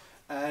doing,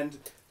 and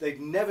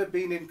they'd never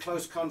been in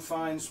close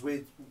confines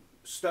with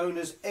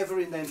stoners ever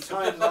in their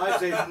entire lives.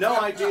 They had no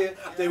idea.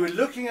 They were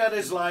looking at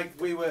us like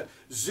we were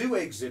zoo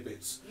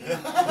exhibits.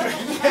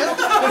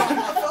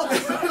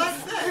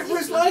 It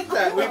was like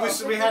that.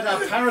 We had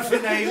our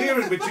paraphernalia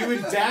and we're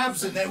doing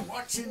dabs, and they're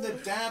watching the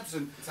dabs,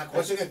 and It's like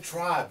watching a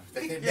tribe.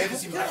 They've never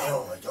seen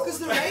like, Because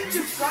the range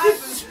of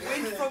drivers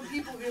went from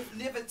people who have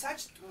never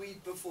touched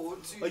weed before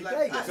to Like,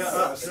 like play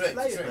us. it,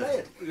 play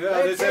it.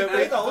 yeah,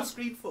 Play the whole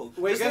screen full.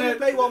 We're Just let gonna it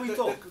play while we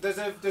talk. There's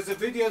a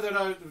video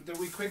that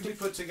we quickly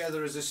put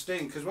together as a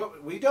sting, because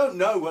we don't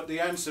know what the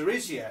answer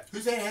is yet.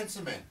 Who's that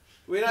handsome man?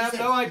 We have Who's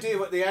no that? idea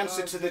what the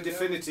answer to the yeah.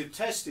 definitive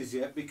test is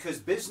yet, because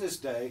Business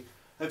Day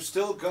have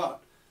still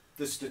got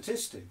the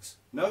statistics.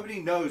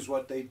 Nobody knows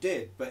what they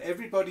did, but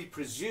everybody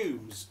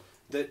presumes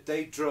that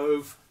they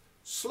drove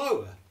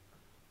slower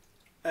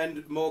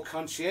and more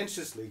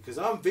conscientiously, because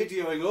I'm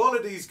videoing all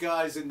of these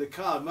guys in the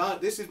car.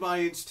 This is my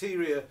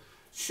interior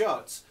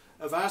shots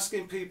of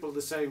asking people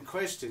the same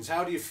questions.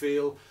 How do you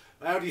feel?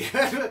 How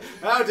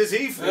does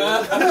he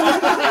feel?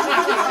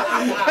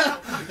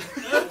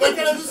 Wait,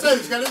 can I just say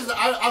this?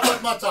 I've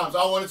got my times.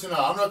 I wanted to know.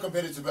 I'm not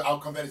competitive, but I'm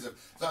competitive.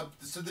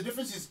 So the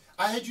difference is,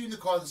 I had you in the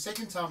car the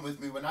second time with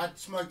me when I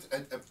smoked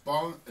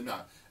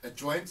a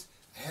joint.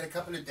 I had a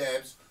couple of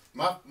dabs.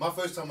 My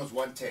first time was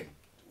 1:10,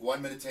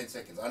 1 minute 10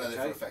 seconds. I know that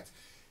for a fact.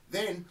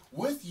 Then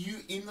with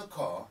you in the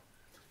car,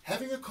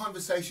 having a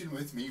conversation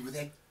with me with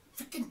that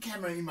freaking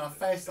camera in my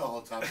face the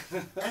whole time,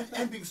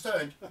 and being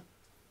stoned,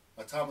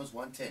 my time was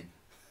 1:10.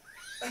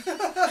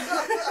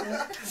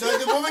 So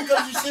the woman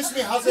comes and says to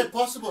me, how's that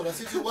possible? I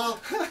said to her, well,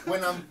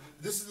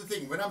 this is the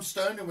thing, when I'm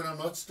stoned and when I'm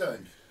not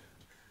stoned,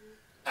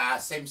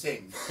 same.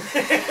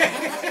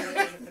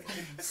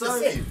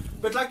 So,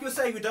 but like you were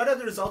saying, we don't have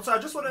the results. So I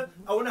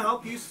want to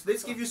help you.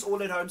 Let's give you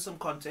all at home some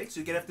context.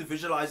 You're gonna have to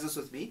visualize this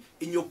with me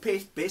in your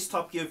best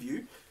Top Gear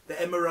view. The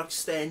Amarok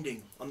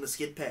standing on the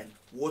skid pan,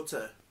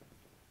 water,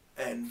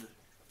 and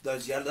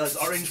those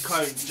orange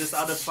cones just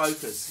out of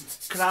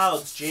focus.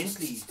 Clouds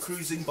gently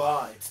cruising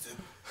by.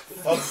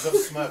 Fogs of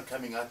smoke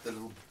coming out the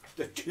little...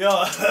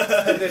 Yeah.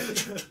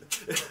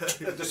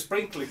 The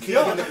sprinkler keeping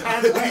Yeah. the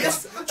pan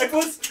Yes, it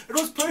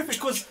was perfect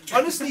because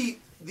honestly,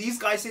 these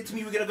guys said to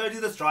me, we're going to go do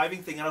this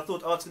driving thing, and I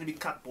thought, it's going to be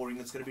cut boring,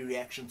 it's going to be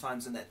reaction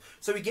times and that.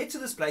 So we get to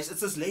this place,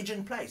 it's this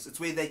legend place, it's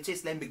where they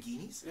test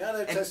Lamborghinis, Yeah,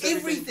 they've and tested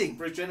everything.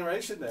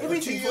 regeneration there.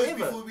 Everything 2 years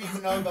forever. before we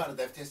even know about it,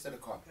 they've tested a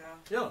car.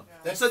 Yeah.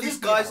 That's So these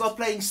guys are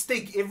playing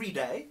Stig every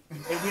day,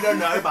 and we don't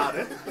know about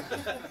it.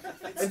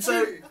 And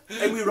so,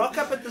 and we rock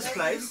up at this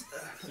place.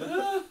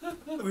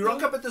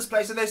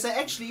 And they say,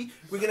 actually,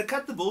 we're going to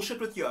cut the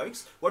bullshit with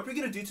yokes. What we're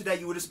going to do today,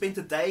 you would have spent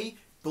a day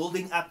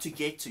building up to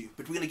get to,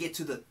 but we're going to get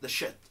to the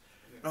shit.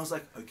 And I was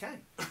like, okay.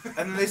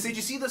 And then they said,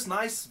 you see this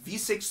nice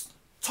V6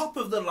 top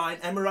of the line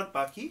Amarok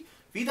Bucky,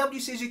 VW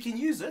says you can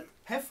use it.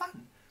 Have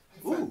fun.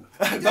 Ooh,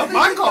 VW not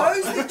my car.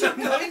 knows that you're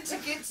going to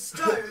get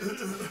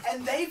stoned,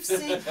 and they've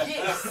said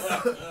yes.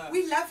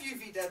 We love you,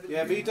 VW.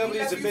 Yeah, VW we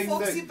is love a you, big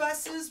Foxy thing.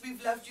 buses.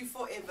 We've loved you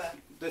forever.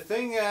 The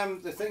thing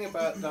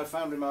about that I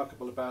found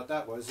remarkable about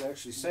that was they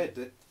actually said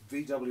that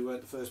VW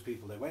weren't the first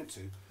people they went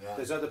to. Yeah.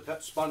 There's other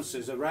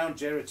sponsors around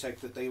Geritech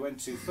that they went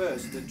to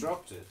first that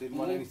dropped it, didn't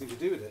want anything to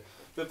do with it.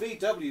 But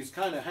VW's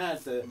kind of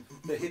had the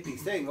hippie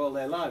thing all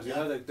their lives, you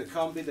know, the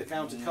combi, the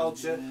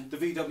counterculture, the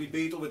VW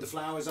Beetle with the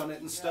flowers on it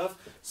and stuff.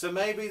 So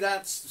maybe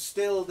that's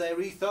still their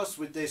ethos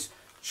with this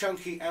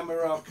chunky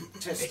Amarok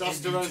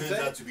testosterone turns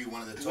thing. out to be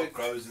one of the top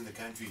growers in the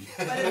country.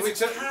 But And we it's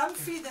took-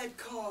 comfy, that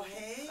car,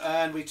 hey?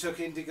 And we took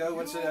Indigo,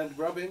 and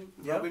Robin.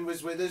 Yeah. Robin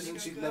was with us, and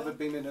Indigo she'd girl. never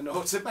been in an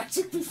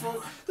automatic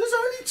before. There's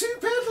only 2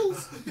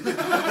 pedals.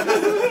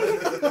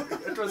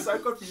 It was so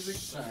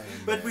confusing.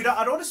 But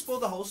I don't want to spoil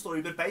the whole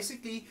story, but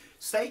basically,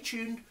 stay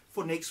tuned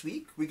for next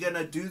week. We're going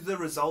to do the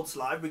results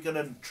live. We're going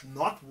to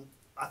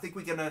I think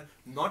we're going to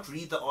not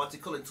read the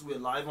article until we're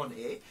live on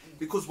air.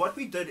 Because what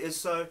we did is,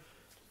 so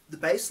the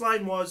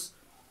baseline was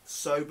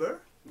sober.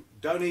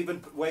 Don't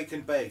even wake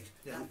and bake.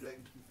 Yeah.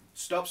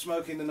 Stop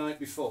smoking the night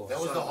before. That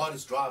was the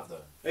hardest drive,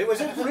 though. It was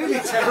a really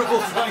terrible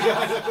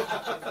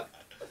drive.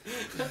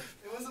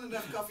 There wasn't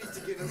enough coffee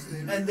to give us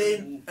then. And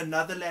then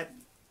another lap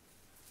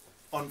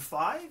on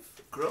 5,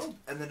 grilled,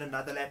 and then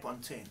another lap on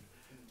 10.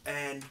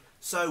 And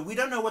so we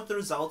don't know what the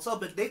results are,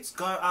 but let's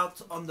go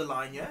out on the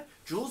line here.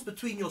 Jules,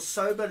 between your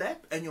sober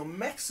lap and your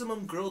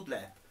maximum grilled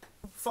lap,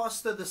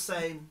 faster the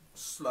same,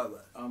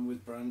 slower. I'm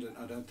with Brandon.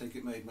 I don't think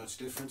it made much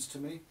difference to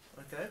me.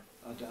 Okay?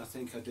 I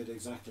think I did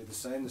exactly the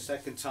same. The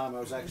second time I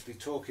was actually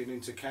talking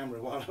into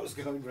camera while I was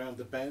going round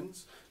the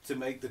bends to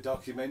make the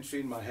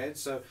documentary in my head.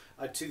 So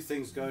I had 2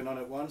 things going on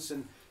at once,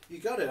 and you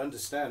got to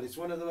understand, it's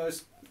one of the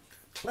most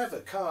clever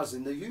cars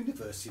in the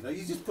universe, you know.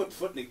 You just put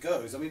foot and it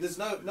goes. I mean, there's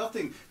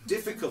nothing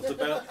difficult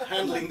about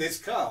handling this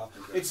car.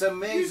 It's an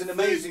amazing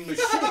machine,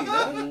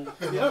 huh?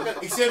 You're not gonna,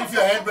 Except if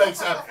your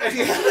handbrake's up.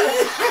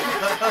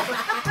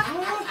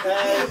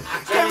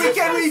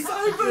 Can we?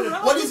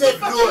 What is that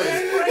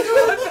noise?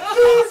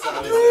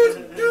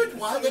 Dude,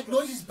 why that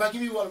noise is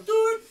bugging me while I'm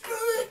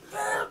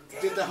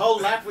did the whole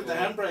lap with the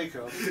handbrake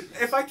on.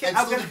 If I can, And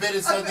I'm still gonna, be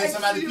better so than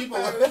some other people.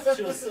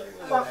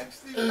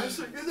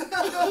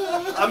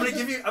 I'm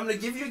gonna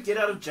give you a get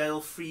out of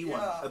jail free one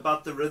Yeah.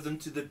 about the rhythm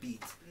to the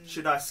beat.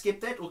 Should I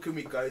skip that, or can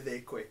we go there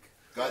quick?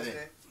 Go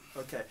there.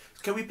 Okay.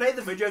 Can we play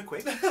the video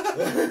quick?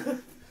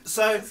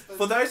 So,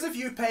 for those of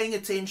you paying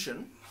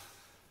attention,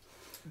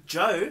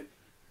 Joe,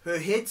 her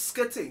head's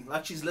skitting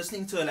like she's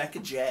listening to a lacquer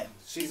jam.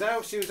 She was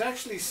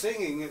actually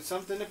singing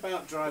something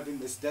about driving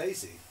this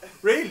Daisy.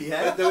 Really, But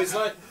eh? there was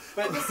like,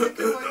 but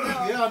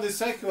yeah, on the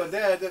second one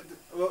there,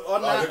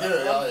 on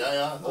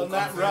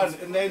that run,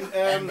 and then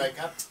Handbrake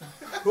up.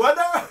 What?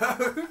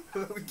 No!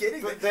 We're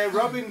getting but it. there,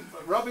 Robin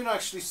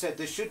actually said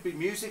there should be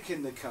music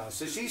in the car,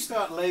 so she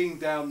started laying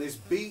down this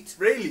beat,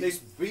 Really? this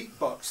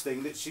beatbox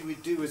thing that she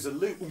would do as a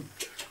loop.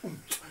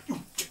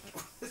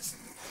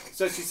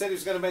 So she said it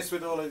was going to mess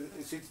with all of.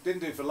 She didn't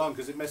do it for long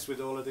because it messed with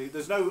all of the.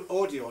 There's no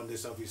audio on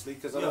this, obviously,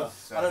 because I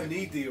don't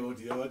need the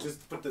audio. I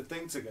just put the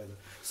thing together.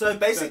 So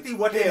basically,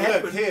 what here,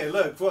 happened?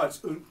 look, what?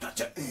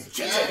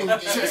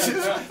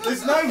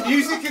 There's no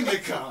music in the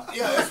car.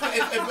 Yeah,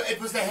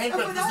 it was the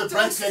handbrake, it was the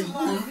brakes saying.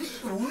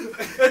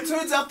 It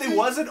turns out there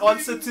was an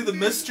answer to the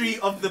mystery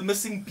of the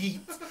missing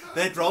beat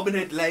that Robin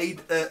had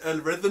laid a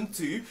rhythm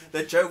to,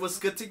 that Joe was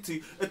skitting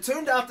to. It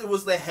turned out it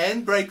was the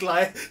handbrake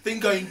light thing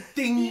going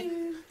ding,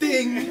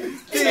 ding,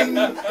 ding,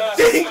 ding,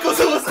 because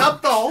it was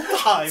up the whole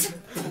time.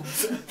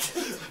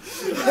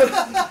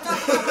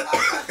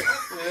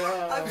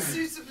 I'm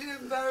suitably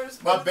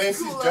embarrassed. My but best it's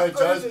is cool, Joe.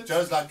 I own it.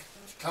 Joe's like,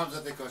 she comes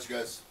out there and she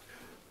goes,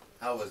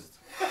 how was it?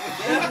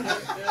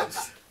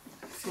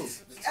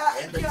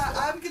 Yeah,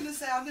 I'm gonna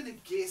say I'm gonna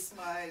guess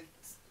my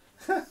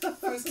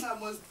first time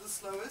was the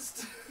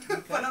slowest,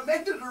 but I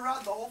made it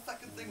around the whole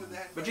fucking thing with the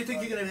handbrake. But you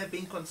think you're going to have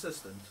been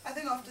consistent? I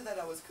think after that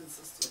I was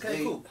consistent.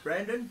 Okay, cool.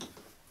 Brandon?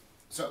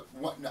 So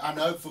what, I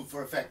know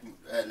for a fact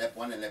lap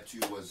 1 and lap 2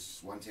 was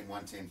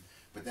 110,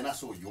 but then I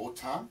saw your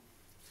time,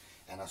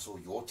 and I saw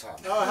your time.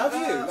 Oh, have you?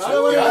 So,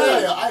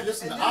 Oh, I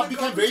listen. And I then the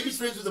became very good competition-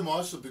 friends with the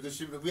marshal because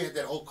we had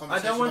that whole I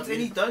conversation. don't want about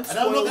any, me. don't And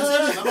I'm not spoil going to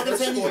say this. anything. I'm not going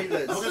to say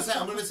anything. Spoilers. I'm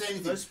not going to say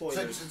anything. No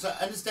spoilers. So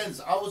understand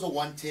this. I was a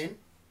 110,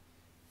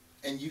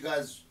 and you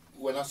guys,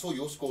 when I saw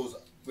your scores,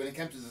 when it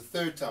came to the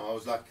third time, I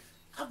was like,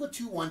 I've got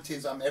 2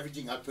 110s. I'm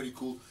averaging out pretty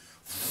cool.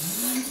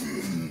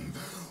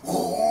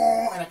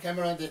 And I came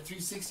around that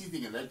 360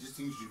 thing, and that just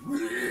seems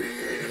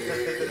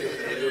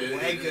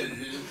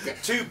Wagon.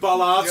 2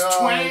 bollards,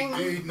 twang.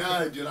 Dude,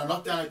 no, dude, I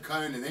knocked down a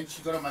cone, and then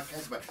she got on my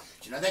case, but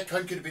do you know that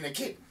cone could have been a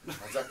kid? I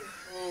was like,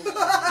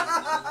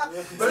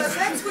 So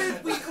that's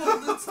when we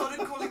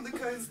started calling the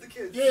cones the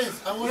kids.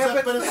 yes, I was Yeah,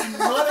 like, but it's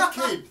not a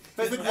kid.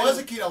 But- If it was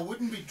a kid, I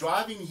wouldn't be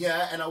driving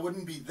here, and I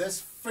wouldn't be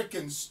this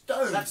freaking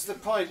stoned. That's the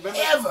point. Remember,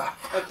 Ever.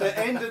 at the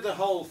end of the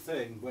whole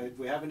thing,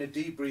 we're having a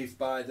debrief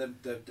by the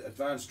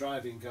advanced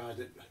driving guy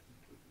that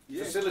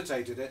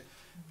facilitated it,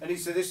 And he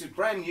said, this is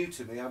brand new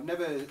to me. I've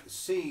never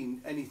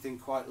seen anything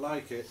quite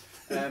like it.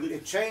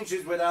 It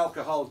changes with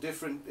alcohol.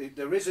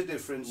 There is a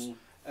difference.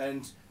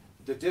 And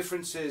the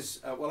difference is,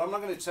 well, I'm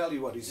not going to tell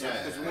you what he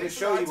said, because we're going to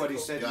show you what he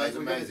said. Yeah, it's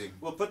amazing.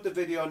 We'll put the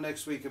video on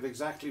next week of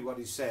exactly what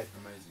he said.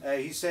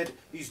 Amazing. He said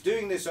he's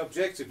doing this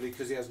objectively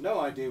because he has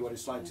no idea what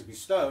it's like to be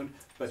stoned,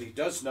 but he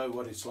does know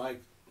what it's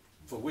like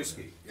for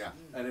whiskey. Yeah.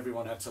 And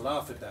everyone had to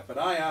laugh at that. But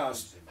I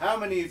asked, how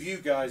many of you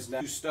guys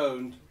now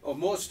stoned, or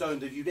more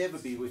stoned than you'd ever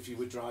be if you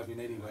were driving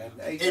anywhere?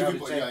 And 8 out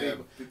of 10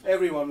 people.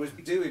 Everyone was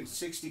doing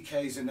 60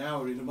 k's an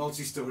hour in a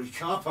multi-story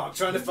car park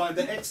trying to find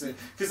the exit,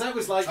 because that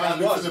was like Trying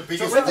to look for the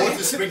biggest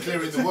water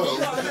sprinkler in the world.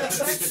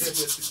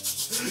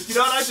 You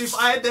know what I do? If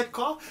I had that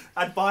car,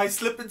 I'd buy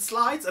slip and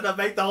slides, and I'd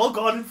make the whole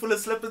garden full of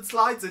slip and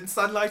slides in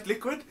Sunlight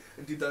Liquid,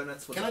 and do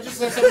donuts for Can them. I just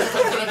say something?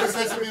 Can I just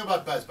say something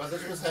about Buzz? Buzz, I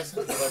just want to say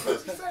something about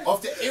Buzz.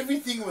 After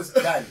everything was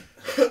done,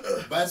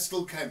 Buzz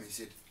still came. He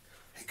said,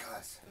 "Hey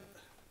guys,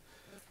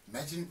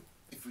 imagine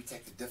if we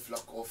take the diff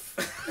lock off,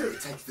 we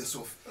take this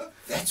off.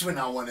 That's when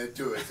I want to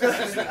do it."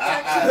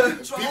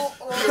 I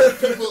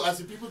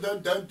said, people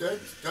don't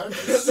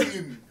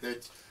assume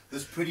that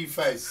this pretty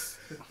face.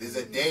 There's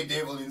a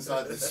daredevil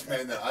inside this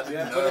man that I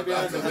didn't know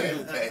about. He's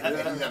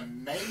a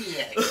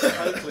maniac.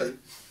 Totally.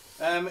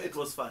 It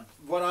was fun.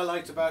 What I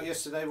liked about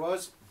yesterday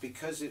was,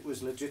 because it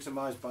was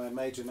legitimised by a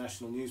major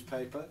national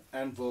newspaper,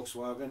 and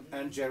Volkswagen,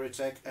 and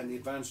Geritech, and the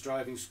Advanced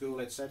Driving School,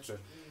 etc.,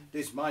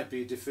 this might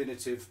be a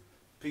definitive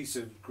piece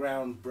of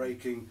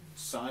groundbreaking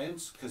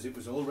science, because it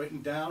was all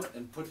written down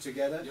and put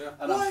together,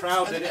 and I'm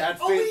proud that it had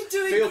we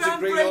doing fields of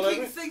green all over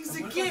groundbreaking it. things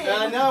again?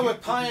 I know, we're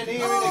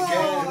pioneering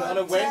again on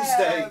a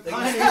Wednesday. damn.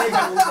 Pioneering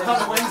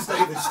on a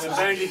Wednesday this time.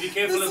 Apparently, be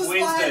careful This of is why I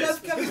Wednesdays. love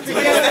coming to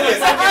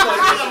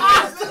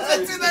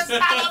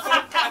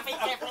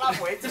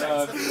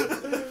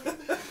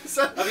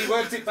Have you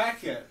worked it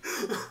back yet?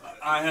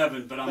 I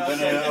haven't, but I'm going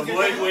to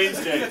avoid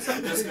Wednesdays.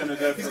 I'm just going to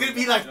go. He's going to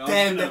be like,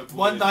 damn, that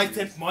one night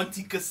at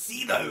Monte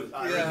Casino.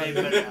 I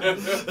remember now.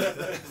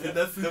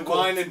 The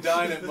wine and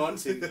dine at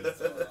Monty.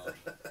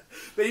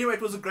 But anyway,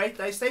 it was a great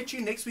day. Stay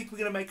tuned. Next week, we're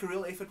going to make a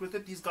real effort with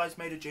it. These guys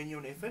made a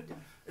genuine effort.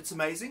 It's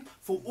amazing.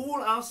 For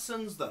all our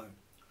sins, though,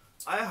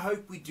 I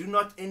hope we do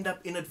not end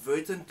up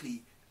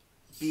inadvertently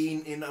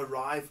being in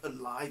Arrive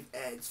Alive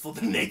ads for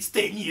the next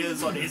 10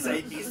 years on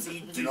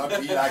SABC. Do not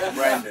be like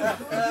Brandon.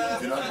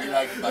 Do not be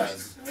like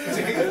Buzz. Can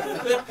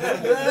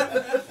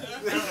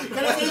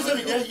I tell you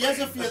something? Here's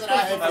a fear that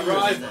I have.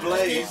 Arrive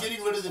Blaze.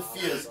 Getting rid of the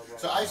fears.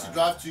 So I used to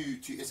drive to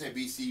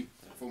SABC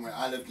from where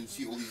I lived and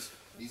see all these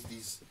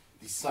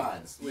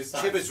signs. With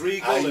Chivas I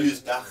Regal.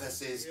 used Dacha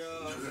says,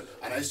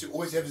 and I used to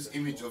always have this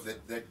image of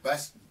that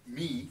bus,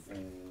 me,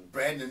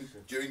 Brandon,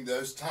 during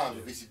those times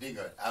of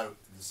Isidingo,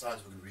 the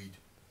signs would read,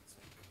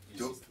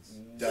 Dope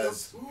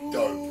does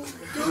dope.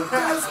 Dope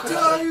does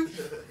dope.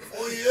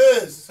 For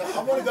years. So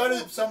I want to go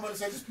to someone and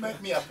say, just make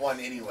me up one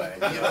anyway.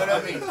 You know what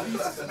I mean?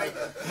 Just make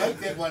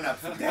that one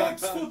up.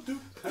 Dabs for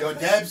doop. Your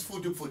dabs for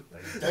doop for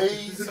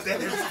days.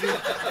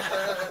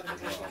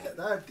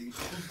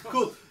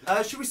 Cool.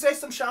 Should we say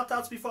some shout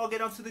outs before I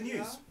get on to the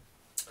news?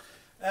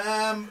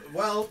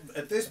 Well,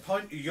 at this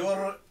point,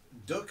 your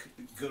Duck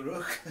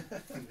Guruk.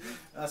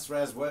 That's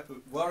Raz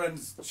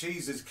Warren's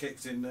cheese is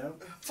kicked in now.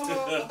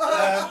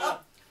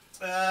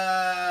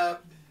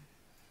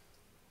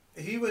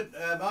 He would,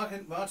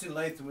 Martin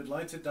Latham would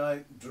like to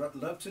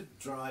love to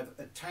drive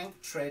a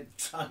tank tread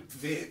type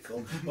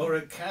vehicle or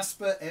a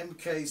Casper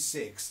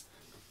MK6.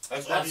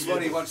 That's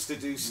what he wants to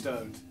do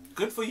stoned.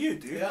 Good for you,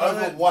 dude. Yeah,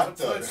 Over what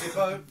though?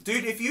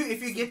 Dude, if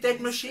you get that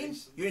machine,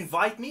 you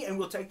invite me and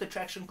we'll take the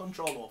traction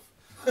control off.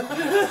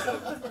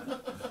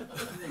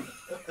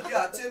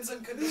 Yeah, terms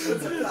and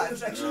conditions apply.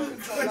 Traction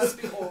control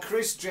must be off.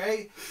 Chris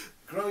J,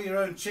 grow your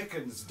own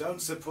chickens,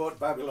 don't support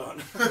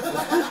Babylon.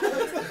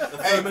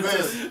 Hey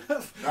Chris,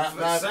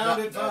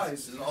 Sound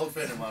advice. It's an old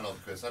friend of mine, old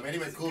Chris. I mean, he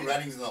went cool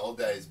runnings in the old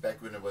days,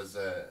 back when it was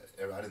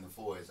around in the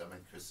 4s. I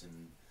met Chris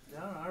and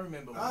Yeah, I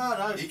remember.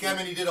 No. he came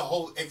and he did a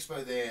whole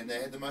expo there, and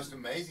they had the most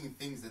amazing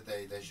things that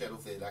they showed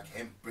off there, like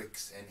hemp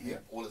bricks and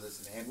hemp, all of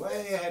this, and hemp.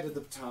 Way ahead of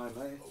the time,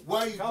 eh?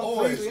 Way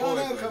Completely,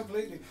 always.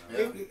 completely.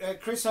 Yeah.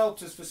 Chris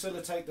helped us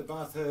facilitate the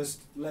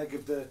Bathurst leg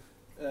of the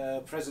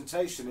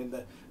presentation in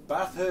the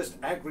Bathurst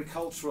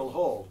Agricultural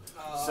Hall,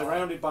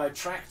 surrounded by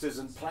tractors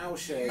and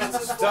ploughshares and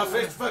stuff.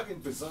 It's fucking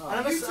bizarre.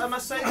 And I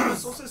must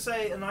also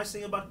say a nice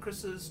thing about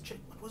Chris's chick.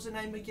 What was her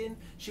name again?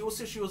 She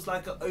was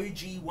like an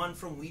OG one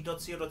from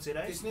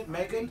we.co.za. Isn't it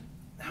Megan?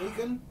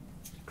 Megan?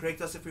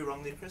 Correct us if we're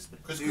wrong there, Chris.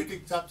 But Chris, dude,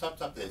 quickly tap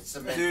there.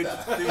 Cement dude,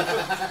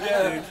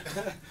 that.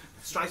 dude,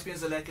 strikes me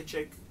as a lekker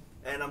chick,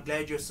 and I'm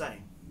glad you're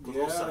saying.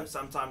 Because also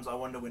sometimes I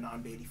wonder when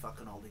I'm barely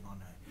fucking holding on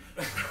her.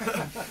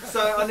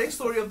 So our next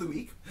story of the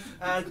week,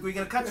 we're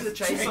going to cut to the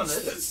chase on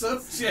it.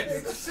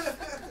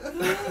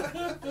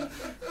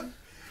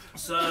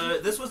 So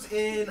this was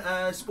in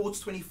Sports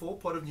 24,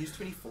 part of News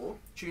 24.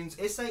 Tunes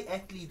SA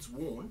athletes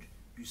warned,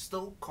 you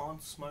still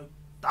can't smoke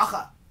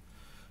dacha.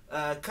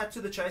 Cut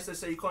to the chase, they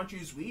say you can't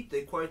use weed.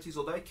 Their quote is,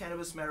 although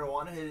cannabis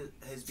marijuana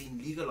has been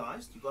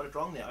legalized, you got it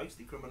wrong there, it's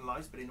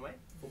decriminalized, but anyway,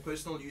 for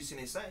personal use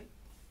in SA,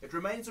 it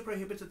remains a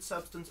prohibited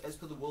substance as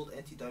per the World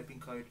Anti-Doping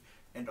Code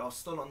and are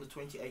still on the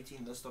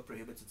 2018 list of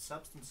prohibited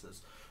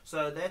substances.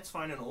 So that's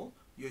fine and all.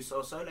 You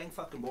so lang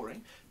fucking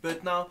boring.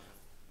 But now,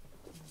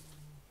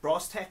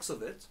 brass tacks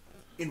of it,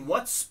 in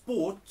what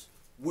sport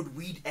would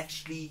weed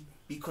actually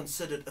be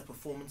considered a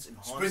performance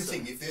enhancer?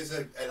 Sprinting, if there's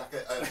a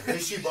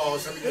Hershey bar or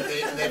something at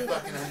the end of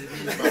that fucking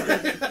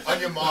 100 meter on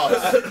your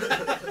marks.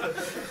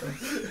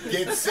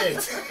 Get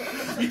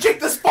set. You check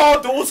the spa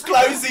doors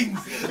closing.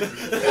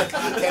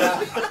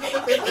 Yeah,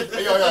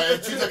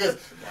 it shoots like this.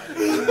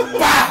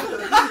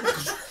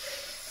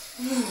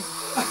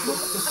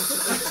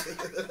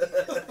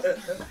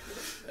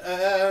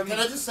 Can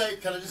I just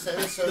say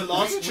this? So The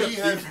last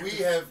we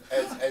have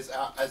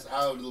as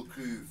our little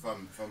crew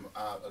from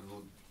our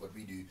little what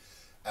we do,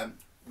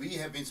 we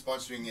have been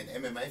sponsoring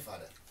an MMA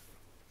fighter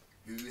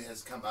who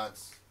has come out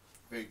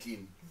very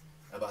clean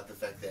about the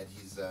fact that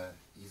he's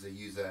a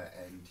user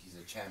and he's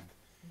a champ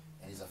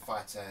and he's a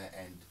fighter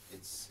and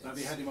it's Have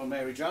you had him on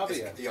Mary Jarvis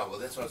yet? yeah, well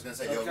that's what I was going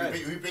to say. Okay.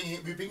 Yeah,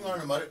 we bring on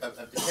a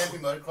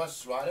champion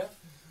motocross rider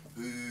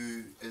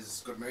who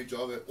has got Mary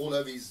Java all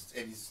over his,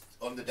 and he's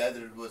on the day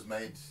that it was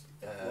made,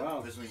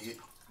 Wow. personally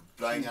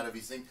blowing out of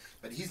his thing.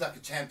 But he's like a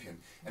champion,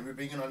 and we're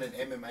bringing on an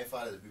MMA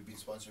fighter that we've been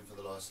sponsoring for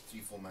the last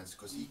 3-4 months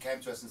because he came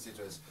to us and said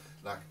to us,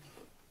 like,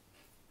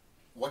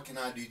 what can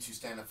I do to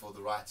stand up for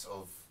the rights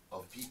of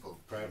people?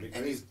 Proudly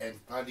And green.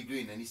 and proudly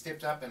green. And he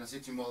stepped up, and I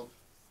said to him, well,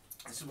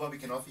 this is what we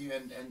can offer you,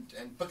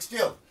 and Buck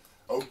Steel.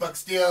 Oh, Buck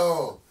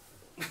Steel.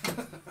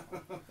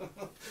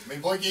 My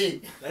boy.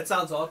 That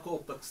sounds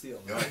hardcore, but still.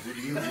 No,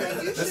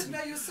 You should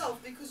know yourself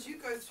because you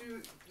go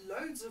through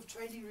loads of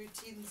training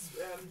routines,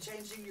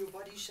 changing your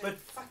body shape. But-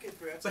 Fuck it,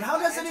 bro. But how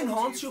does it I answer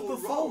enhance you your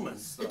for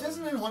performance? It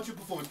doesn't enhance your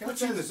performance. Can I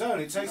Puts you tell in the you- zone,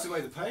 it takes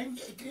away the pain.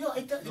 Yeah,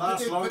 it does.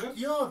 Lasts longer?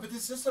 But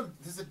there's just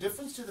there's a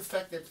difference to the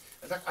fact that,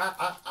 like,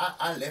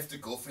 I left a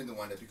girlfriend the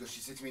one day because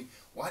she said to me,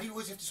 "Why do you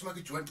always have to smoke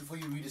a joint before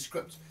you read a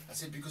script?" I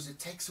said, "Because it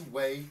takes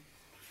away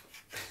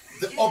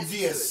the Get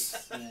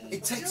obvious. into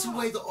It takes Yeah.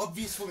 away the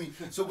obvious for me."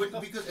 So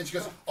because and she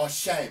goes, "Oh,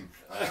 shame."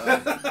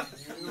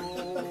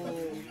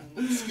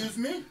 Excuse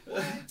me.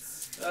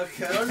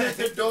 Okay. Don't let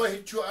the door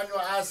hit you on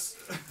your ass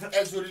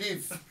as you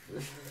leave.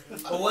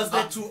 Or was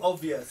that too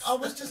obvious?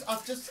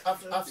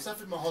 I've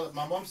suffered my whole.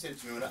 My mom said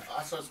to me when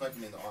I started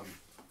smoking in the army,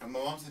 and my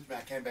mom said to me,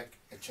 I came back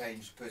a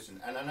changed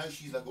person. And I know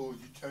she's like, "Oh,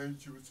 you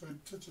changed. You were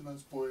such a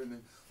nice boy." And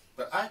then,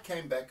 but I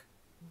came back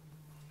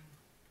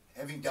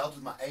having dealt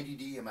with my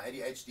ADD and my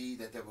ADHD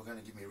that they were going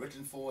to give me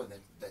written for, and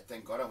that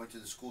thank God I went to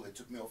the school that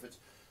took me off it.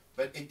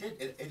 But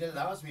it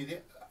allows me.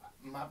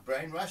 My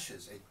brain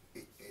rushes.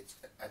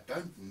 I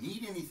don't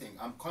need anything.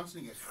 I'm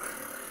constantly.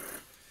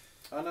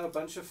 I know a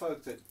bunch of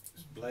folk that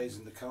blaze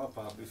in the car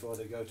park before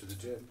they go to the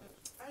gym.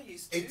 I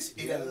used to.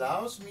 It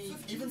allows me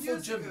 15 even for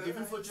years gym, ago,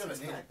 even for right? gym, and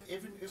Six-pack.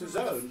 even To with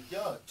zone?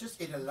 yeah, just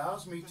it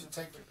allows me to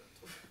take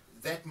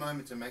that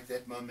moment and make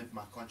that moment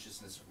my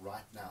consciousness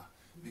right now,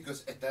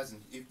 because it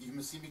doesn't. You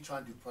must see me try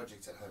and do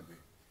projects at home.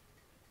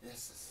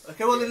 Yes.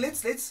 Okay, well then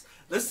let's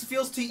this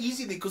feels too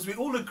easy then because we're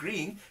all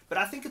agreeing, but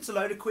I think it's a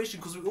loaded question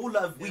because we all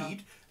love Yeah.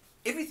 weed.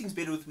 Everything's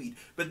better with weed.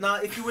 But now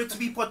if you were to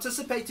be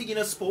participating in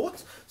a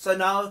sport, so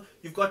now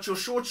you've got your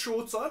short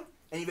shorts on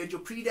and you've had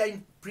your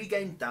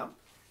pre-game dump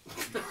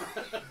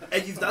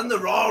and you've done the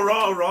rah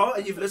rah rah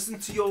and you've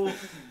listened to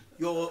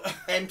your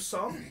amp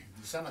song.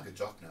 You sound like a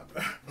jock now,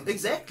 bro.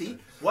 Exactly.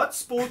 What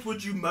sport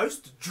would you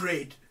most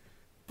dread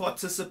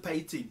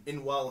participating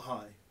in while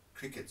high?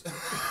 Cricket.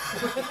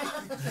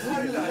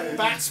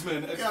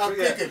 Batsman.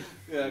 Cricket.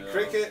 Yeah,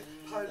 cricket.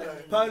 Polo.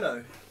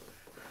 Polo.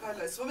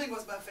 Polo. Swimming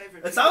was my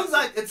favorite. It sounds because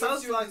like- it gets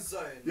sounds you in like- the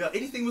zone. Yeah,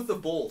 anything with the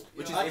ball,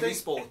 which is Yeah. every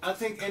sport. I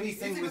think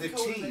anything with a team.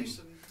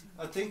 coordination.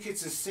 I think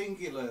it's a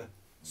singular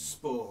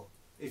sport.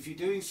 If you're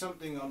doing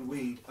something on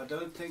weed, I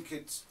don't think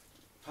it's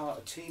part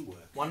of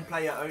teamwork. One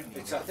player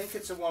only. I think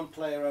it's a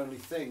one-player only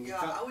thing. You Yeah,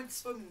 can't- I would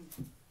swim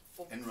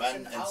for And run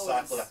fucking and hours.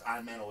 cycle like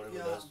Iron Man or whatever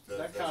Yeah.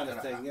 those kind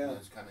of thing, yeah.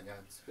 Those kind of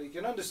guys. but you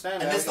can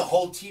understand Unless how the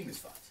whole team is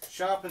fast. it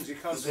sharpens your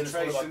Because then it's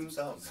all about concentration.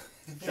 themselves.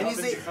 And is Sharpens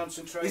there- your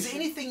concentration. Is there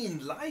anything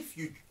in life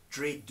you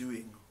dread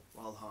doing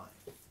while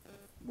high?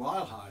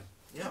 While high.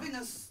 Having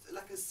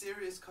like a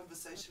serious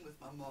conversation with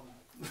my mom.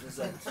 Is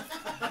that-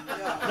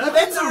 Yeah. No,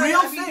 that's a real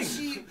I mean, thing.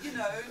 She,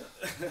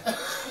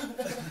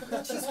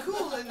 she's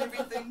cool and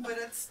everything, but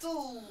it's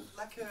still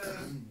like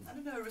I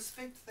don't know, a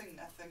respect thing,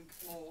 I think,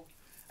 more.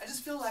 I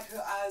just feel like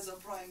her eyes are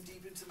prying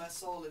deep into my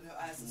soul and her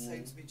eyes are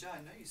saying to me, Joe,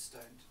 no, you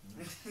stoned.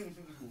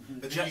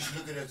 But then you should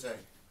look at her and say,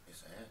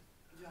 "Yes, I am."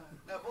 Yeah.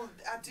 No, well,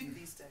 I do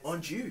these days.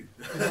 Aren't you?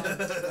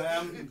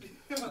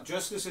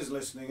 Justice is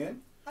listening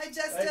in. Hi,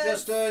 Justice. Hey,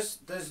 Justice,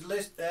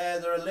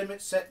 there are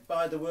limits set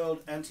by the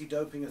World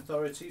Anti-Doping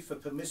Authority for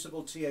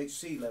permissible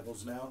THC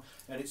levels now,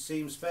 and it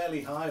seems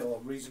fairly high or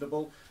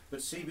reasonable, but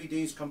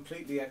CBD is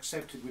completely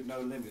accepted with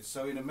no limits.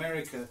 So in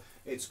America,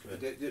 it's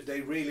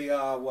they really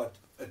are, what,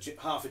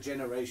 half a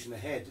generation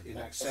ahead in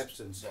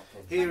acceptance.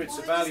 problem. Here But it's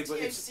a why value, does but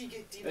it's, THC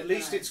get at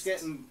least it's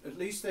demonized? getting. At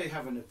least they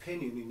have an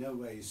opinion. You know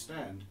where you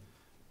stand.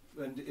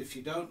 And if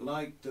you don't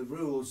like the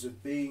rules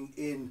of being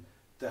in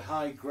the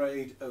high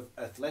grade of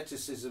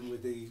athleticism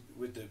with the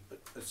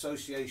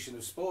association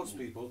of sports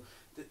people,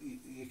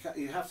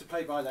 you have to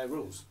play by their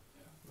rules.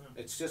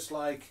 It's just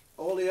like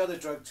all the other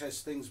drug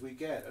test things we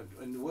get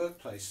in the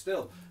workplace.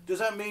 Still, does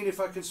that mean if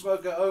I can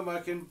smoke at home, I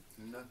can?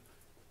 No.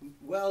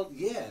 Well,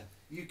 yeah,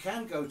 you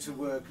can go to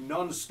work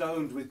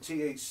non-stoned with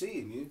THC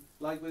in you,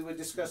 like we were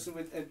discussing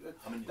with.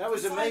 I mean, That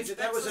was a Besides major.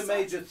 That was a exercise.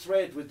 major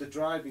thread with the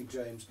driving,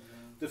 James.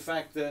 The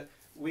fact that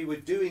we were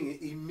doing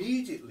it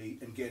immediately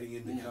and getting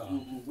in the car.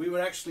 We were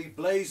actually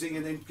blazing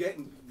and then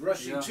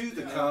rushing Yeah. to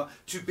the car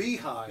to be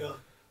high. Yeah.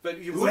 But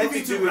you We were wouldn't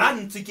having be to doing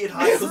run to get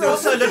high because there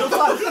was so little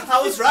time.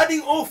 I was running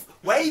off,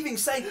 waving,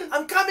 saying,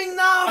 "I'm coming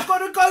now. I've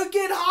got to go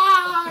get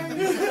high."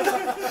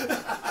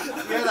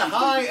 Yeah, the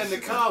high and the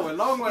car were a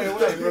long way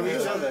away from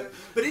each other.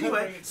 But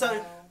anyway,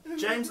 so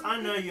James, I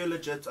know you're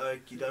legit oak.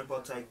 You don't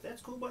partake.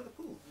 That's cool by the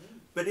pool.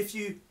 But if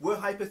you were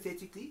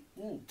hypothetically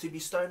to be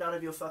stoned out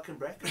of your fucking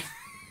bracket,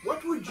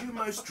 what would you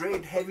most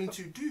dread having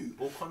to do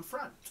or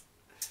confront?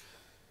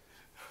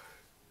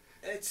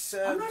 It's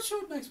I'm not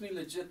sure it makes me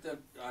legit that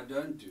I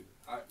don't do.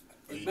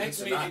 You It makes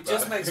need me. to not, It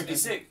just bro. makes me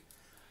sick.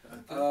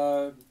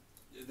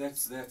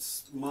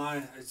 That's my.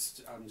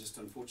 I'm just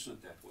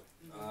unfortunate that way.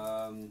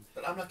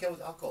 But I'm like that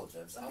with alcohol,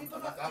 James. Some I'm people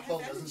like have alcohol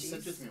doesn't allergies.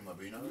 sit with me, my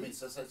bro. You know what I mean?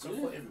 So it's Yeah.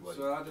 for everybody.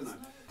 So I don't know.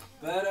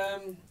 But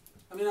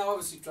I mean, I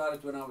obviously tried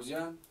it when I was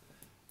young,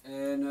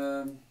 and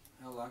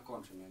hell, I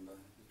can't remember.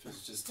 It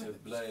was just a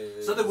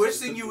blaze. So the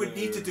worst thing you would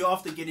need to do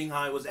after getting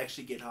high was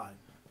actually get high,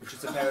 which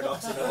is a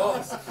paradox in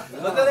itself.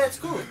 But that's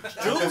cool.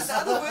 Jules,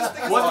 That's the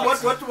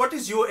worst thing. what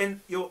is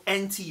your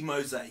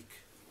anti-mosaic?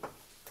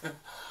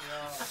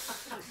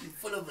 You're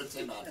full of it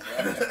tonight,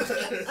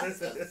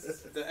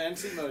 the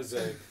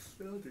anti-mosaic.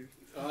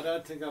 I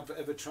don't think I've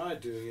ever tried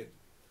doing it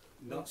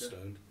not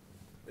stoned.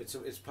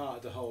 It's part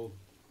of the whole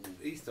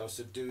ethos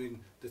of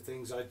doing the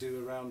things I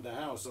do around the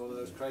house, all of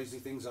those crazy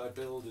things I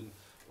build and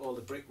all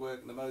the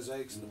brickwork and the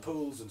mosaics and the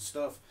pools and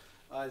stuff.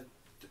 I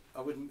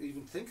wouldn't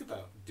even think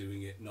about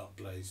doing it not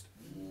blazed.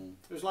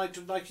 It was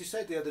like you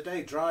said the other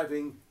day,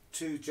 driving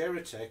to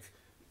Geritech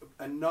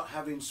and not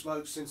having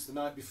smoked since the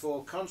night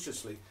before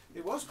consciously.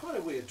 It was quite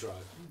a weird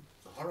drive.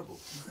 Horrible.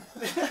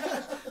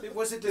 It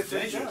was a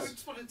different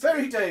Dangerous. drive.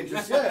 Very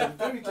dangerous, yeah,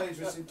 very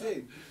dangerous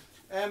indeed.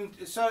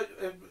 So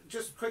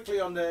just quickly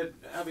on the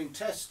having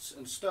tests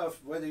and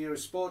stuff, whether you're a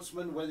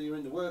sportsman, whether you're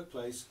in the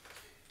workplace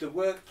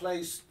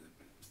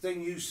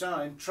thing you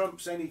sign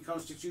trumps any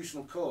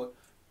constitutional court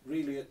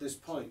really at this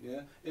point.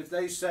 Yeah, if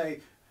they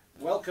say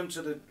welcome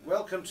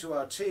to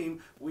our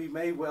team, we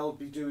may well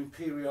be doing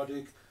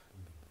periodic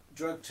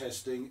drug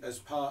testing as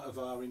part of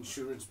our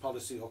insurance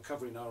policy or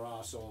covering our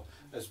arse or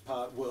as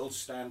part world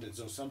standards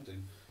or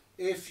something.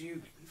 If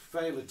you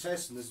fail a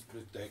test and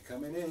they're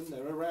coming in,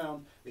 they're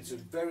around, it's a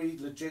very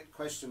legit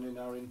question in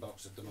our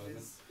inbox at the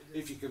moment.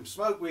 If you can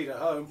smoke weed at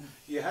home,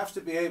 you have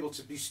to be able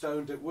to be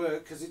stoned at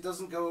work because it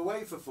doesn't go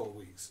away for 4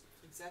 weeks.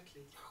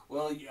 Exactly.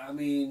 Well, I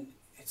mean,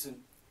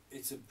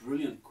 it's a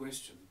brilliant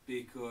question,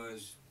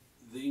 because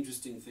the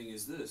interesting thing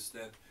is this,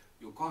 that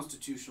your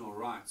constitutional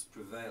rights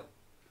prevail.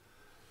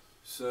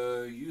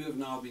 So you have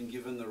now been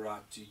given the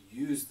right to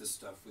use the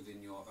stuff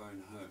within your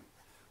own home.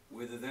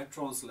 Whether that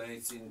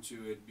translates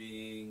into it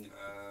being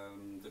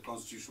the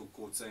constitutional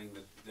court saying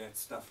that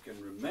stuff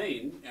can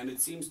remain, and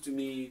it seems to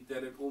me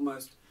that it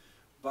almost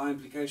by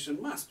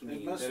implication must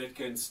mean that it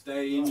can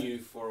stay in you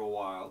for a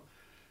while,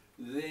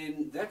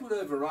 then that would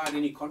override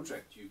any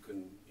contract you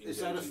can engage Is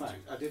that a into.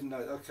 fact? I didn't know.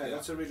 Okay, Yeah.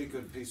 that's a really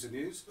good piece of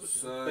news.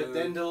 So, But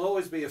then there'll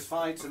always be a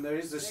fight, and there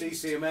is the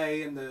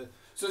CCMA and the...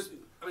 so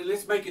I mean,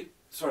 let's make it...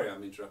 Sorry,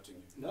 I'm interrupting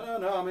you.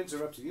 No, I'm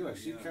interrupting you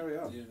actually. Yeah, Carry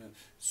on. yeah, no.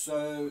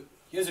 So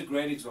here's a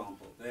great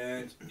example.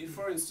 That if,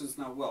 for instance,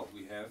 now,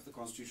 we have the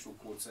Constitutional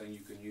Court saying you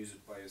can use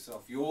it by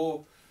yourself.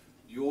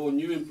 Your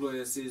new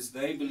employer says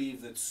they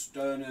believe that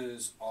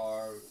stoners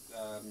are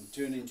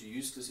turned into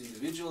useless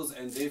individuals,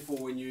 and therefore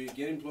when you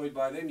get employed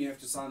by them, you have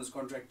to sign this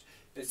contract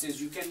that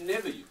says you can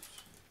never use.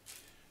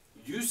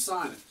 You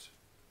sign it,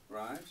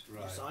 right?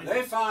 Right.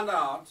 They found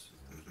out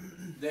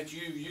that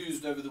you've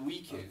used over the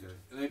weekend, Okay.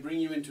 and they bring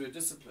you into a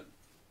discipline.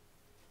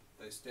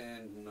 They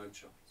stand no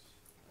chance.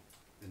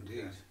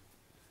 Indeed.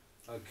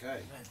 Okay.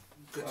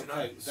 Good to know.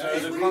 Okay. So That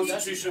is- the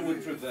Constitution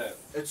would prevail.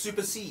 It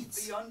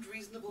supersedes. Beyond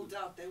reasonable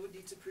doubt, they would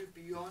need to prove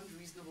beyond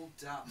reasonable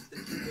doubt that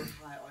you were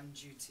high on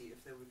duty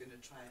if they were going to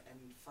try and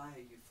fire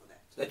you for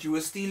that. That you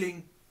were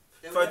stealing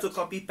They would have to-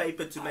 photocopy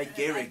paper to make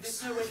There's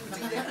Gehrig's. no way to do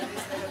that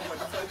unless they have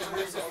got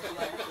photos of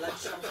like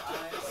bloodshot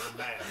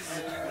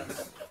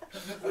eyes.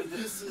 And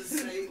this is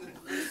saying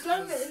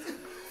that this was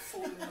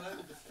falling all over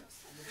the place.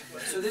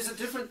 So there's a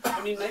different,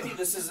 I mean, maybe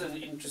this is an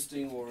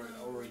interesting or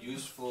a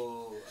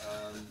useful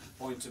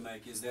point to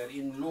make, is that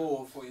in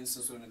law, for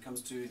instance, when it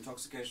comes to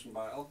intoxication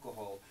by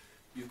alcohol,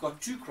 you've got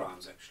two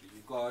crimes actually.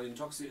 You've got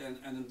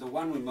and the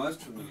one we're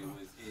most familiar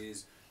with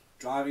is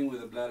driving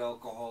with a blood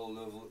alcohol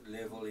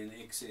level in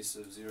excess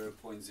of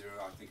 0.0,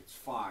 I think it's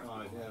 5.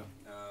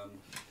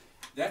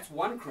 That's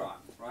one crime,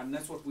 right? And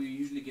that's what we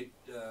usually get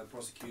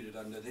prosecuted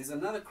under. There's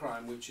another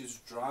crime which is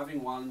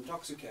driving while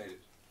intoxicated.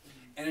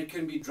 And it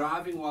can be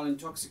driving while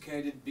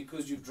intoxicated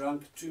because you've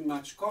drunk too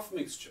much cough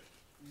mixture,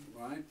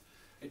 right?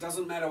 It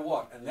doesn't matter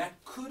what. And that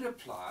could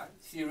apply,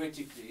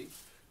 theoretically,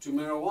 to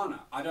marijuana.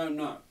 I don't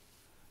know.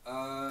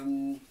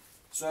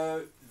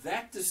 So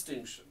that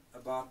distinction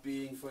about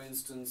being, for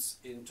instance,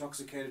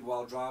 intoxicated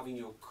while driving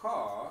your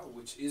car,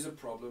 which is a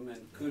problem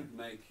and could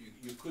make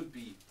you could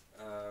be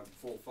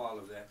fall foul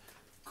of that,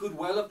 could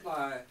well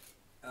apply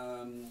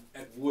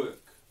at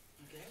work.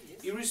 Okay,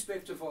 yes.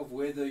 Irrespective of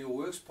whether your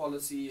works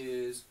policy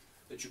is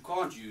that you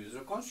can't use it.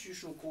 A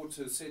constitutional court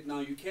has said now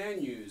you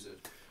can use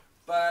it.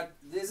 But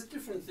there's a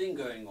different thing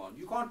going on.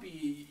 You can't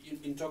be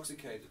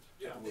intoxicated.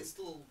 Yeah, there's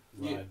still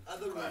Right.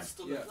 other rules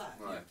still Yeah. apply.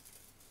 Right.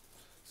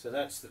 So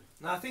that's the.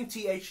 Now I think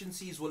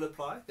THCs will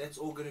apply. That's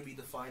all going to be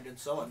defined and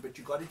so on. But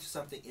you got into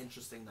something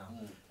interesting now,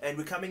 and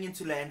we're coming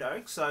into Land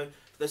Oaks. So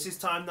this is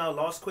time now.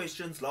 Last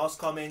questions, last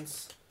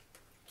comments.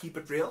 Keep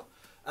it real.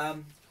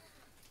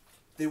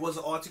 There was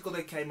an article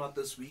that came out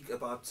this week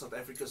about South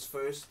Africa's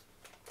first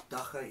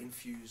dacha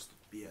infused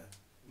beer.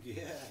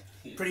 Yeah.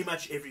 Pretty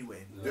much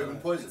everywhere. Durban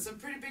It's poison. a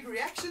pretty big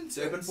reaction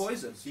to Durban it.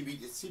 poison.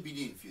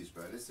 CBD infused,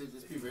 bro. Let's be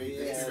very,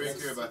 Yeah, let's be very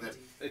that's- clear about that.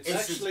 It's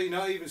It's actually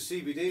not even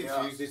CBD Yeah.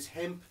 infused, it's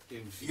hemp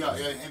infused.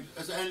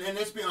 Yeah, and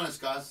let's be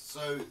honest, guys.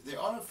 So there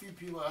are a few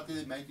people out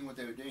there making what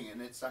they were doing,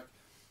 and it's like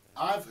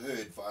I've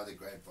heard via the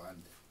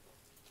grapevine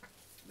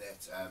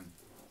that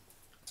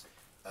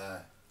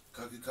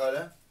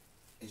Coca-Cola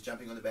is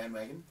jumping on the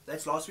bandwagon.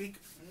 That's last week.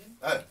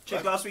 Oh, Check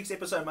right. last week's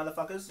episode,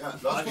 motherfuckers. Yeah,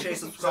 last Like, week. share,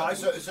 subscribe.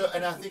 So,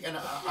 and I think, and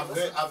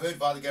I've heard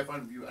via the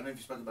grapevine. I don't know if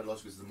you spoke about it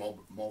last week. The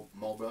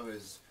Marlboro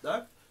is.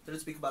 No, didn't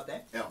speak about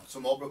that. Yeah, so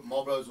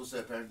Marlboro is also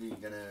apparently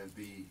going to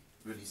be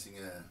releasing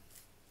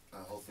a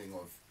whole thing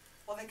of.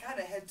 Well, they kind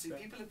of had to.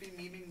 People have been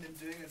memeing them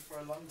doing it for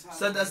a long time.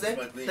 So does that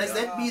Smuggling, does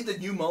yeah. that mean the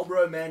new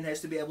Marlboro man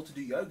has to be able to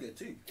do yoga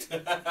too?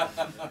 As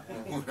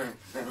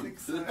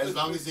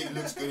long as it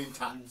looks good in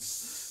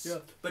tons. Yeah.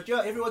 But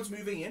yeah, everyone's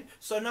moving in.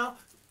 So now,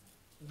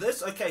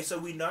 this, okay, so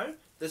we know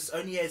this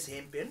only has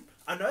hemp in.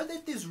 I know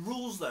that there's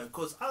rules though,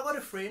 because I got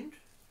a friend,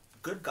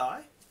 good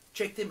guy,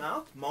 checked him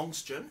out,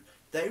 Monk's Gin.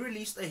 They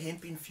released a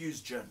hemp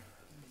infused gin.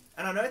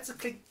 And I know it's a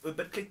bit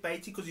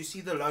clickbaity because you see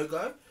the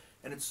logo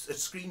and it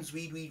screams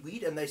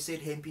weed, and they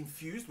said hemp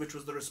infused, which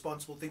was the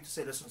responsible thing to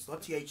say, listen, it's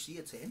not THC,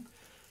 it's hemp.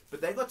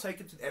 But they got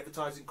taken to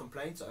advertising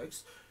complaints,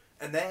 Oaks,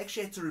 and they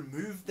actually had to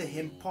remove the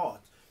hemp part.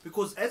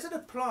 Because as it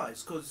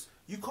applies, because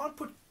you can't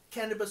put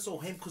cannabis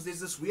or hemp, because there's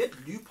this weird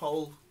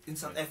loophole in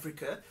South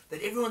Africa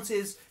that everyone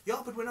says,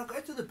 yeah, but when I go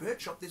to the bird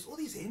shop, there's all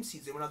these hemp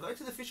seeds, and when I go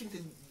to the fishing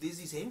thing, there's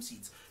these hemp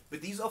seeds. But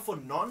these are for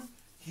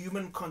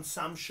non-human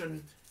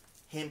consumption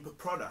hemp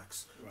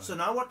products. Right. So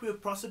now what we're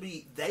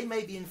possibly, they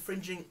may be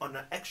infringing on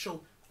an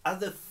actual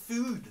other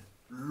food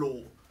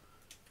law.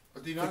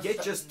 But do you know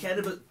Forget just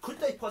cannabis. Could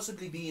they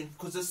possibly be in,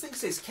 because this thing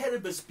says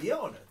cannabis beer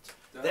on it.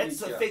 That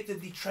That's means, yeah.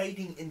 effectively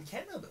trading in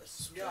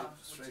cannabis. Yeah,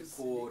 which is-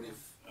 Straightforward.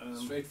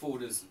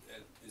 Straightforward is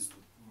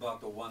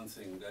about the one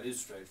thing that is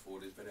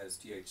straightforward. If it has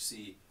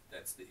THC,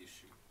 that's the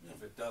issue.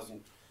 If it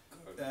doesn't,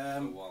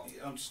 go wild.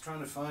 I'm just trying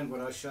to find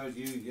what I showed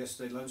you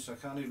yesterday lunch. I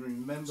can't even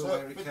remember So,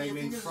 where it but came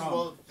the in thing is as from.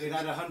 well, It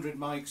had 100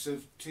 mics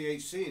of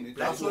THC in it.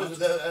 Black That's what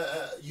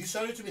the, you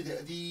showed it to me,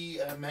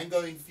 the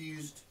mango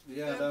infused.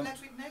 Yeah,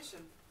 Black Weed Nation.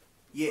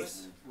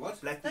 Yes. what?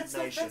 Black That's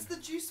Weed Nation. that's the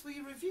juice we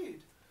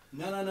reviewed.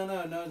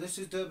 No. This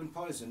is Durban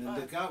Poison. And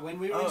the guy, when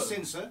we were Oh. in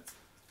Cinsa,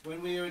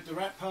 when we were at the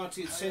rat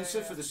party at Cinsa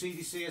yeah. for the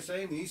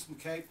CDCSA in the Eastern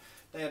Cape,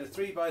 they had a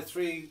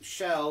 3x3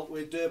 shell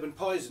with Durban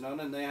Poison on,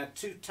 and they had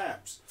 2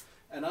 taps.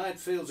 And I had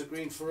Fields of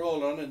Green for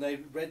All on, and they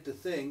read the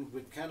thing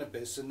with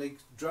cannabis, and they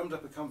drummed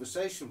up a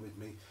conversation with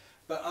me.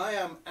 But I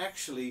am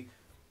actually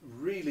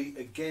really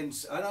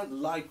against. I don't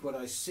like what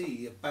I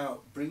see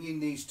about bringing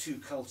these two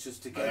cultures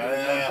together.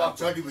 in one I'm bottle.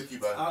 totally with you,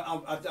 bro.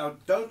 I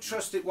don't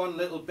trust it one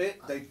little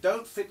bit. They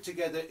don't fit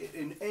together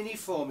in any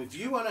form. If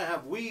you want to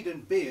have weed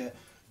and beer,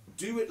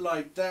 do it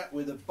like that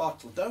with a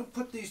bottle. Don't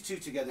put these two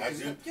together. 'Cause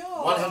Absolutely. Yeah.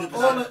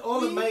 100%. all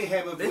the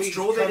mayhem of Let's weed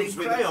draw that comes in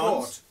with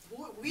crayons. a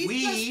quart. Weed,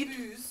 Weed. plus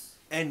booze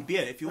And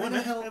beer, if you Where want the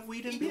to hell- have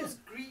weed and beer. equals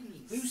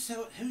greenies.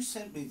 Who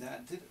sent me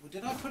that?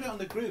 Did I put it on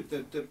the group?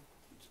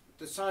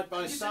 The side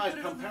by You did side put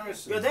it on the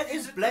comparison. Yeah, that You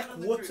is did black put it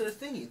on the water group.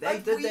 thingy. They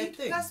But did weed that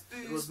thing. plus It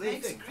booze was their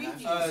makes thing.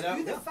 greenies. that-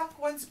 Who the yeah. fuck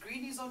wants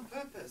greenies on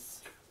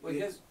purpose? Well,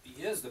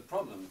 here's the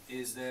problem: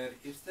 is that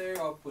if they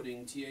are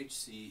putting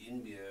THC in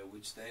beer,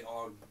 which they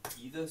are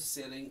either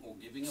selling or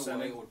giving away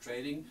Selling. or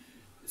trading,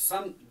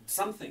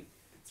 something,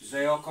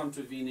 they are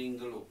contravening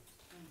the law.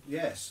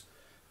 Yes,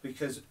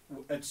 because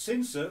at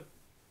Cinsa,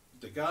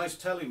 the guy's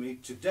telling me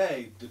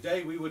today, the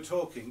day we were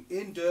talking,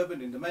 in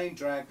Durban, in the main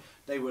drag,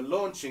 they were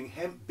launching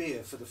hemp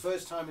beer for the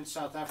first time in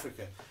South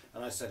Africa.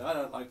 And I said, I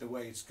don't like the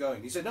way it's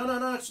going. He said,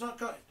 no, it's not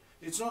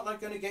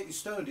like going to get you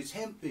stoned, it's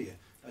hemp beer.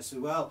 I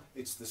said, well,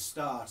 it's the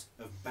start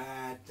of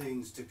bad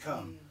things to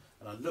come.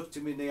 And I looked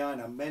him in the eye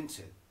and I meant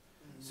it.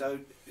 So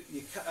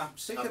I'm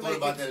sick I of thought making.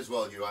 about that as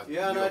well. You're right.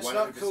 Yeah, no, You're it's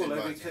not 100% cool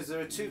right. because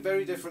there are two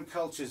very different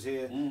cultures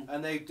here,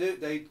 and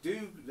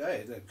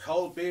the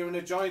cold beer and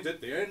a joint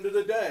at the end of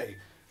the day,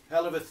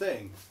 hell of a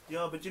thing.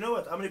 Yeah, but you know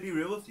what? I'm going to be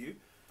real with you.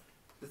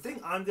 The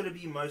thing I'm going to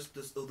be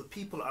or the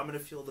people I'm going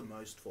to feel the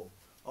most for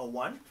are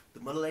one,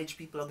 the middle-aged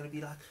people are going to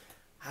be like,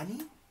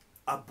 honey,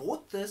 I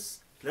bought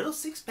this little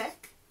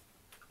 6-pack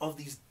of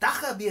these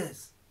Dacha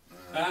beers.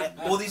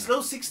 Or these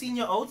little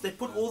 16-year-olds, they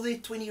put all their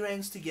 20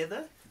 rands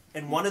together,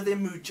 and one of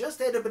them who just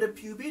had a bit of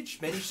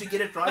pubage managed to get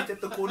it right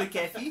at the corner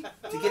cafe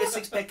to get a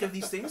 6-pack of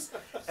these things,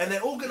 and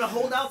they're all going to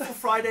hold out for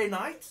Friday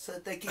night so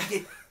that they can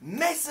get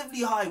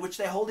massively high, which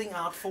they're holding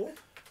out for.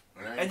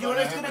 And you know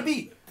what it's going to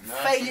be?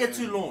 Failure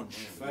to launch.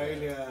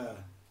 Failure.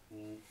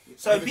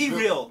 So be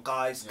real,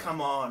 guys.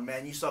 Come on,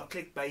 man. You start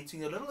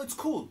clickbaiting a little. It's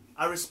cool.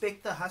 I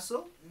respect the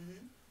hustle,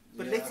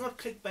 but let's not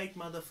clickbait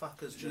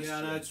motherfuckers. Just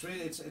Yeah, no,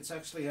 it's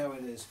actually how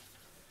it is.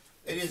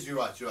 It is. You're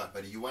right,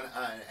 buddy. You want,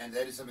 and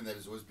that is something that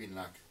has always been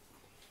like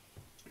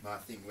my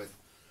thing with.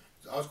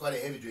 I was quite a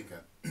heavy drinker.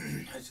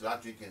 I used to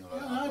like drinking a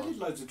lot. Yeah, I did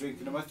loads of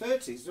drinking in my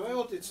 30s.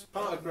 Well, it's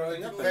part of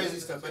growing up. Crazy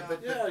stuff,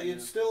 but Yeah, you're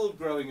still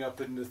growing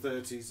up in the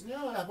 30s.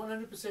 Yeah,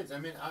 100%. I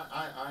mean,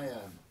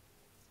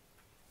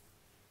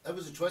 that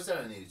was a choice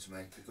that I needed to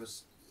make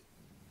because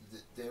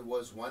there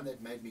was one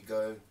that made me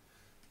go,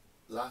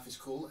 life is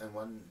cool, and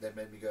one that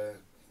made me go,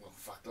 well,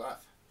 fuck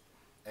life,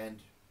 and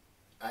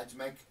I had to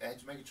make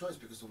a choice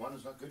because the one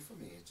was not good for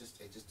me.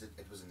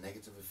 It was a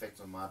negative effect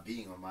on my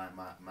being, on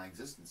my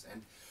existence,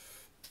 and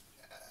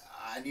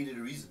I needed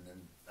a reason,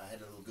 and I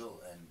had a little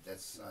girl, and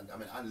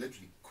I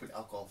literally quit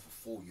alcohol for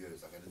 4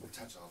 years. Like I didn't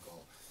touch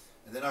alcohol,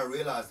 and then I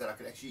realized that I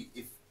could actually,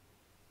 if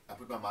I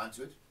put my mind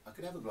to it, I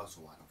could have a glass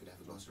of wine. I could have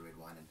a glass of red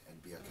wine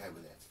and be okay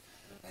with that,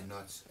 and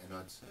not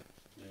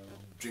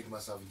drink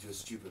myself into a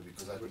stupor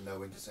because I didn't know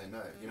when to say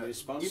no. You know,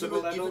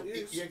 Responsible adult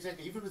use. Yeah,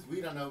 exactly. Even with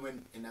weed, I know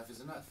when enough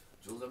is enough.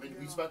 Jules, I mean,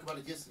 we spoke about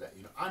it yesterday.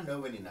 You know, I know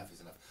when enough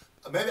is enough.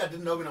 Maybe I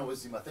didn't know when I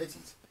was in my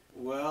 30s.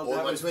 Well,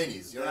 Or my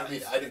 20s, you know what I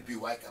mean? I didn't be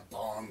wake up,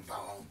 bong,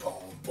 bong,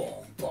 bong,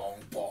 bong, bong,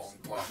 bong,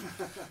 bong.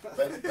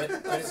 but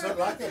it's not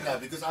like that now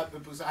because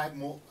I have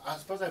more. I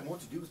suppose I have more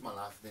to do with my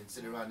life than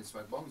sit around and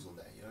smoke bongs all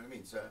day. You know what I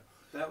mean? So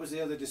that was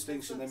the other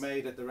distinction they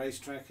made at the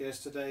racetrack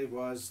yesterday,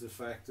 was the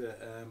fact that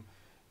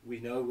we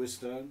know we're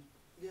stoned.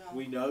 Yeah.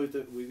 We know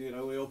that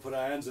we all put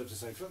our hands up to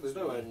say, "Fuck, there's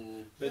no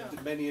way."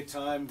 But many a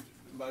time,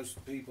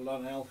 most people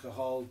on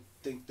alcohol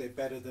think they're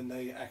better than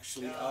they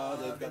actually are.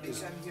 They've got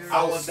this.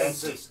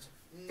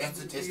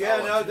 that's a test. Yeah,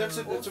 no, that's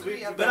a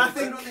big. But I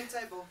think on their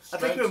table.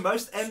 we're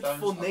most amped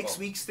for Stones next alcohol.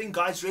 week's thing,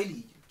 guys.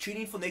 Really, tune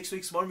in for next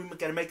week's one. We're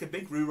going to make a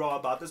big roo-rah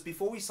about this.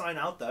 Before we sign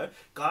out, though,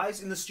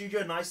 guys in the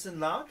studio, nice and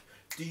loud.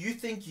 Do you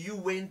think you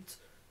went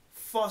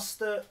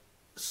faster,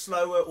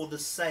 slower, or the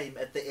same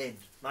at the end?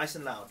 Nice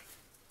and loud.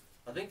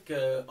 I think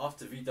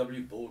after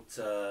VW bought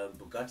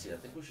Bugatti, I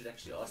think we should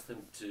actually ask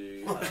them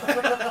to allow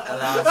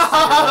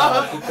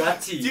us to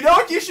Bugatti. Do you know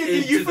what you should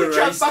do? You into the put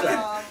your race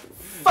fucking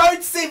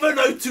phone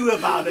 702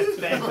 about it,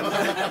 man.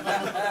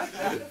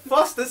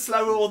 Faster,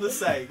 slower, or the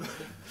same?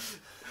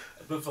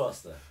 A bit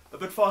faster. A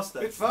bit faster.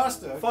 Bit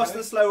faster. Okay.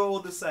 Faster, slower,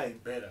 or the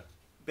same? Better.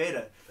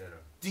 Better.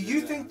 Do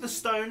you think the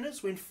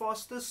stoners went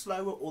faster,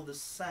 slower, or the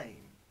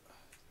same?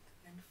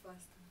 And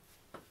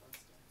faster.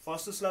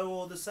 Faster, slower,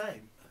 or the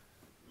same?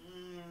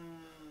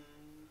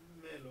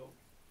 Mellow.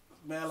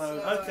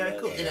 Mellow. Okay,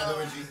 cool. In other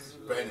words,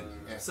 Brandon.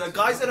 Yeah. So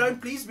guys at home,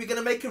 please, we're going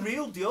to make a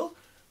real deal.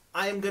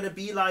 I am going to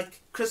be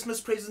like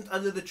Christmas present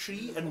under the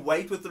tree and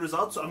wait with the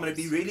results. So I'm going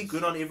to be really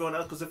good on everyone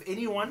else, because if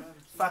anyone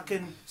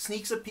fucking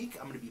sneaks a peek,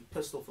 I'm going to be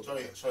pissed off about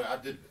it. Sorry, I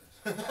did.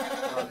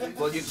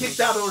 Well, you kicked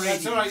out already.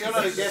 That's alright, you're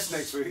not a guest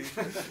next week.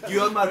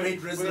 You're on my red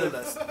Rizzler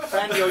list.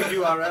 Find your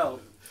URL.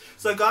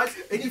 So guys,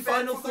 any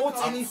final For the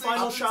thoughts? Any concept,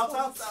 final I'm shout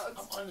outs? I'm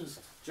honest.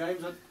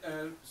 James,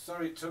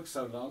 sorry it took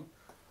so long.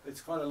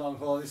 It's quite a long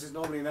haul. This is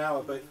normally an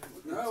hour, but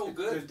No,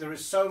 good. there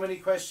is so many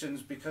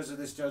questions because of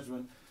this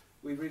judgment.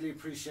 We really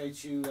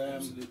appreciate you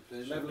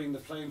levelling the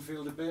playing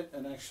field a bit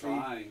and actually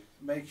Trying.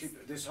 make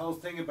it, this whole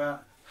thing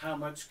about how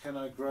much can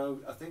I grow.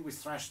 I think we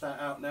thrashed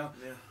that out now.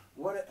 Yeah.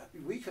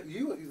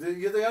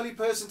 You're the only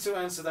person to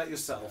answer that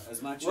yourself.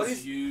 As much What as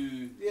is-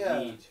 you Yeah.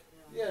 need.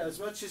 Yeah, as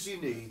much as you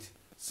need.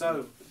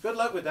 So good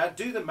luck with that.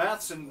 Do the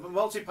maths and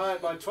multiply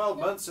it by 12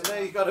 months, and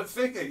there you got a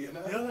figure. You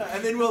know. Yeah,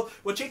 and then we'll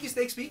check you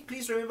next week.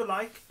 Please remember,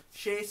 like,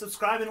 share,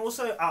 subscribe, and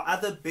also our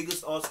other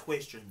biggest asked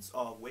questions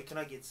are, where can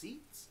I get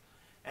seeds?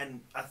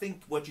 And I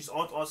think what you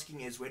aren't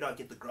asking is, where do I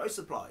get the grow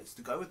supplies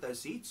to go with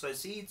those seeds? So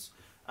seeds,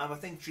 I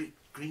think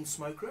Green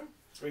Smoke Room,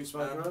 Green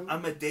smoke room.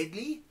 I'm a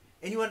Deadly.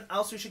 Anyone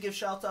else we should give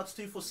shout outs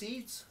to for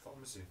seeds?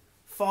 Pharmacy.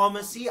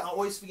 Pharmacy, I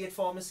always forget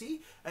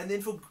pharmacy. And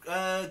then for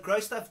grow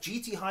stuff,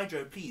 GT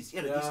Hydro, please.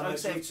 Yeah, these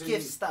oaks have GT.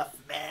 gift stuff,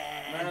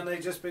 man. Man,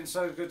 they've just been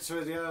so good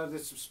to us.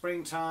 This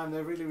springtime,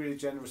 they're really, really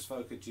generous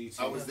folk at GT.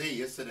 I was there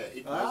yesterday.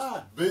 It was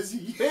Ah.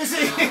 busy.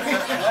 busy.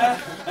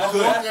 I'm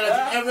walking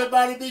at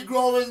everybody be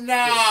growers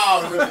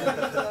now.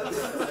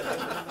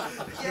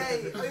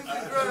 Yay,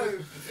 overgrow.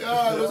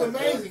 Yeah, it was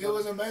amazing. It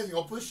was amazing.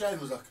 Our push Shane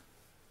was like,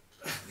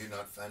 You're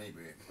not funny,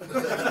 bro.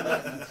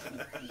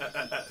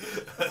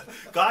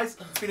 Guys,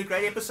 it's been a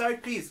great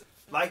episode. Please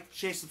like,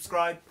 share,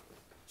 subscribe.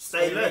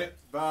 Stay lit.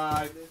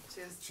 Bye.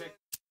 Cheers. Check.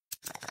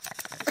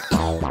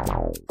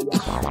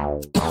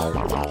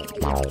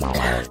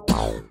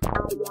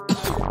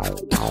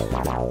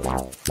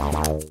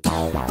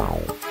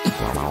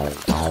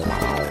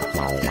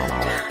 Check.